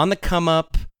on the come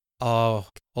up. Oh,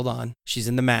 hold on. She's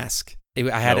in the mask. I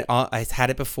had Nope. it. I had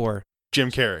it before. Jim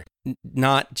Carrey.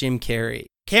 Not Jim Carrey.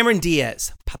 Cameron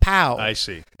Diaz. Pow. I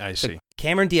see. So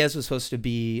Cameron Diaz was supposed to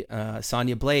be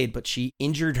Sonya Blade, but she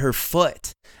injured her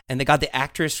foot. And they got the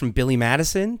actress from Billy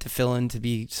Madison to fill in to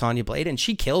be Sonya Blade, and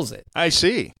she kills it. I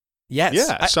see. Yes.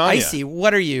 Yeah, Sonya. I see.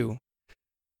 What are you?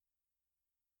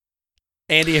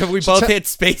 Andy, have we both hit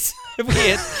space? Have we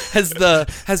hit? Has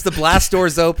the blast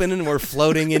doors open and we're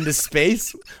floating into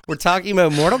space? We're talking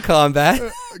about Mortal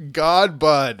Kombat. God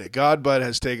Bud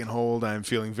has taken hold. I'm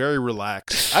feeling very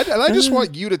relaxed. I just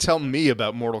want you to tell me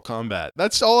about Mortal Kombat.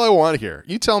 That's all I want here.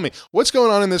 You tell me what's going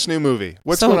on in this new movie.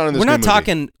 What's going on in this new movie? We're not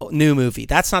talking new movie.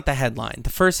 That's not the headline. The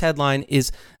first headline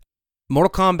is Mortal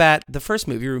Kombat, the first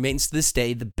movie, remains to this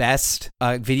day the best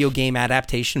video game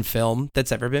adaptation film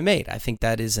that's ever been made. I think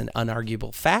that is an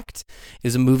unarguable fact. It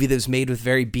was a movie that was made with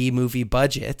very B-movie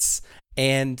budgets,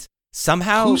 and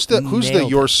somehow who's the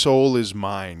nailed Your it. Soul Is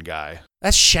Mine guy?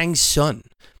 That's Shang Tsung.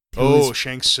 who Oh, is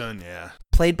Shang Tsung, yeah.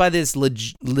 played by this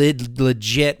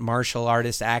legit martial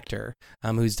artist actor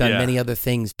who's done Yeah. many other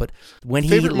things. But when he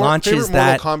Favorite launches Mortal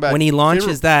that, Kombat- when he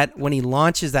launches that,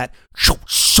 Your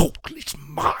soul is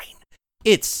mine.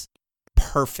 It's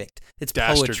perfect. It's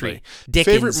Dastardly. poetry.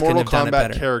 Dickens Favorite couldn't Mortal have done it Kombat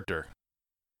better. character?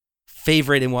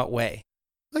 Favorite in what way?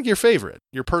 Like your favorite,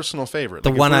 your personal favorite.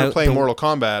 The Like one if we were I- playing the- Mortal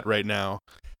Kombat right now.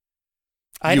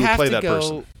 I'd You would have play to that go.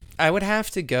 person. I would have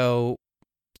to go.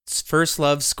 First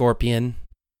love Scorpion,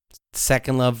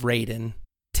 second love Raiden.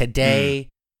 Today,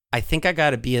 I think I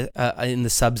got to be in the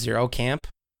Sub-Zero camp.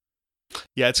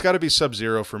 Yeah, it's got to be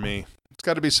Sub-Zero for me. It's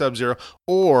got to be Sub-Zero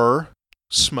or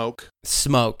Smoke.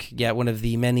 Smoke, yeah, one of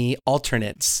the many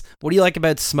alternates. What do you like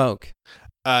about Smoke?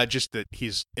 Just that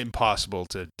he's impossible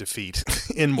to defeat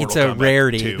in Mortal It's a Kombat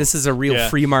rarity. 2. This is a real Yeah.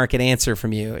 free market answer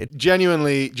from you.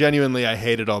 Genuinely, I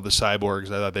hated all the cyborgs.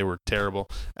 I thought they were terrible.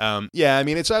 Yeah, I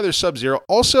mean, it's either Sub-Zero.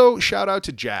 Also, shout out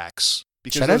to Jax.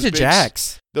 Because Shout out those to big-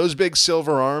 Jax. Those big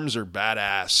silver arms are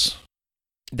badass.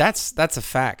 That's a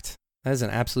fact. That is an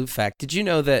absolute fact. Did you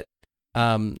know that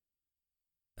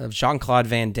Jean-Claude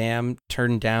Van Damme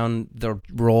turned down the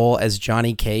role as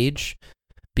Johnny Cage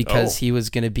because he was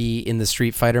going to be in the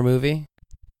Street Fighter movie?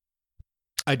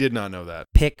 I did not know that.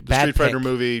 The Street pick. Fighter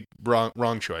movie,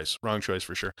 wrong choice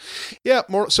for sure. Yeah,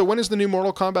 so when is the new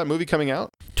Mortal Kombat movie coming out?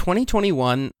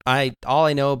 2021. All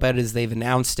I know about it is they've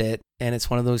announced it, and it's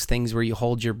one of those things where you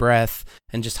hold your breath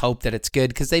and just hope that it's good,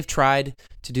 because they've tried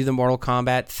to do the Mortal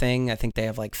Kombat thing. I think they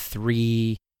have like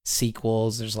 3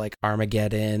 sequels. There's like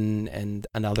Armageddon and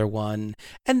another one,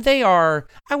 and they are,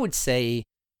 I would say,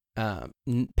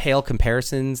 pale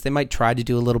comparisons. They might try to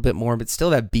do a little bit more, but still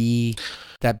that B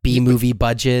movie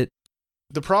budget.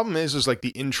 The problem is like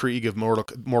the intrigue of Mortal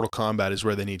Kombat is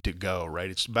where they need to go, right?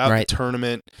 It's about Right. the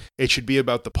tournament. It should be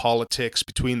about the politics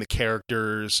between the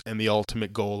characters and the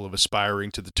ultimate goal of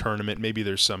aspiring to the tournament. Maybe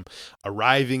there's some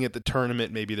arriving at the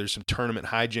tournament. Maybe there's some tournament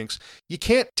hijinks. You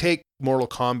can't take Mortal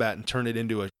Kombat and turn it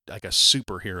into a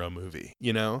superhero movie,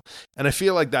 you know? And I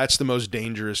feel like that's the most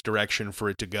dangerous direction for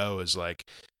it to go, is like,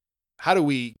 how do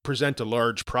we present a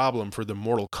large problem for the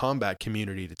Mortal Kombat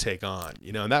community to take on?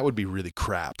 You know, and that would be really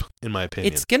crap, in my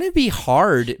opinion. It's gonna be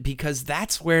hard because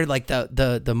that's where like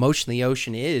the motion of the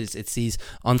ocean is. It's these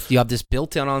you have this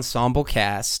built-in ensemble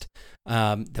cast.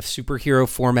 The superhero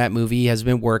format movie has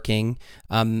been working.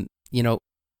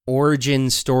 Origin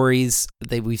stories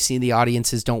we've seen the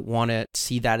audiences don't want to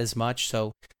see that as much.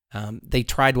 So they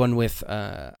tried one with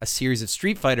a series of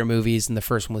Street Fighter movies, and the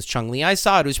first one was Chun-Li. I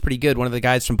saw it; it was pretty good. One of the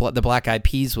guys from the Black Eyed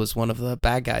Peas was one of the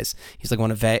bad guys. He's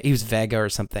like he was Vega or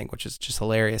something, which is just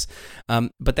hilarious.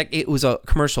 But it was a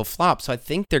commercial flop, so I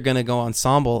think they're gonna go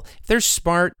ensemble. If they're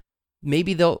smart,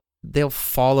 maybe they'll they'll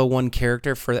follow one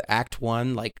character for Act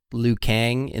 1, like Liu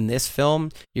Kang in this film.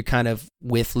 You're kind of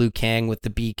with Liu Kang, with the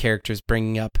B characters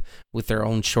bringing up with their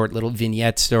own short little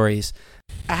vignette stories.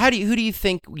 Who do you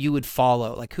think you would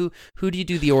follow? Like who do you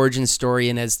do the origin story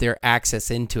in as their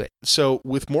access into it? So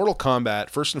with Mortal Kombat,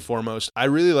 first and foremost, I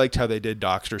really liked how they did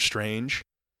Doctor Strange.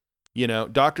 You know,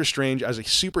 Doctor Strange as a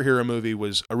superhero movie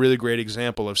was a really great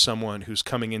example of someone who's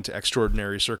coming into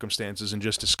extraordinary circumstances and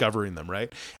just discovering them,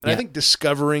 right? And I think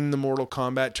discovering the Mortal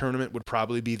Kombat tournament would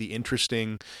probably be the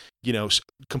interesting, you know,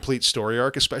 complete story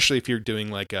arc, especially if you're doing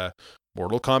like a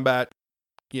Mortal Kombat,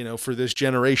 you know, for this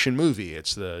generation movie.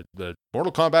 It's the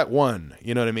Mortal Kombat 1,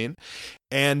 you know what I mean?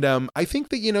 And I think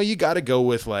that, you know, you got to go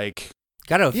with like...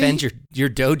 Got to offend your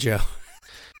dojo.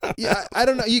 Yeah, I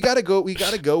don't know. We got to go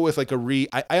with like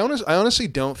I honestly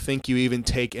don't think you even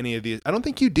take any of these. I don't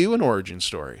think you do an origin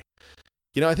story.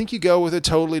 You know, I think you go with a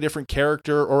totally different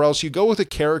character, or else you go with a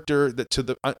character that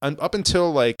up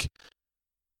until like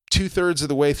 2/3 of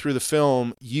the way through the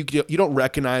film, you don't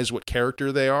recognize what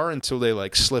character they are until they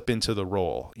like slip into the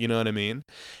role. You know what I mean?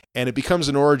 And it becomes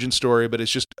an origin story, but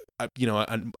it's just you know,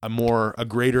 a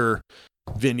greater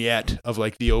vignette of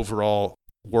like the overall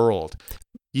world.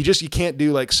 You can't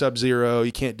do like Sub-Zero,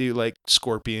 you can't do like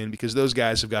Scorpion, because those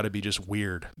guys have got to be just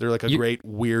weird. They're like a great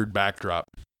weird backdrop.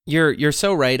 You're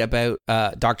so right about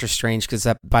Doctor Strange, because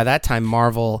by that time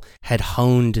Marvel had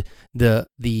honed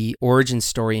the origin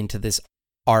story into this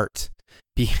art.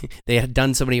 They had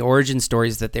done so many origin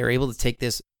stories that they were able to take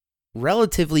this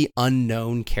relatively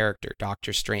unknown character,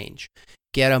 Doctor Strange,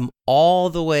 get him all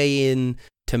the way in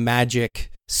to magic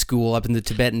school up in the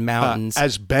Tibetan mountains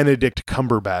as Benedict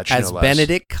Cumberbatch,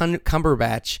 Benedict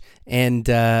Cumberbatch, and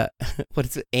what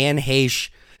is it, Anne Heche.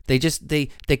 They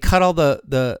cut all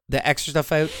the extra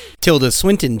stuff out. Tilda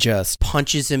Swinton just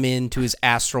punches him into his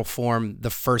astral form the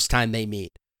first time they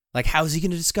meet. Like, how is he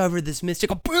going to discover this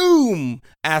mystical boom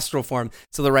astral form?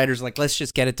 So the writer's like, let's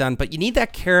just get it done. But you need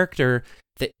that character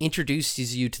that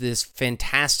introduces you to this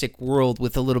fantastic world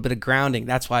with a little bit of grounding.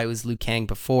 That's why it was Liu Kang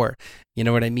before. You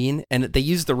know what I mean? And they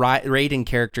used the Raiden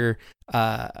character,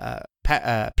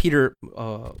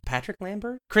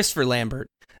 Christopher Lambert,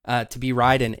 to be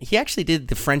Raiden. He actually did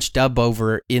the French dub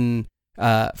over in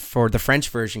for the French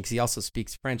version, because he also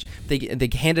speaks French. They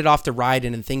hand it off to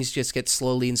Raiden, and things just get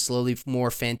slowly and slowly more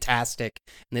fantastic,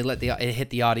 and they let it hit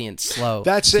the audience slow.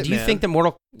 That's it. Do you think the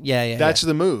Mortal? Yeah. That's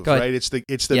the move, right? It's the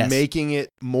Yes. making it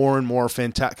more and more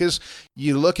fantastic. Because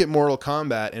you look at Mortal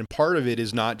Kombat, and part of it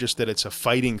is not just that it's a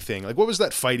fighting thing. Like, what was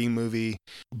that fighting movie?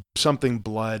 Something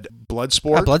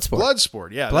Bloodsport.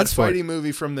 Bloodsport. Yeah, that fighting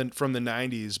movie from the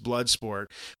 90s, Bloodsport,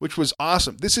 which was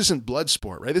awesome. This isn't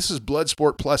Bloodsport, right? This is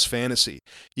Bloodsport plus fantasy.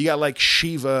 You got like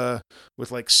Shiva with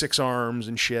like 6 arms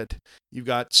and shit. You've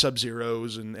got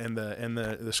Sub-Zeros and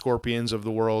the Scorpions of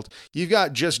the world. You've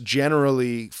got just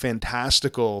generally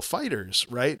fantastical fighters,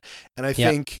 right? And I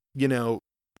think, you know,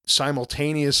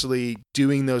 simultaneously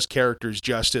doing those characters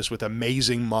justice with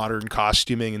amazing modern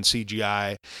costuming and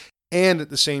CGI, and at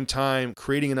the same time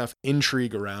creating enough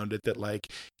intrigue around it that like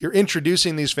you're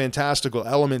introducing these fantastical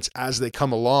elements as they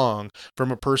come along from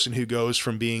a person who goes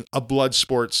from being a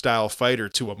Bloodsport style fighter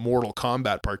to a Mortal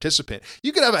Kombat participant.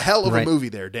 You could have a hell of a movie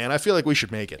there, Dan. I feel like we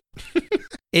should make it.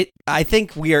 I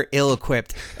think we are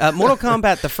ill-equipped. Mortal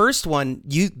Kombat, the first one,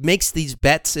 makes these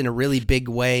bets in a really big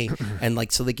way, and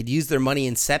like so they could use their money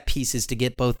in set pieces to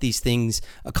get both these things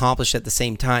accomplished at the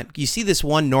same time. You see this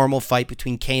one normal fight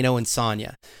between Kano and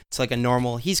Sonya. It's like a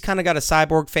normal. He's kind of got a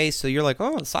cyborg face, so you're like,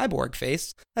 oh, a cyborg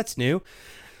face, that's new.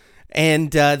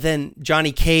 And then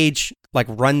Johnny Cage like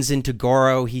runs into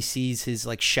Goro. He sees his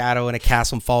like shadow in a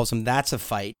castle and follows him. That's a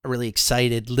fight. Really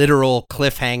excited, literal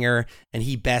cliffhanger, and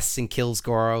he bests and kills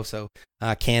Goro. So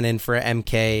canon for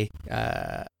MK.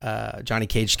 Johnny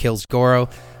Cage kills Goro.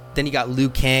 Then you got Liu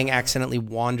Kang accidentally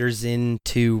wanders in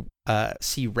to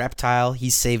see Reptile.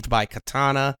 He's saved by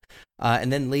Katana.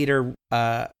 And then later,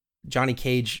 Johnny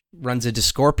Cage runs into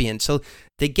Scorpion. So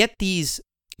they get these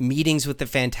meetings with the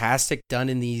Fantastic done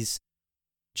in these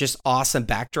just awesome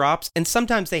backdrops, and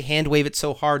sometimes they hand wave it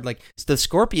so hard, like the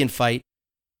Scorpion fight.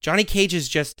 Johnny Cage is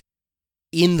just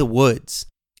in the woods,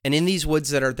 and in these woods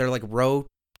they're like row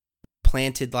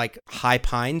planted like high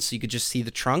pines, so you could just see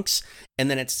the trunks, and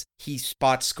then he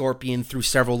spots Scorpion through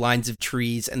several lines of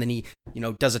trees, and then he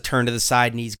does a turn to the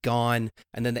side and he's gone,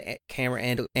 and then the camera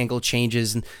angle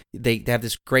changes, and they have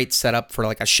this great setup for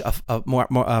like a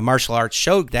martial arts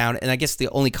showdown. And I guess the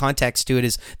only context to it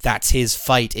is that's his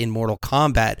fight in Mortal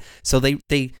Kombat, so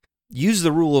they use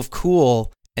the rule of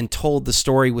cool and told the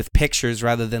story with pictures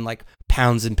rather than like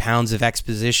pounds and pounds of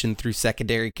exposition through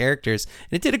secondary characters.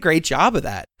 And it did a great job of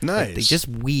that. Nice. Like, they just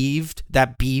weaved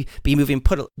that B movie and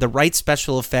put the right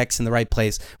special effects in the right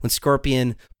place. When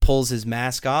Scorpion pulls his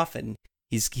mask off and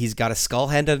he's got a skull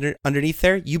head underneath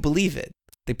there, you believe it.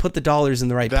 They put the dollars in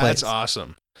the right place. That's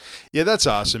awesome. Yeah, that's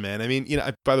awesome, man. I mean,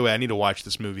 by the way, I need to watch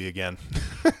this movie again.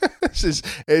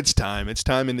 It's time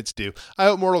and it's due. I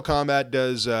hope Mortal Kombat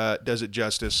does it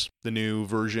justice, the new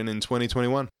version in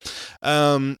 2021.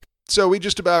 So we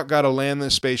just about got to land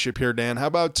this spaceship here, Dan. How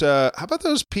about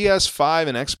those PS5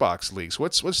 and Xbox leaks?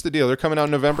 What's the deal? They're coming out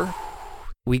in November?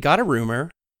 We got a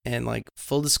rumor, and like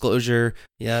full disclosure,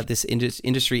 yeah, this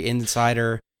industry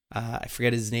insider, I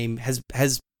forget his name, has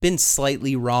been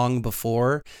slightly wrong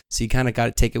before, so you kind of got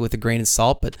to take it with a grain of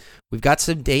salt, but we've got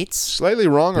some dates. Slightly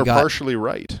wrong or partially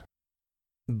right?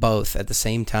 Both at the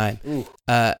same time.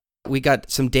 We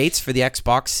got some dates for the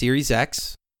Xbox Series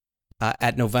X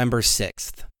at November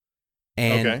 6th.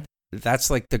 And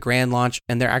that's like the grand launch,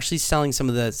 and they're actually selling some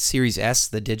of the Series S,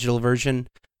 the digital version,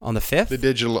 on the 5th. The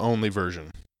digital only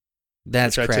version.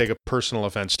 That's which correct. I take a personal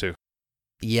offense to.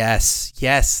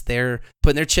 Yes, they're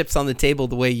putting their chips on the table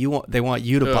the way they want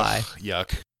you to buy.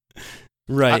 Yuck.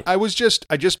 Right. I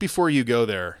just before you go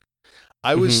there,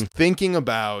 I was thinking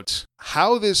about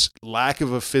how this lack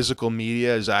of a physical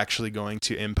media is actually going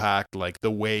to impact like the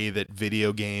way that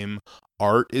video game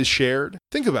art is shared.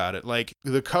 Think about it. Like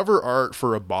the cover art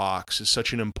for a box is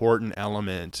such an important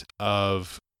element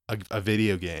of a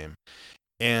video game.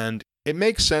 And it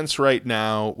makes sense right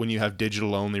now when you have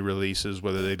digital only releases,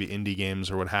 whether they be indie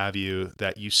games or what have you,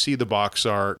 that you see the box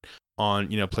art on,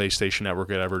 PlayStation Network,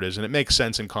 whatever it is, and it makes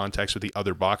sense in context with the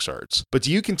other box arts. But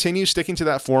do you continue sticking to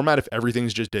that format if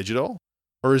everything's just digital?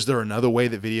 Or is there another way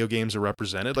that video games are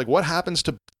represented? Like what happens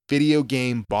to video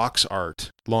game box art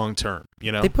long term,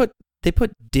 They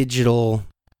put digital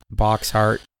box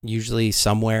art usually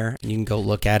somewhere, and you can go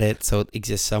look at it, so it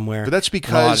exists somewhere. But that's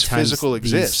because physical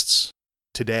exists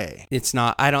today. It's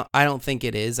not. I don't think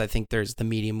it is. I think the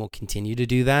medium will continue to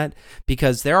do that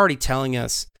because they're already telling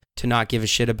us to not give a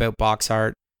shit about box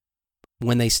art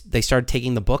when they started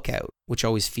taking the book out, which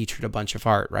always featured a bunch of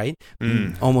art, right?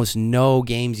 Almost no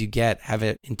games you get have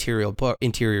an interior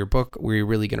book where you're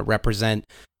really going to represent,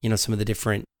 some of the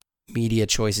different media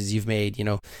choices you've made.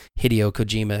 Hideo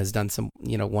Kojima has done some,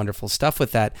 wonderful stuff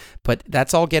with that, but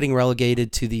that's all getting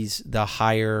relegated to the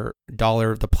higher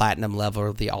dollar, the platinum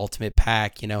level, the ultimate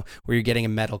pack, where you're getting a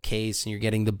metal case and you're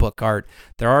getting the book art.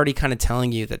 They're already kind of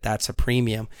telling you that that's a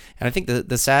premium. And I think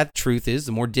the sad truth is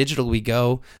the more digital we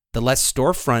go, the less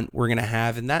storefront we're going to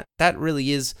have. And that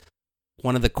really is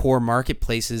one of the core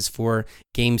marketplaces for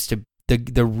games to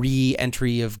the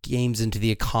re-entry of games into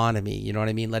the economy, you know what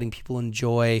I mean? Letting people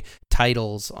enjoy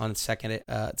titles on second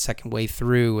way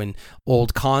through and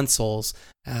old consoles.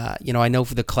 I know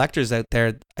for the collectors out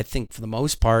there, I think for the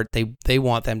most part, they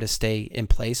want them to stay in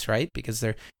place, right? Because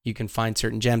you can find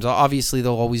certain gems. Obviously,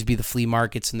 there'll always be the flea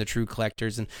markets and the true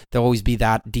collectors, and there'll always be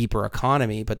that deeper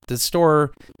economy. But the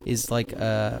store is like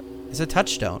is a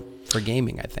touchstone for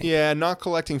gaming, I think. Yeah, not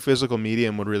collecting physical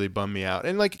medium would really bum me out.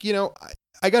 And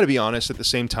I got to be honest, at the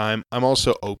same time, I'm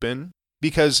also open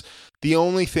because the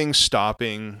only thing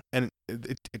stopping, and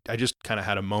I just kind of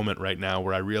had a moment right now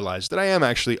where I realized that I am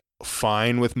actually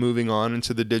fine with moving on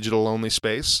into the digital only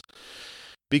space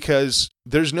because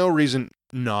there's no reason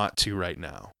not to right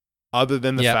now. Other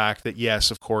than the fact that,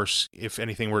 yes, of course, if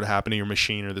anything were to happen to your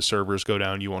machine or the servers go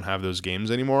down, you won't have those games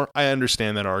anymore. I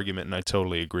understand that argument and I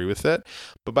totally agree with it.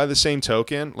 But by the same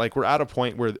token, like we're at a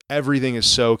point where everything is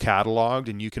so cataloged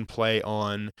and you can play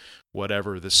on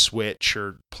whatever, the Switch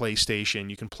or PlayStation,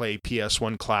 you can play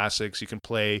PS1 classics, you can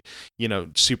play,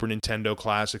 Super Nintendo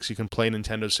classics, you can play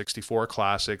Nintendo 64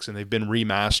 classics, and they've been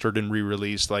remastered and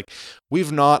re-released. Like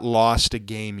we've not lost a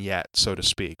game yet, so to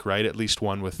speak, right? At least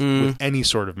one with any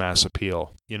sort of mass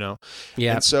appeal, Yeah.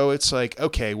 And so it's like,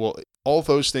 okay, well, all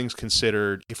those things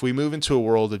considered, if we move into a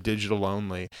world of digital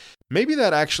only, maybe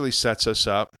that actually sets us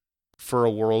up for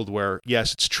a world where,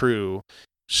 yes, it's true,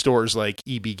 stores like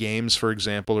EB Games, for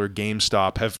example, or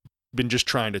GameStop have been just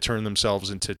trying to turn themselves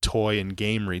into toy and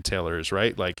game retailers,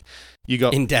 right? Like you go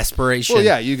in desperation. Well,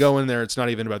 yeah, you go in there. It's not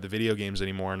even about the video games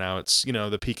anymore. Now it's, the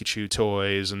Pikachu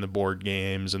toys and the board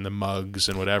games and the mugs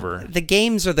and whatever. The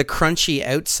games are the crunchy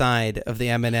outside of the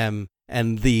M&M,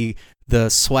 and the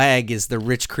swag is the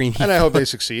rich, creamy. And I hope they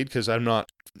succeed because I'm not,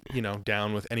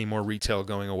 down with any more retail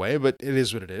going away, but it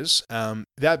is what it is.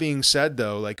 That being said,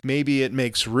 though, like maybe it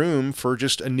makes room for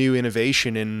just a new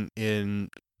innovation in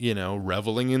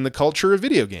reveling in the culture of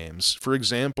video games. For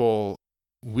example,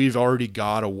 we've already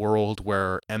got a world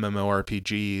where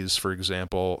MMORPGs, for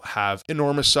example, have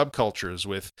enormous subcultures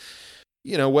with,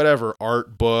 whatever,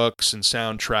 art books and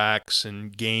soundtracks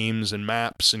and games and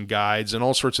maps and guides and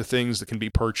all sorts of things that can be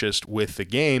purchased with the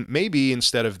game. Maybe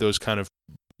instead of those kind of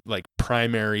like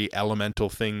primary elemental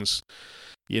things,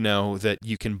 that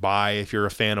you can buy if you're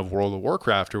a fan of World of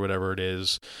Warcraft or whatever it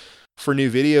is, for new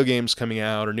video games coming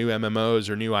out or new MMOs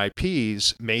or new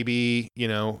IPs, maybe,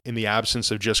 in the absence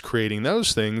of just creating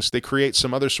those things, they create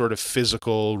some other sort of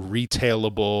physical,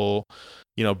 retailable,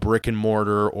 brick and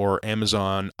mortar or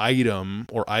Amazon item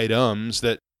or items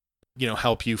that,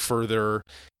 help you further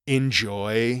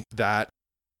enjoy that,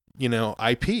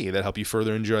 IP, that help you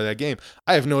further enjoy that game.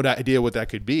 I have no idea what that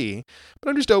could be, but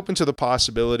I'm just open to the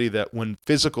possibility that when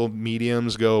physical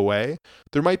mediums go away,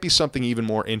 there might be something even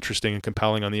more interesting and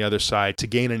compelling on the other side to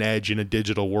gain an edge in a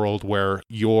digital world where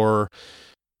your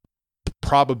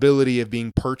probability of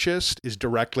being purchased is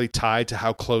directly tied to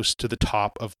how close to the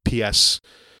top of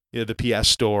the PS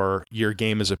Store your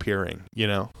game is appearing,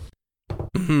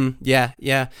 Mm-hmm. Yeah.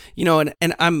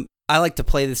 And I like to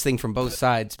play this thing from both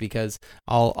sides because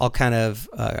I'll kind of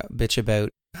bitch about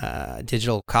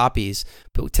digital copies.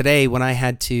 But today, when I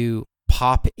had to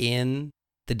pop in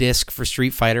the disc for Street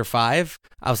Fighter V,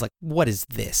 I was like, "What is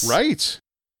this?" Right.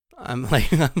 I'm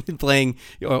playing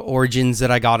Origins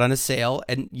that I got on a sale,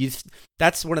 and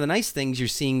that's one of the nice things you're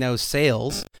seeing those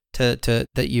sales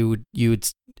that you would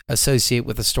associate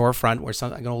with a storefront where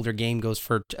an older game goes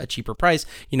for a cheaper price.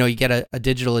 You get a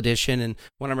digital edition, and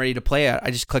when I'm ready to play it, I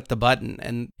just click the button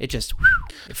and it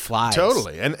flies.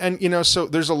 Totally. And so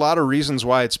there's a lot of reasons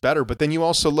why it's better, but then you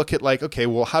also look at like, okay,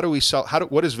 well, how do we sell,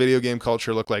 what does video game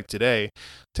culture look like today?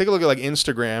 Take a look at like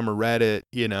Instagram or Reddit,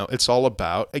 it's all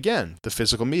about, again, the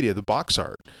physical media, the box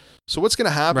art. So what's going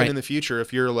to happen in the future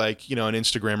if you're like, an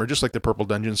Instagrammer, just like the Purple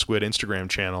Dungeon Squid Instagram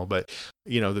channel, but,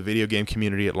 the video game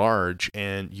community at large,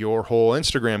 and your whole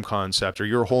Instagram concept or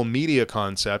your whole media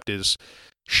concept is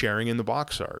sharing in the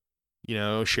box art,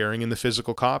 sharing in the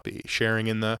physical copy, sharing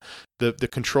in the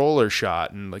controller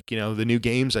shot and like, the new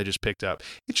games I just picked up.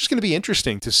 It's just going to be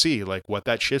interesting to see like what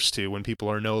that shifts to when people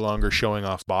are no longer showing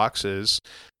off boxes.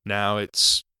 Now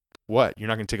it's what? You're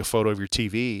not going to take a photo of your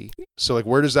TV. So like,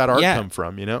 where does that art come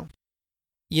from,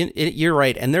 You're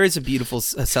right. And there is a beautiful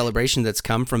celebration that's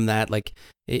come from that. Like,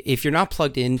 if you're not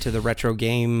plugged into the retro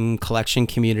game collection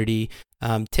community,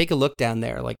 take a look down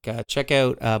there. Like, check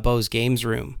out Bo's Games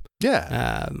Room.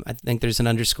 Yeah. I think there's an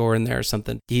underscore in there or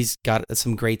something. He's got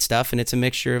some great stuff, and it's a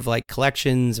mixture of like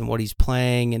collections and what he's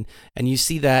playing, and you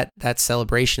see that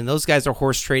celebration. Those guys are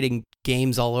horse trading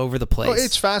games all over the place. Oh,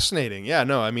 it's fascinating. Yeah,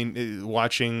 no, I mean,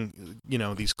 watching,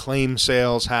 these claim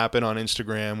sales happen on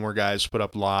Instagram where guys put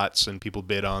up lots and people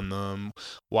bid on them,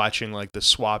 watching like the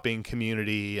swapping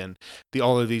community and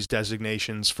all of these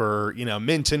designations for,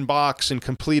 mint in box and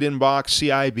complete in box,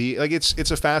 CIB. Like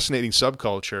it's a fascinating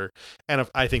subculture. And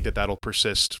I think that'll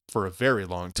persist for a very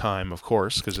long time, of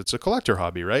course, because it's a collector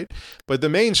hobby, right? But the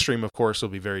mainstream, of course, will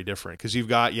be very different because you've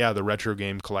got, the retro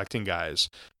game collecting guys.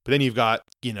 But then you've got,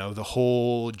 the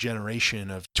whole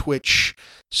generation of Twitch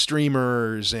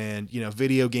streamers and,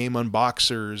 video game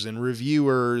unboxers and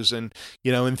reviewers and,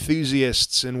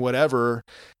 enthusiasts and whatever,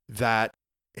 that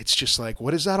it's just like,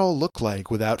 what does that all look like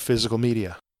without physical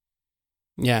media?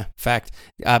 Yeah, fact.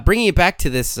 Bringing it back to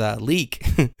this leak.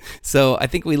 So I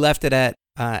think we left it at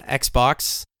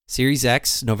Xbox Series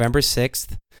X, November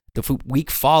 6th. The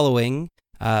week following,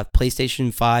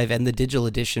 PlayStation 5 and the digital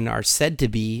edition are said to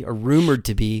be, or rumored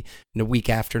to be, in a week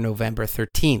after November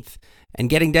 13th. And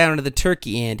getting down to the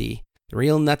turkey, Andy, the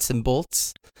real nuts and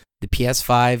bolts, the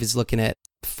PS5 is looking at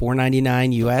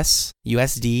 $499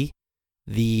 USD.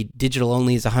 The digital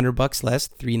only is $100 less,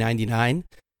 $399.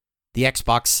 The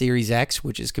Xbox Series X,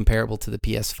 which is comparable to the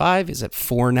PS5, is at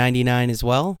 $499 as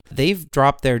well. They've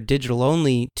dropped their digital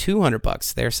only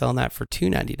 $200. They're selling that for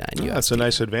 $299 USD. That's a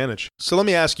nice advantage. So let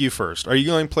me ask you first. Are you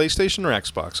going PlayStation or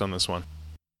Xbox on this one?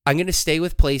 I'm going to stay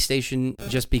with PlayStation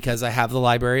just because I have the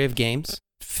library of games.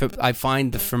 I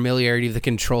find the familiarity of the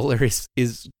controller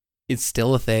is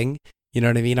still a thing. You know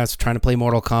what I mean? I was trying to play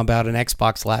Mortal Kombat on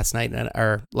Xbox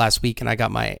last week, and I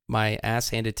got my ass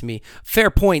handed to me.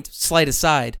 Fair point, slight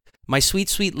aside. My sweet,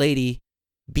 sweet lady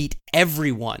beat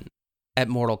everyone at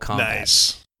Mortal Kombat.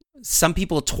 Nice. Some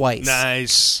people twice.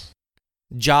 Nice.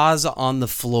 Jaws on the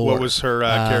floor. What was her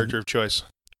character of choice?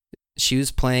 She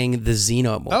was playing the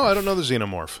Xenomorph. Oh, I don't know the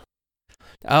Xenomorph.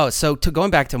 Oh, so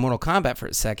going back to Mortal Kombat for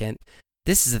a second,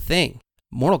 this is the thing.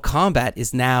 Mortal Kombat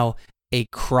is now a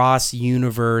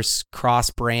cross-universe,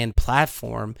 cross-brand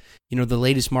platform. You know, the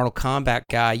latest Mortal Kombat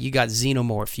guy, you got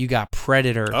Xenomorph, you got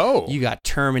Predator, you got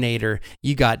Terminator,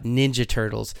 you got Ninja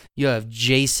Turtles, you have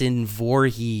Jason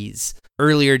Voorhees.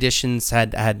 Earlier editions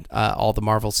had all the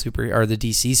Marvel or the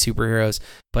DC superheroes,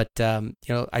 but you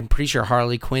know, I'm pretty sure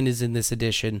Harley Quinn is in this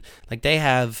edition. Like, they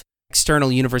have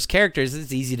external universe characters.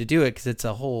 It's easy to do it because it's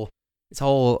a whole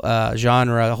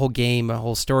genre, a whole game, a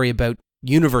whole story about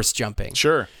universe jumping.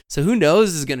 Sure. So who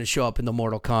knows is going to show up in the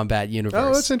Mortal Kombat universe?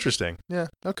 Oh, that's interesting. Yeah.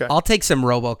 Okay. I'll take some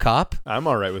RoboCop. I'm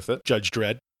all right with it. Judge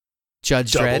Dredd.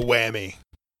 Dredd. Double whammy.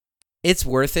 It's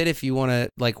worth it if you want to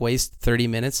like waste 30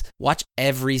 minutes. Watch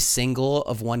every single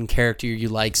of one character you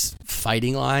like's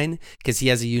fighting line, because he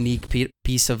has a unique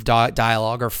piece of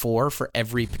dialogue, or four for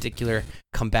every particular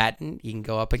combatant you can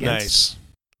go up against. Nice.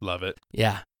 Love it.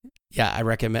 Yeah. Yeah, I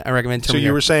recommend Terminator. So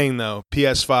you were saying, though,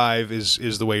 PS5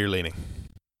 is the way you're leaning.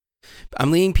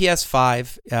 I'm leaning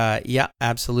PS5. Yeah,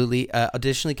 absolutely.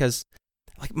 Additionally, because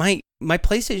like my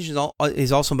PlayStation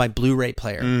is also my Blu-ray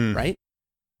player, right?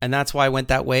 And that's why I went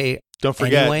that way. Don't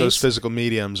forget, those physical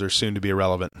mediums are soon to be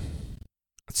irrelevant.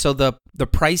 So the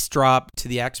price drop to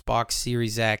the Xbox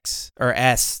Series X or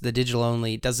S, the digital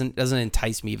only, doesn't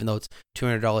entice me, even though it's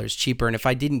 $200 cheaper. And if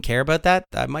I didn't care about that,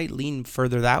 I might lean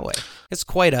further that way.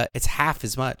 It's half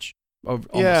as much.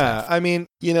 Yeah, I mean,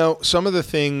 you know, some of the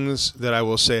things that I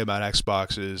will say about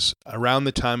Xbox is around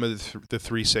the time of the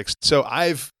 360. So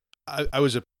I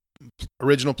was a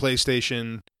original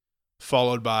PlayStation,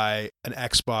 followed by an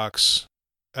Xbox,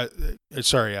 a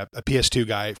PS2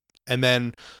 guy, and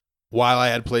then while I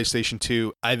had PlayStation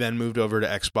 2, I then moved over to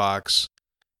Xbox,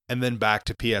 and then back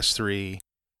to PS3,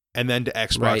 and then to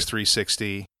Xbox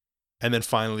 360, and then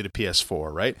finally to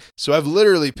PS4, right? So I've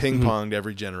literally ping-ponged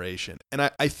every generation. And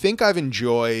I think I've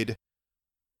enjoyed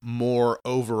more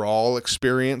overall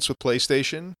experience with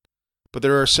PlayStation, but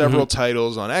there are several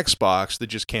titles on Xbox that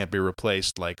just can't be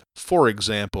replaced. Like, for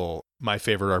example, my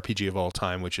favorite RPG of all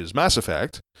time, which is Mass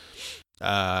Effect,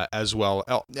 as well.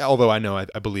 Although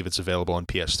I believe it's available on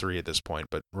PS3 at this point,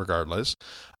 but regardless.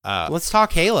 Let's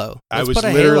talk Halo.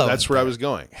 That's where I was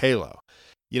going. Halo.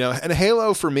 You know, and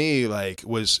Halo for me, like,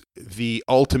 was the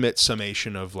ultimate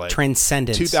summation of, like,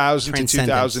 transcendence. 2000 to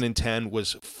 2010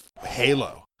 was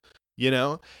Halo, you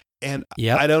know? And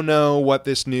I don't know what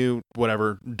this new,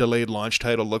 whatever, delayed launch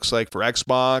title looks like for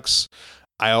Xbox.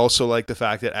 I also like the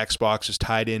fact that Xbox is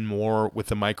tied in more with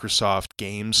the Microsoft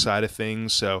games side of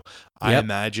things. So I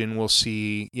imagine we'll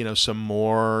see, you know, some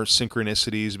more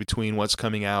synchronicities between what's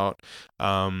coming out,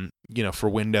 you know, for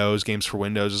Windows, games for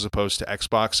Windows as opposed to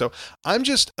Xbox. So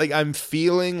I'm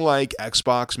feeling like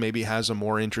Xbox maybe has a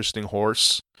more interesting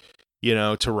horse, you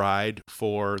know, to ride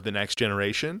for the next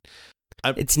generation.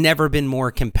 It's never been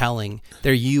more compelling.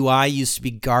 Their UI used to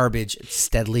be garbage. It's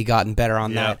steadily gotten better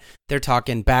on that. They're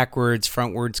talking backwards,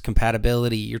 frontwards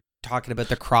compatibility. You're talking about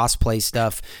the cross-play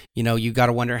stuff. You know, you got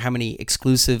to wonder how many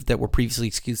exclusive that were previously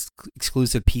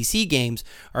exclusive PC games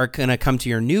are going to come to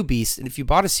your new beast. And if you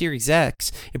bought a Series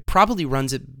X, it probably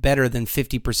runs it better than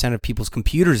 50% of people's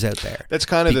computers out there. That's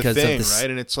kind of the thing, right?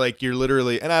 And it's like you're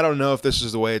literally, and I don't know if this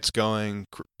is the way it's going.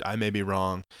 I may be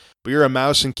wrong, but you're a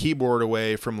mouse and keyboard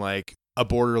away from, like, a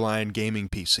borderline gaming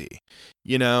PC,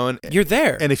 you know, and you're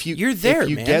there. And if you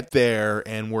man. get there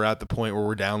and we're at the point where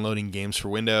we're downloading games for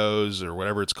Windows or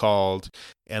whatever it's called,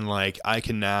 and like I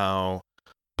can now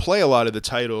play a lot of the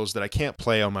titles that I can't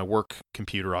play on my work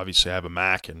computer. Obviously I have a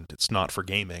Mac and it's not for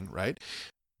gaming, right?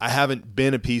 I haven't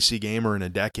been a PC gamer in a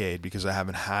decade because I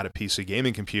haven't had a PC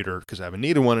gaming computer because I haven't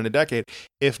needed one in a decade.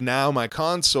 If now my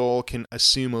console can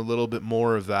assume a little bit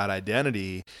more of that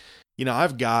identity, you know,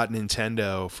 I've got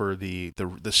Nintendo for the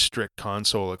strict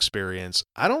console experience.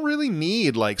 I don't really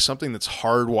need like something that's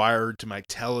hardwired to my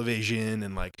television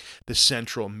and like the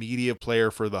central media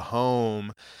player for the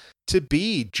home to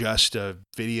be just a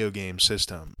video game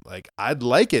system. Like, I'd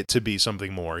like it to be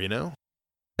something more, you know?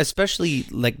 Especially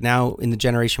like now in the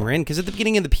generation we're in, because at the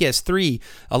beginning of the PS3,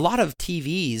 a lot of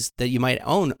TVs that you might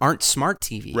own aren't smart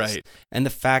TVs. Right. And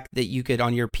the fact that you could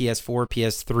on your PS4,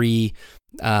 PS3,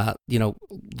 you know,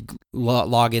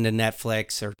 log into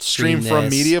Netflix or stream from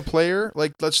media player.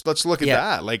 Like, let's look at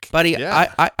that. Like, buddy,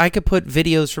 I could put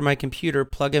videos from my computer,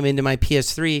 plug them into my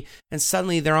PS3, and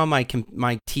suddenly they're on my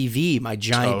TV, my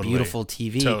giant, beautiful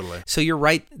TV. Totally. So you're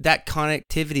right. That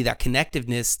connectivity, that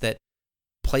connectiveness that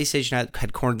PlayStation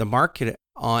had cornered the market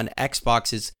on,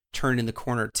 Xbox is turned in the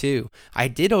corner too. I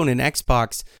did own an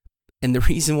Xbox, and the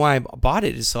reason why I bought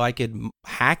it is so I could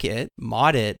hack it,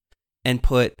 mod it, and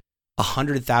put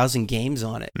 100,000 games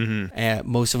on it,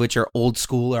 most of which are old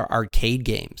school or arcade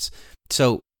games.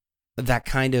 So that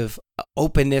kind of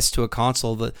openness to a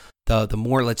console, the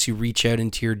more it lets you reach out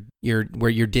into your where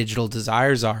your digital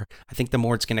desires are. I think the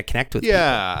more it's going to connect with people.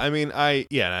 I mean, I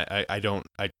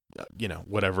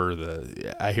whatever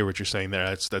I hear what you're saying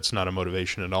there. That's not a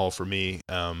motivation at all for me.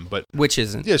 But which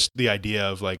isn't just the idea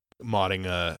of like modding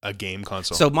a game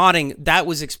console. So modding, that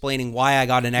was explaining why I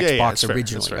got an Xbox that's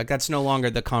originally. fair. Like that's no longer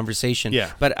the conversation.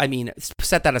 Yeah. But I mean,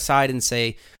 set that aside and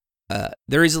say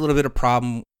there is a little bit of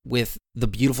problem with the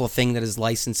beautiful thing that is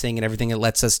licensing and everything it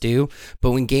lets us do. But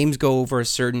when games go over a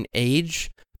certain age,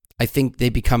 I think they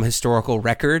become historical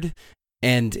record,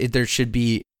 and there should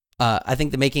be. I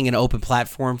think that making an open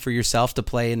platform for yourself to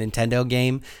play a Nintendo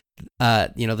game,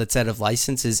 that's out of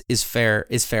license is fair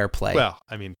play. Well,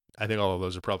 I mean, I think all of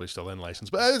those are probably still in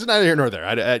license, but it's neither here nor there.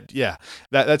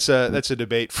 That's a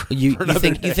debate for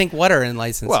another day. You think what are in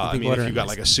license? Well, I mean, if you've got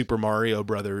like a Super Mario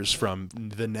Brothers from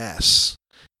the NES,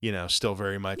 still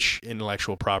very much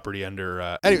intellectual property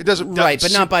under. Anyway, it doesn't right,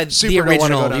 but not by the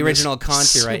original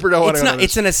Conti, right?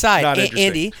 It's an aside,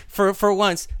 Andy. For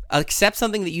once, accept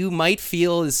something that you might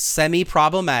feel is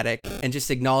semi-problematic and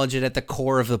just acknowledge it at the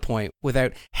core of the point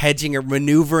without hedging or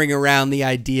maneuvering around the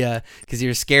idea because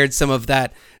you're scared some of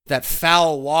that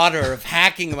foul water of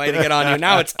hacking might get on you.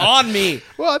 Now it's on me.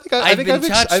 Well, I think I've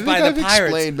pirates.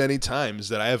 Explained many times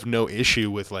that I have no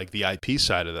issue with like the IP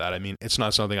side of that. I mean, it's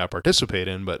not something I participate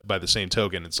in, but by the same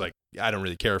token, it's like I don't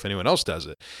really care if anyone else does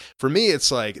it. For me,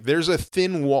 it's like there's a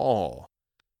thin wall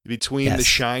between the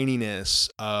shininess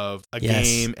of a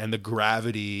game and the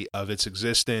gravity of its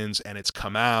existence, and it's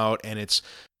come out and it's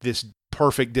this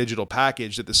perfect digital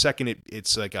package that the second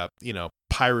it's like a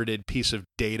pirated piece of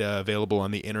data available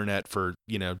on the internet for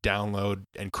download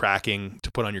and cracking to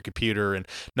put on your computer, and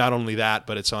not only that,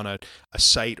 but it's on a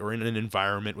site or in an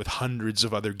environment with hundreds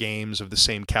of other games of the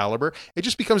same caliber, it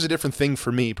just becomes a different thing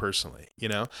for me personally.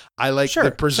 I like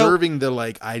preserving the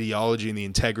like ideology and the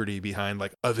integrity behind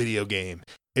like a video game.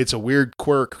 It's a weird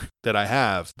quirk that I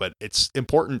have, but it's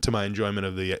important to my enjoyment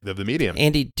of the medium.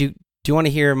 Andy, do you want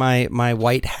to hear my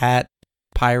white hat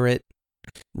pirate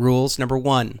rules? Number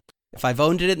 1, if I've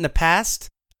owned it in the past,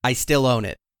 I still own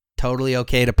it. Totally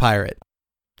okay to pirate.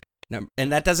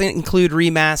 And that doesn't include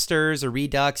remasters or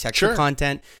redux, extra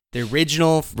content. The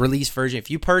original release version,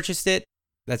 if you purchased it,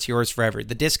 that's yours forever.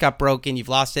 The disc got broken, you've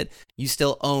lost it, you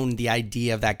still own the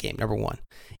idea of that game, number 1.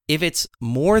 If it's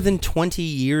more than 20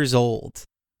 years old,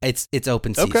 it's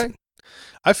open season. Okay.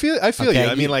 I feel you.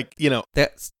 I mean, like,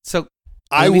 so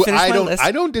I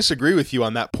don't disagree with you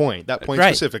on that point. That point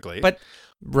specifically. But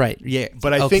yeah.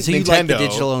 But I think so Nintendo, like the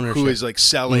digital ownership, who is like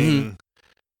selling,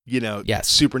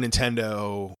 Super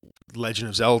Nintendo, Legend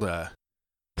of Zelda,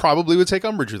 probably would take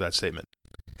umbrage with that statement.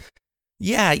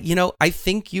 Yeah, I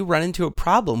think you run into a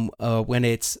problem when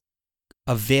it's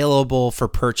available for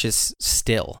purchase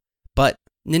still. But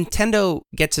Nintendo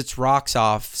gets its rocks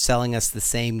off selling us the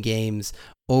same games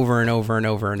over and over and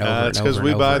over and over. It's because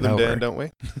we buy them, Dan, don't we?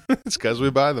 It's because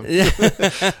we buy them.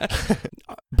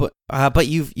 But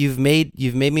you've made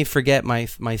me forget my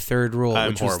third rule,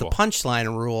 which was the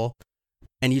punchline rule.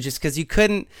 And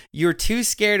you were too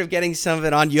scared of getting some of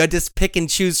it on. You had to pick and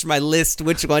choose from my list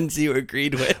which ones you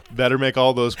agreed with. Better make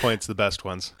all those points the best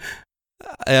ones.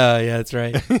 Yeah, that's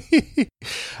right.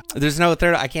 There's no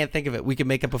third. I can't think of it. We can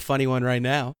make up a funny one right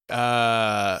now.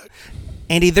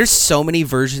 Andy, there's so many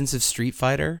versions of Street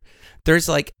Fighter. There's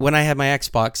like, when I had my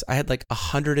Xbox, I had like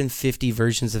 150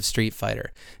 versions of Street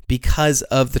Fighter because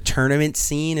of the tournament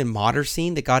scene and modder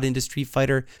scene that got into Street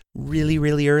Fighter really,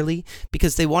 really early,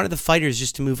 because they wanted the fighters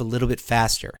just to move a little bit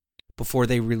faster before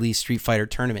they released Street Fighter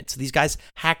Tournament. So these guys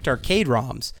hacked arcade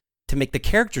ROMs to make the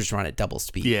characters run at double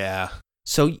speed. Yeah.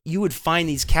 So you would find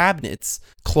these cabinets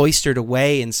cloistered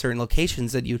away in certain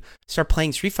locations that you'd start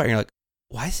playing Street Fighter and you're like,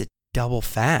 why is it double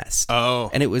fast? Oh.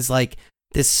 And it was like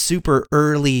this super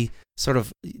early sort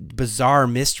of bizarre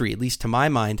mystery, at least to my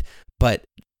mind. But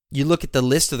you look at the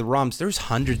list of the ROMs, there's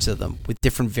hundreds of them with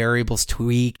different variables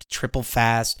tweaked, triple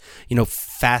fast,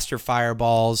 faster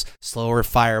fireballs, slower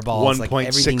fireballs.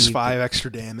 1.65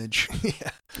 extra damage.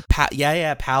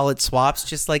 Palette swaps,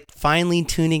 just like finely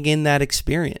tuning in that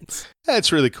experience. Yeah,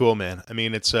 it's really cool, man. I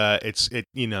mean, it's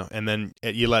and then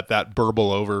you let that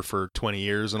burble over for 20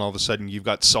 years and all of a sudden you've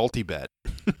got Salty Bet.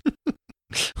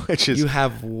 Which is, you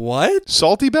have what?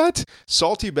 Salty Bet?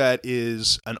 Salty Bet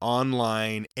is an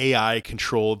online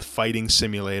AI-controlled fighting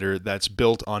simulator that's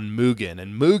built on Mugen.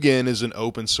 And Mugen is an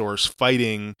open source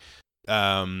fighting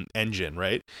engine,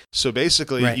 right? So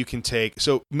basically, you can take...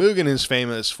 So Mugen is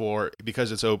famous for,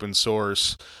 because it's open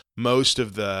source, most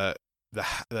of the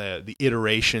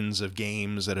iterations of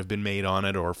games that have been made on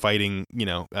it, or fighting,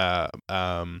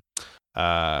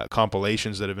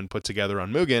 compilations that have been put together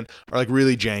on Mugen are like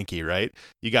really janky, right?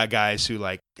 You got guys who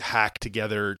like hack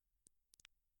together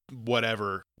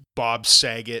whatever Bob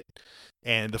Saget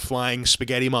and the Flying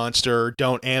Spaghetti Monster,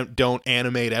 don't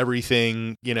animate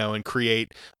everything, and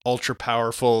create ultra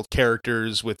powerful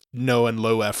characters with no and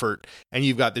low effort, and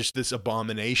you've got this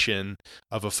abomination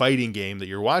of a fighting game that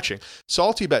you're watching.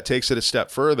 Salty Bet takes it a step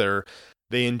further.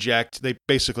 They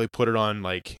basically put it on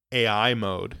like AI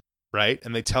mode, right?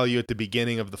 And they tell you at the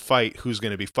beginning of the fight who's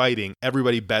going to be fighting.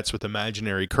 Everybody bets with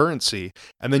imaginary currency.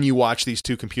 And then you watch these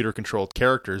two computer-controlled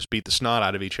characters beat the snot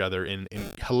out of each other in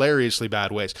hilariously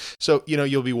bad ways. So,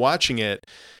 you'll be watching it.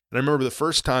 And I remember the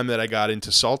first time that I got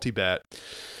into Salty Bet,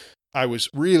 I was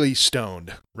really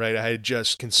stoned, right? I had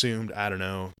just consumed, I don't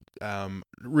know,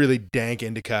 really dank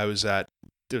indica.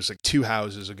 There's like 2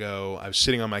 houses ago. I was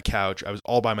sitting on my couch. I was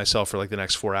all by myself for like the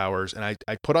next 4 hours. And I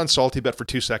put on Salty Bet for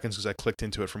 2 seconds because I clicked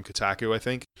into it from Kotaku, I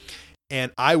think.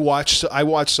 And I watched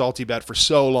Salty Bet for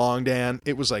so long, Dan.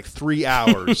 It was like 3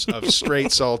 hours of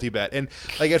straight Salty Bet. And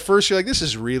like at first you're like, this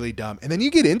is really dumb. And then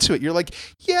you get into it. You're like,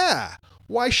 yeah,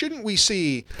 why shouldn't we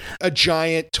see a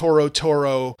giant Toro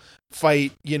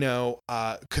fight,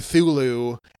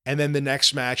 Cthulhu, and then the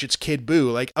next match it's Kid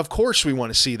Buu? Like, of course we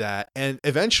want to see that. And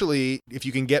eventually, if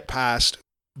you can get past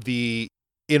the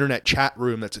internet chat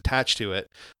room that's attached to it,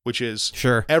 which is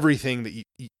everything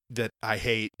that I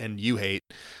hate and you hate,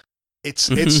 it's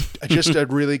just a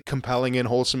really compelling and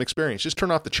wholesome experience. Just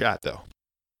turn off the chat though.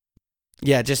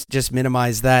 Yeah, just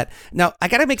minimize that. Now, I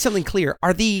got to make something clear.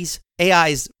 Are these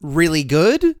AIs really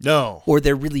good? No. Or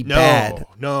they're really bad?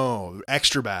 No,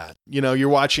 extra bad. You're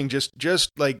watching just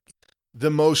like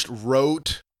the most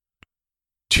rote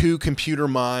 2 computer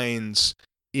minds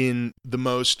in the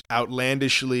most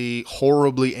outlandishly,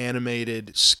 horribly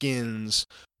animated skins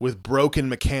with broken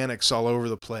mechanics all over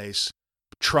the place,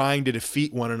 trying to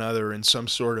defeat one another in some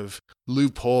sort of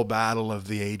loophole battle of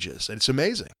the ages. And it's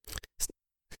amazing.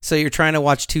 So you're trying to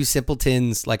watch 2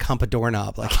 simpletons like hump a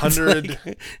doorknob, like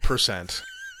 100%.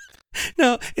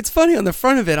 No, it's funny. On the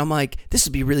front of it, I'm like, this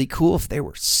would be really cool if they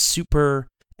were super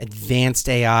advanced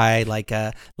AI, like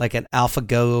an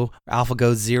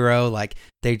AlphaGo Zero, like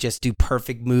they just do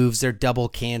perfect moves, they're double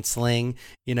canceling,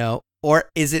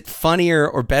 Or is it funnier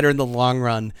or better in the long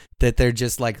run that they're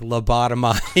just like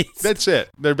lobotomized? That's it.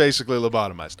 They're basically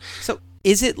lobotomized. So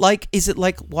is it like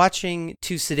watching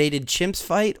 2 sedated chimps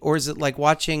fight, or is it like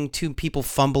watching 2 people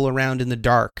fumble around in the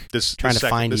dark trying to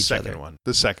find each other?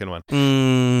 The second one.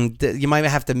 You might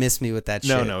have to miss me with that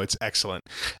shit. No, it's excellent.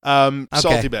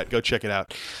 Salty Bet, go check it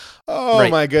out. Oh,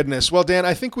 my goodness. Well, Dan,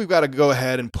 I think we've got to go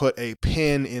ahead and put a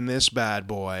pin in this bad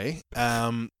boy.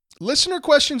 Listener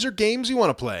questions or games you want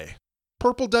to play?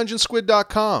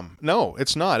 PurpleDungeonSquid.com. No,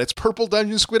 it's not. It's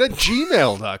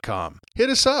PurpleDungeonSquid@gmail.com. Hit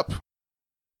us up.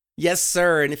 Yes,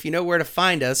 sir. And if you know where to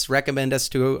find us, recommend us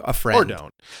to a friend. Or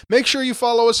don't. Make sure you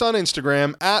follow us on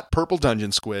Instagram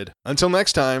 @PurpleDungeonSquid. Until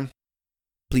next time.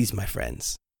 Please, my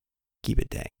friends, keep it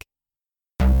dank.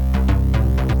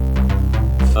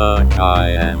 Fuck,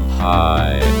 I am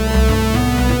high.